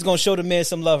 And we just gonna show the man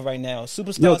some love right now.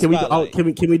 Superstar Yo, can we? Spotlight.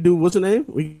 Can we do what's the name?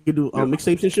 We can do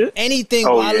mixtapes and shit. Anything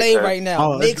Oh, Wale yeah, sir. right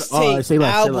now, mixtape, say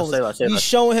less, albums. say We less.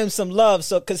 showing him some love.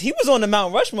 So because he was on the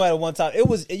Mount Rushmore at one time. It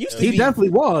used to He be.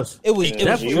 definitely was. It was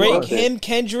definitely Drake, was. him,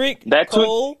 Kendrick, That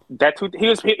Cole. he's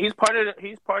part of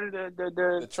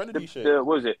the Trinity shit. what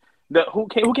was it? Who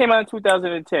came out in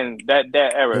 2010? That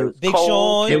era. Big Cole,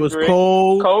 Sean. It was Kendrick,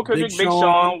 Cole, Kendrick, Big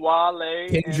Sean, Wale,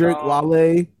 Kendrick, and,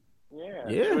 Wale. Yeah,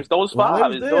 Yeah. it was those Wale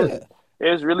five. was there.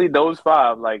 It's really those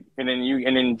five. Like, and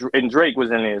then Drake was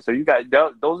in there. So you got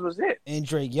those was it. And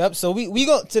Drake, yep. So we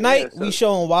go tonight. Yeah, so- We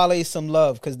showing Wale some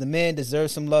love because the man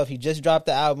deserves some love. He just dropped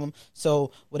the album,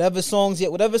 so whatever songs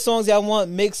y'all want,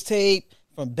 mixtape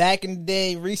from back in the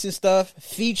day, recent stuff,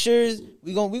 features.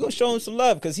 We gonna show him some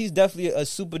love because he's definitely a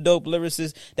super dope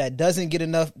lyricist that doesn't get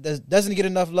enough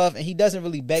love, and he doesn't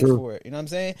really beg for it. You know what I'm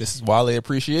saying? This is Wale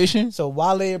appreciation. So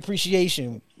Wale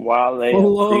appreciation. Wale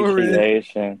Lord.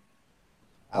 appreciation.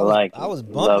 I like it. I was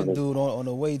Love bumping it. dude on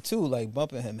the way too, like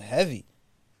bumping him heavy.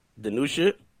 The new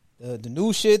shit. The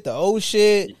new shit, the old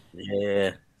shit.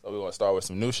 Yeah. So we want to start with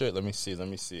some new shit. Let me see,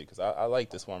 because I like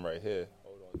this one right here.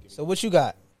 Hold on, give me. So what you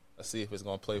got? Let's see if it's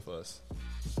gonna play for us.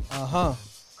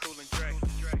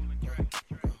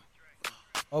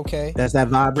 Okay. That's that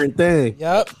vibrant thing.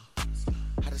 Yep.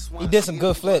 He did some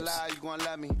good flips.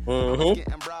 Mm-hmm.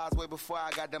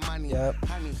 Yep.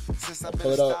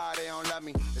 Pull it up.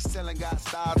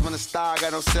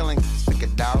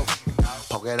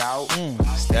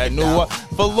 That new one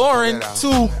for Lauren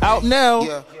 2 out now.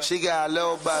 Yeah, she got a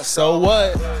little bust. So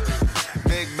what?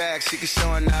 Big bag, she can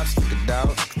show enough. Stick it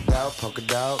out, poke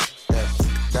it out,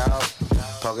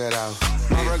 poke it out.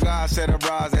 My regards to the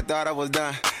bras that thought I was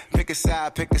done. Pick a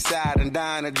side, and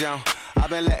dine a jump. I've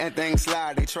been letting things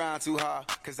slide, they trying too hard.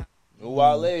 New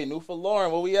Wale, new for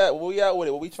Lauren. Where we at with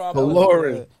it? What we trying For about?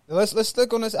 Lauren. Let's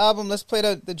stick on this album. Let's play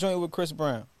the joint with Chris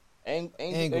Brown.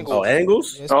 Angles. Oh,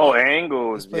 Angles? Let's Oh, play-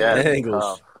 Angles. play Yeah,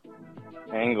 Angles.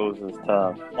 Angles is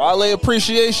tough. Wale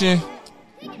appreciation.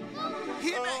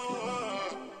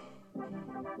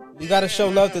 We gotta show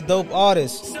love to dope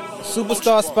artists.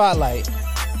 Superstar Spotlight.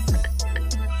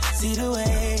 See the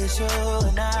way you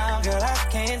show now, girl, I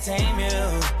can't tame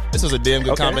you. This was a damn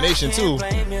good combination too.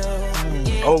 Blame you.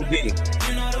 OD. You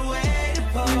know the way to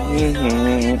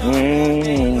pose.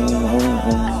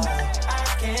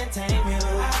 I can't tame you.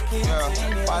 I can't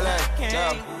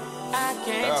tame you. I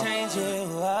can't change you.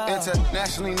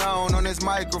 Internationally known on this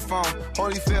microphone.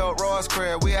 Holyfield, Ross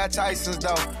Crib, we at Tyson's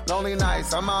though. Lonely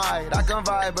nights, I'm alright, I can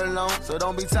vibe alone. So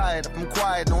don't be tired, I'm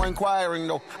quiet, no inquiring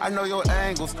though. I know your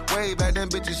angles, way back then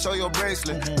bitches show your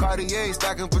bracelet. Cartier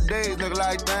stacking for days, look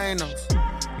like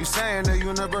Thanos. You saying the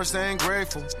universe ain't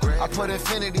grateful. I put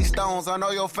infinity stones on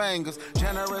all your fingers.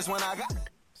 Generous when I got...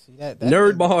 See that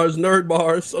Nerd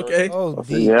bars. Okay. OD.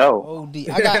 Yo. OD.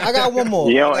 I got one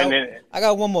more. Yo, I and got, then I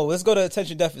got one more. Let's go to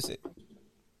attention deficit.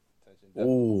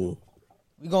 Ooh.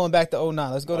 We going back to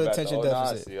 09. Let's go to Back to attention 09.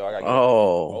 deficit. See, I gotta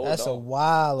Oh. That's a on.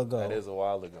 while ago. That is a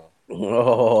while ago.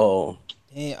 Oh.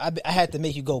 Damn, I had to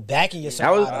make you go back in your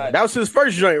That was his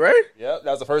first joint, right? Yep,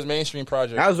 that was the first mainstream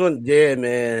project. That was when, yeah,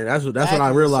 man. That's when I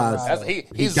realized That's, he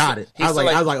he's got it. He's I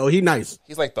was like, oh, he nice.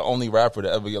 He's like the only rapper to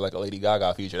ever get like a Lady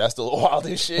Gaga feature. That's the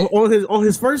wildest shit. On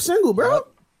his first single, bro.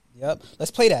 Yep.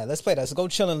 Let's play that. Let's go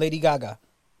chillin' Lady Gaga.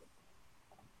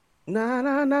 Na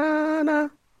na na na.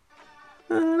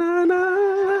 Na na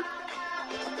na.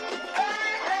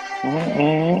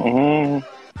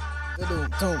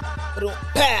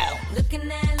 Pow.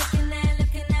 Looking at me.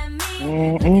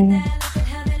 Looking at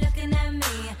how they looking at me.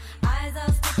 Eyes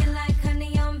all sticking like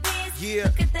honey on bees. Yeah,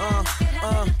 Look at that, look at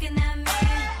how they looking at me.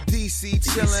 DC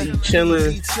chillin',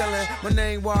 chillin'. DC chillin'. My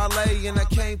name Wale and I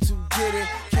came to get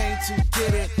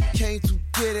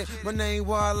it. My name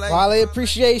Wale. Wale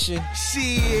appreciation.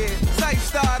 Shit, type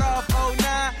start off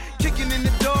 09, kicking in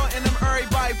the door and I'm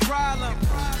everybody problem.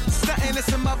 Stunting in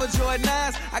some other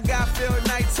Jordans. I got Phil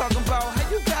Knight talking about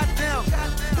how you got them.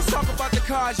 Let's talk about the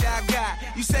cars y'all got.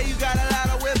 You say you got a lot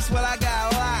of whips, well I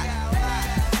got a lot.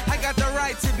 I got the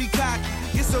right to be cocky.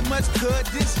 Get so much good,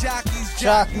 this jockey's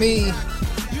Jock me. You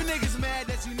niggas mad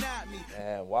that you not me.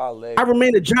 Man, Wale. I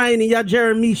remain a giant and y'all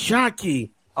Jeremy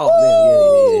Shockey.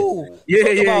 Oh man,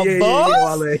 yeah.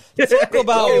 Wale. Talk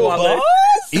about Wale. buzz.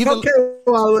 Even Okay,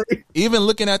 Wale. even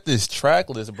looking at this track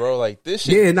list, bro, like this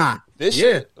shit. Yeah, nah. This Yeah.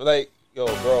 shit, like, yo,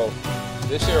 bro,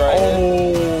 this shit right here.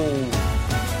 Oh.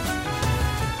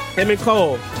 Him and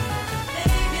Cole. Baby,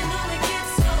 you know it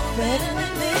gets so better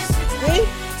than this.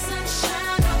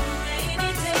 Sunshine on a rainy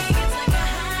day. It's like a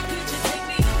high. Could you take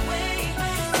me away?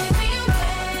 Take me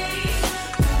away.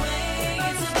 Away.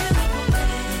 It's a beautiful day.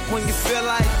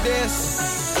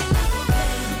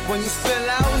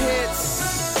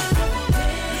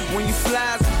 You fly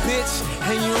as a bitch,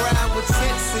 and you ride with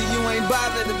tits, so you ain't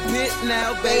bothered a bit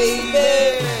now,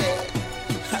 baby.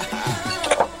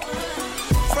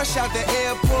 Fresh out the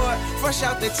airport, fresh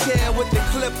out the chair with the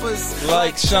clippers.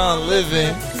 Like Sean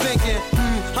Living. Thinking,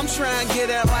 I'm trying to get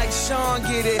it like Sean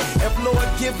get it. If Lord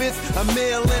giveth a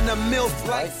meal and a milk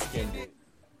like.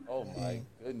 Oh my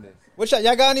goodness. What y'all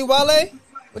got any Wale?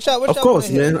 What y'all Of course,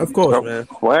 man. Of course, man.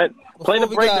 What? Play the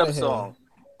Before we got breakup it here. song.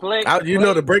 Play. You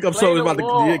know the breakup song is about to.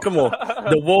 war. Yeah, come on,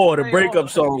 the war, the breakup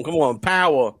song. Come on,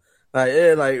 power. Like,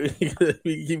 yeah, like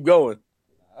we keep going.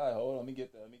 All right, hold on. Let me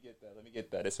get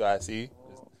that. That's what I see.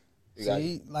 You got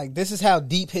See, like this is how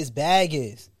deep his bag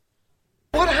is.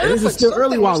 What And this is still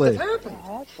early, Wale.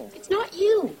 It's not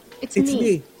you. It's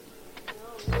me.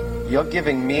 You're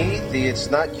giving me the it's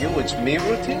not you, it's me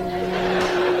routine?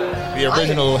 the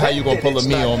original how you gonna pull a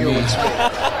me on me.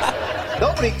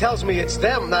 Nobody tells me it's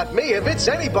them, not me. If it's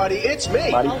anybody, it's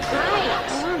me.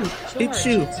 It's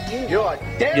you. You're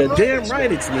damn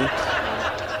right it's me.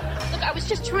 Look, I was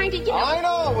just trying to, I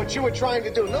know what you were trying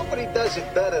to do. Nobody does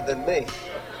it better than me.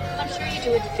 I'm sure you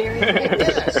do it very well.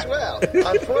 Yes, well,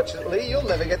 unfortunately, you'll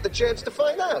never get the chance to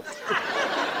find out.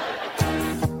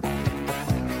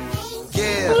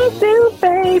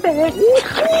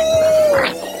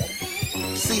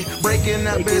 See, breaking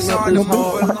up is hard to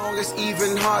move along, it's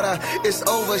even harder. It's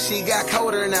over, she got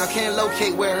colder now, can't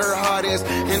locate where her heart is.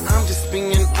 And I'm just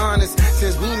being honest,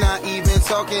 since we not even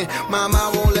talking,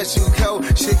 mama won't let you go,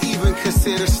 should even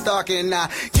consider stalking. Now,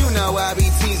 you know I be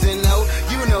teasing, no,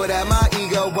 you know that my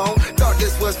ego won't. Thought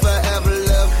this was forever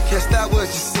love, guess that was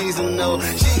just seasonal.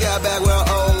 She got back with her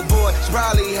old boy, she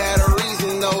probably had a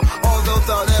reason though. Although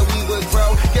thought that we would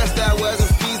grow, guess that wasn't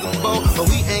feasible. But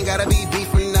we ain't gotta be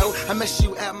beefing, no, I miss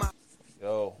you at my...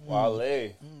 Yo,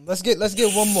 Wale. Let's get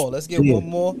one more. Let's get one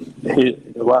more.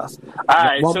 All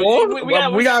right, One so more?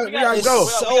 we got gotta go.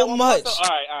 So much. All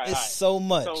right. It's so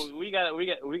much. So we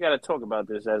gotta talk about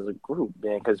this as a group,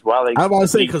 man. Because Wale, I'm about to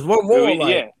say, because one more,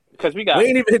 because we got. we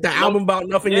ain't even hit the album about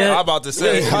nothing yet. I'm about to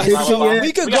say.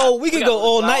 We could go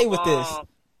all night with this.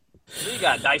 We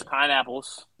got diced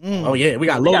pineapples. Oh yeah, we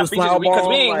got Lotus Flower because Bomb,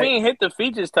 we ain't hit the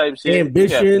features type shit.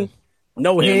 Ambition,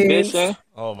 No Hands.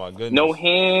 Oh my goodness. No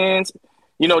Hands.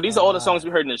 You know, these are all the songs we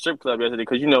heard in the strip club yesterday.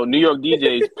 Because, you know, New York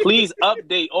DJs, please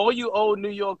update all you old New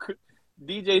York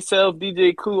DJ Self,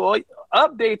 DJ Cool.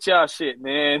 Update y'all shit,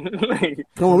 man.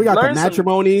 Come on, we got the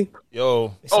Matrimony.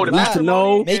 Yo. Oh, the Matrimony. To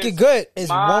Know. Make it good.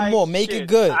 It's one more. Make it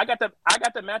good. I got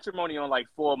the Matrimony on like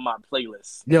 4 of my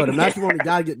playlists. Yo, the Matrimony,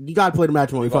 you gotta play the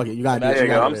Matrimony. Fuck it. You gotta do it. There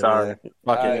you go. I'm sorry.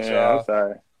 Fuck it. Yeah, I'm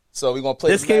sorry. So we're gonna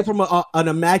play. This came from an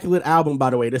immaculate album, by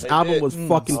the way. This album was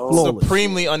fucking flawless.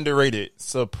 Supremely underrated.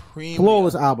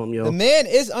 Flawless album, yo. The man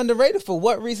is underrated for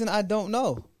what reason I don't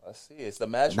know. Let's see. It's the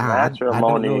Matrimony. Matrimony I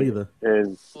don't know either.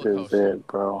 is it,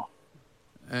 bro.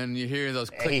 And you hear those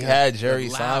clicks. He had Jerry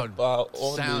Seinfeld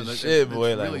on this shit,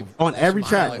 boy. Like really on every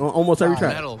track, on almost every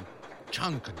track. Metal,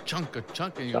 chunk,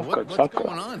 and you go, what's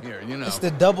going on here? You know, it's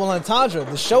the double entendre.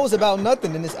 The show's about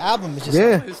nothing, and this album is just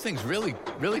this thing's really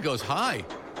goes high.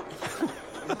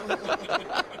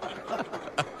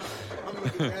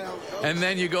 And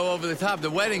then you go over the top. The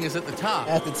wedding is at the top.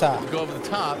 At the top. You go over the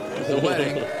top, the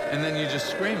wedding, and then you just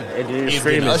scream it. He's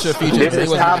screaming. Usher features. He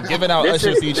was giving out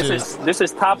Usher features. This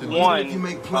is top one. If you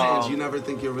make plans, you never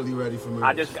think you're really ready for me.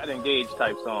 I just got engaged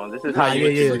type song. This is how you.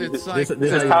 It's like,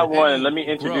 this is top one. Let me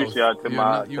introduce y'all to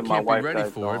my you to my can't wife. be ready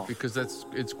type for song. it because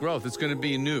it's growth. It's going to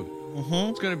be new.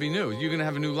 It's going to be new. You're going to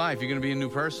have a new life. You're going to be a new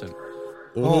person.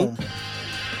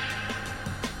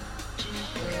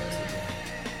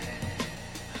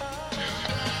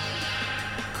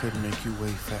 Could make you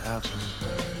wait forever.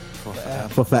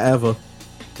 For forever.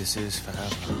 This is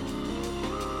forever.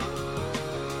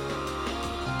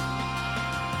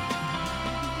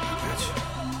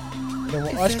 Then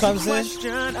when Ush comes in,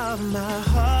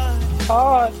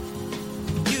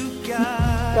 You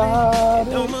got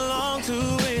it. Don't belong to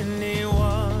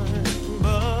anyone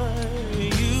but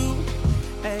you.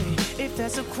 Hey, if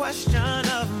that's a question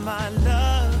of my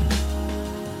love,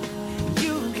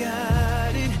 you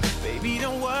got it. Baby,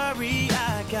 don't worry,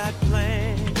 I got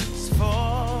plans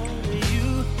for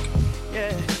you.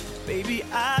 Yeah, baby,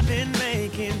 I've been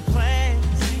making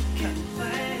plans.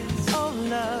 Oh,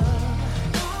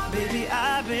 love, baby,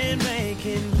 I've been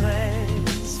making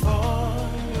plans for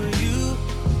you.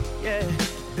 Yeah,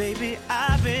 baby,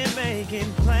 I've been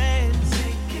making plans.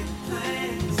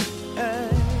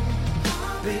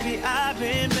 Baby, I've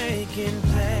been making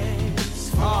plans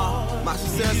for My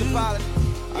sincere you. apology.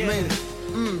 I made it.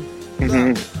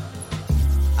 Look,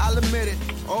 I'll admit it,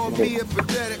 albeit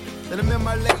pathetic, that I'm in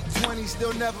my late 20,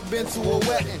 still never been to a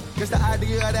wedding. Cause the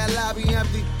idea of that lobby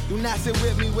empty. Do not sit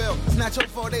with me, well, it's not your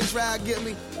fault they try to get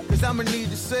me. Cause I'ma need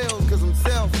the sales, cause I'm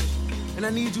selfish. And I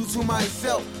need you to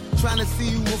myself. Trying to see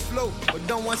you afloat, but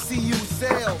don't want to see you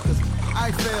sail. Cause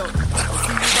I failed.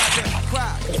 I see you about to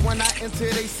cry. Cause when I enter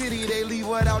their city, they leave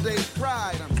without their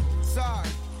pride. I'm sorry.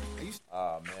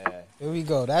 Oh man. Here we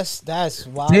go. That's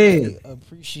wild. Damn.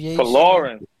 Appreciation. For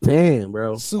Lauren. Damn,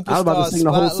 bro. Superstar I was about to sing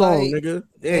the whole song, Spotlight. nigga.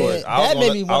 Yeah, Damn. that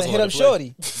made me want to hit up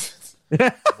Shorty.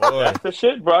 That's the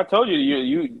shit, bro. I told you,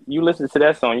 you listen to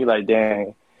that song, you like,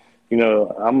 dang, you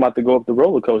know, I'm about to go up the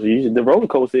roller coaster. The roller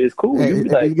coaster is cool. Hey, You be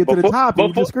if like, you get to the top,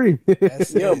 you just scream.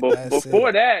 yeah, but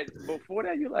before that,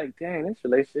 you're like, dang, this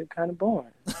relationship kind of boring.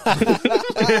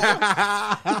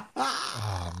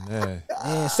 Oh man.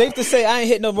 Man, safe to say, I ain't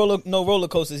hit no roller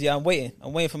coasters yet. I'm waiting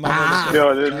for my roller coaster.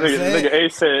 Yo, this nigga A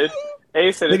said,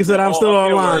 Nigga said I'm still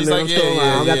online. He's Man. like, I'm still online.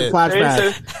 I don't got the flash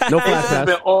pass. No flash It's pass.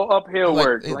 been all uphill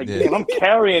work. Like, damn, I'm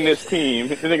carrying this team.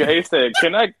 The nigga A said,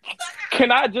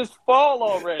 can I just fall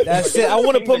already? That's it. I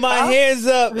want to put my hands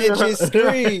up and just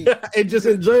scream and just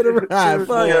enjoy the ride.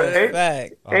 Fuck Yeah,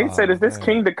 Fact. A said, is this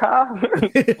King the Ka?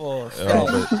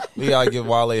 We gotta give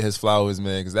Wale his flowers,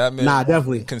 man, because that man, Nah,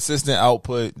 definitely. consistent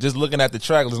output. Just looking at the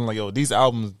track, listening like, yo, these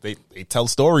albums they tell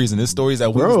stories, and there's stories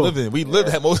that we was living. We lived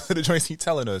at most of the joints he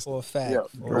telling us. For a fact. Yeah.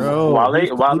 Bro, Wale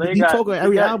he got talk on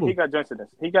every album. He got joints in this.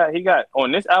 He got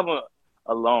on this album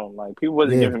alone. Like people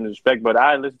wasn't giving him respect, but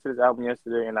I listened to this album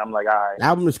yesterday, and I'm like, all right, The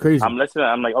album is crazy. I'm listening.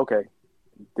 I'm like, okay,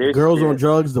 this Girls shit on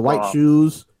drugs, the white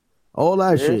shoes, all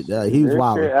that shit. He was this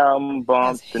wild. shit album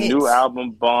bumps. That's The hits. new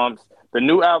album bumps. The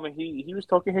new album, he was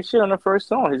talking his shit on the first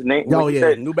song. His name. Oh, what he yeah,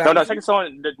 said- New No, Balance? second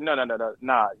song.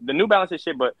 Nah. The New Balance is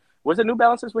shit. But was it New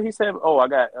Balances where he said, "Oh, I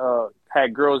got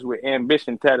had girls with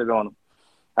ambition tatted on them."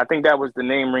 I think that was the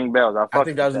name ring bells. I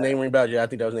think that was the name ring bells. Yeah, I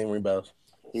think that was the name ring bells.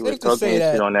 He was Safe to talking say his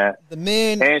that shit on that. the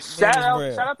man And shout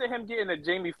real. out to him getting a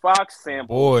Jamie Foxx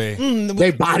sample. Boy,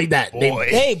 They bodied that.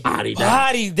 They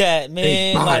bodied that, man.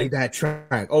 They Like, bodied that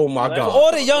track. Oh my For for god.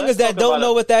 all the youngers Let's that talk don't about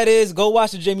know it. what that is, go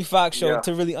watch the Jamie Foxx show Yeah.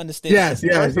 to really understand. Yes,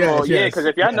 yes, First of all, yes, yeah, yes. because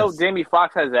if y'all know yes. Jamie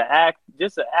Foxx as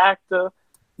an actor,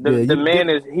 the Yeah, man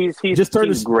is he's Just turn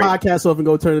he's this great. podcast off and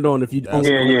go turn it on if you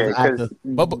only want Yeah, as an actor.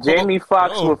 because Jamie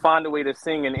Foxx will find a way to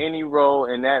sing in any role,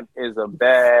 and that is a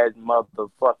bad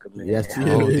motherfucker, man. Yes, he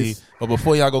OD. is. But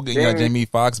before y'all go get y'all Jamie- Jamie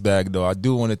Foxx bag, though, I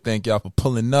do want to thank y'all for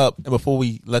pulling up. And before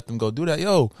we let them go do that,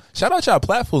 yo, shout out y'all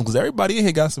platforms, because everybody in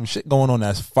here got some shit going on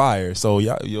that's fire. So,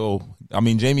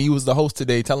 Jamie, you was the host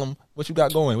today. Tell them what you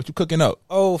got going, what you cooking up.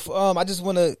 I just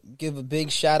want to give a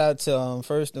big shout out to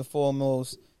first and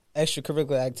foremost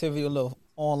extracurricular activity, a little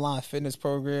online fitness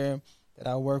program that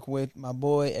I work with my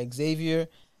boy Xavier,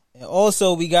 and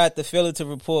also we got the Failure to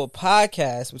Report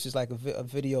podcast, which is like a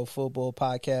video football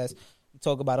podcast. We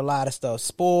talk about a lot of stuff: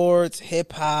 sports,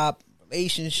 hip hop,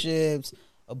 relationships,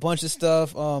 a bunch of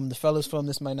stuff. The fellas from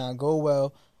This Might Not Go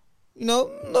Well. You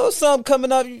know something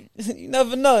coming up. You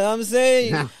never know. You know what I'm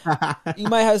saying? You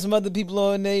might have some other people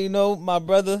on there, my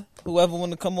brother, whoever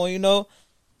want to come on,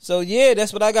 So, yeah,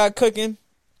 that's what I got cooking.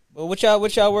 But what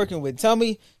y'all working with? Tell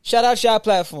me, shout out y'all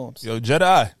platforms. Yo,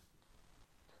 Jedi.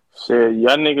 Shit,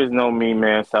 y'all niggas know me,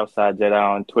 man, Southside Jedi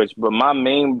on Twitch. But my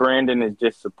main branding is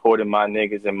just supporting my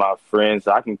niggas and my friends.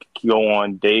 I can go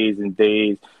on days and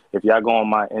days. If y'all go on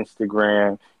my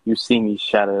Instagram, you see me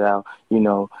shout it out,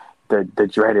 the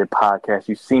dreaded podcast.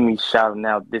 You see me shouting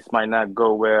out, This Might Not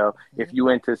Go Well. If you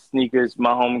into sneakers,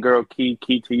 my homegirl Key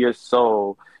to Your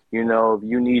Soul. If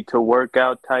you need to work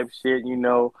out type shit,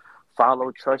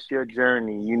 follow Trust Your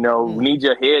Journey. Need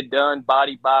your hair done,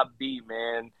 Body Bob B,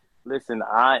 man. Listen,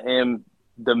 I am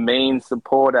the main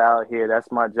supporter out here. That's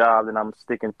my job, and I'm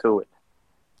sticking to it.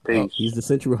 Peace. He's the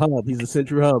central hub. He's the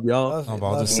central hub, y'all. I'm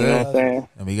about to You know what I'm say. saying?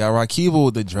 And we got Rakibu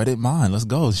with the Dreaded Mind. Let's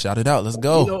go. Shout it out. Let's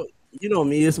go. You know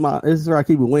me. This is where I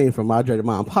keep it waiting from my Dreaded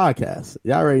Mind podcast.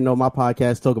 Y'all already know my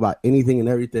podcast talk about anything and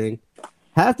everything.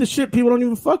 Half the shit people don't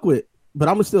even fuck with, but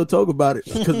I'm gonna still talk about it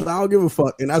because I don't give a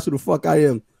fuck, and that's who the fuck I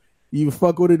am. You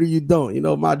fuck with it or you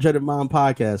don't. My Dreaded Mind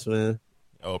podcast, man.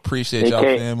 Oh, appreciate y'all,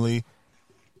 family.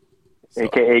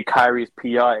 AKA Kyrie's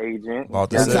PR agent.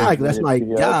 Exactly. That's my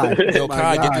guy. Yo,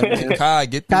 Kai,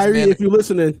 get this Kyrie, man. if you're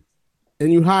listening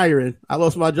and you hiring, I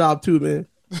lost my job too, man.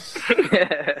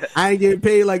 I ain't getting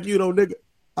paid like you, though, nigga.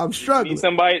 I'm struggling.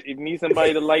 Need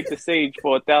somebody to light the sage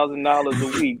for $1,000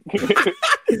 a week.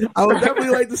 I would definitely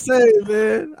like to say,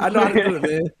 man. I know how to do it,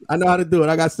 man. I know how to do it.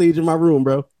 I got sage in my room,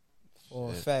 bro.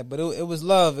 For a fact, but it was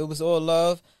love. It was all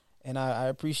love. and I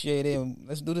appreciate it. And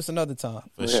let's do this another time.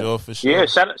 For sure. Yeah,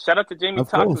 shout out to Jamie Of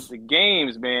Talks course. with the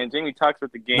games, man. Jamie Talks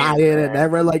with the games. Nah, yeah, man.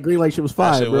 that red light, green light shit was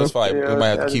fire, That shit bro. was fire. We might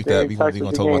have to keep that. We gonna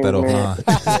talk about that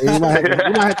offline.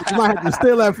 Yeah, you might have to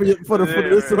steal that for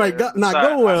this like not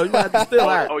go well. You might have to steal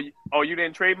that. Oh, you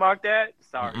didn't trademark that?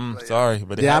 Sorry. Sorry,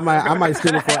 but it Yeah, happened. I might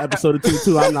steal it for episode or two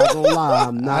too. I'm not gonna lie.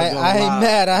 I'm not gonna I ain't lie,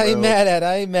 mad. I ain't bro. mad at.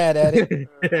 I ain't mad at it.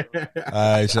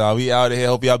 All right, y'all. We out of here.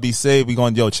 Hope y'all be safe. We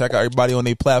gonna check out everybody on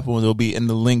their platforms. It'll be in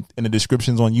the link in the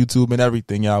descriptions on YouTube and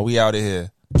everything, y'all. We out of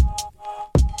here.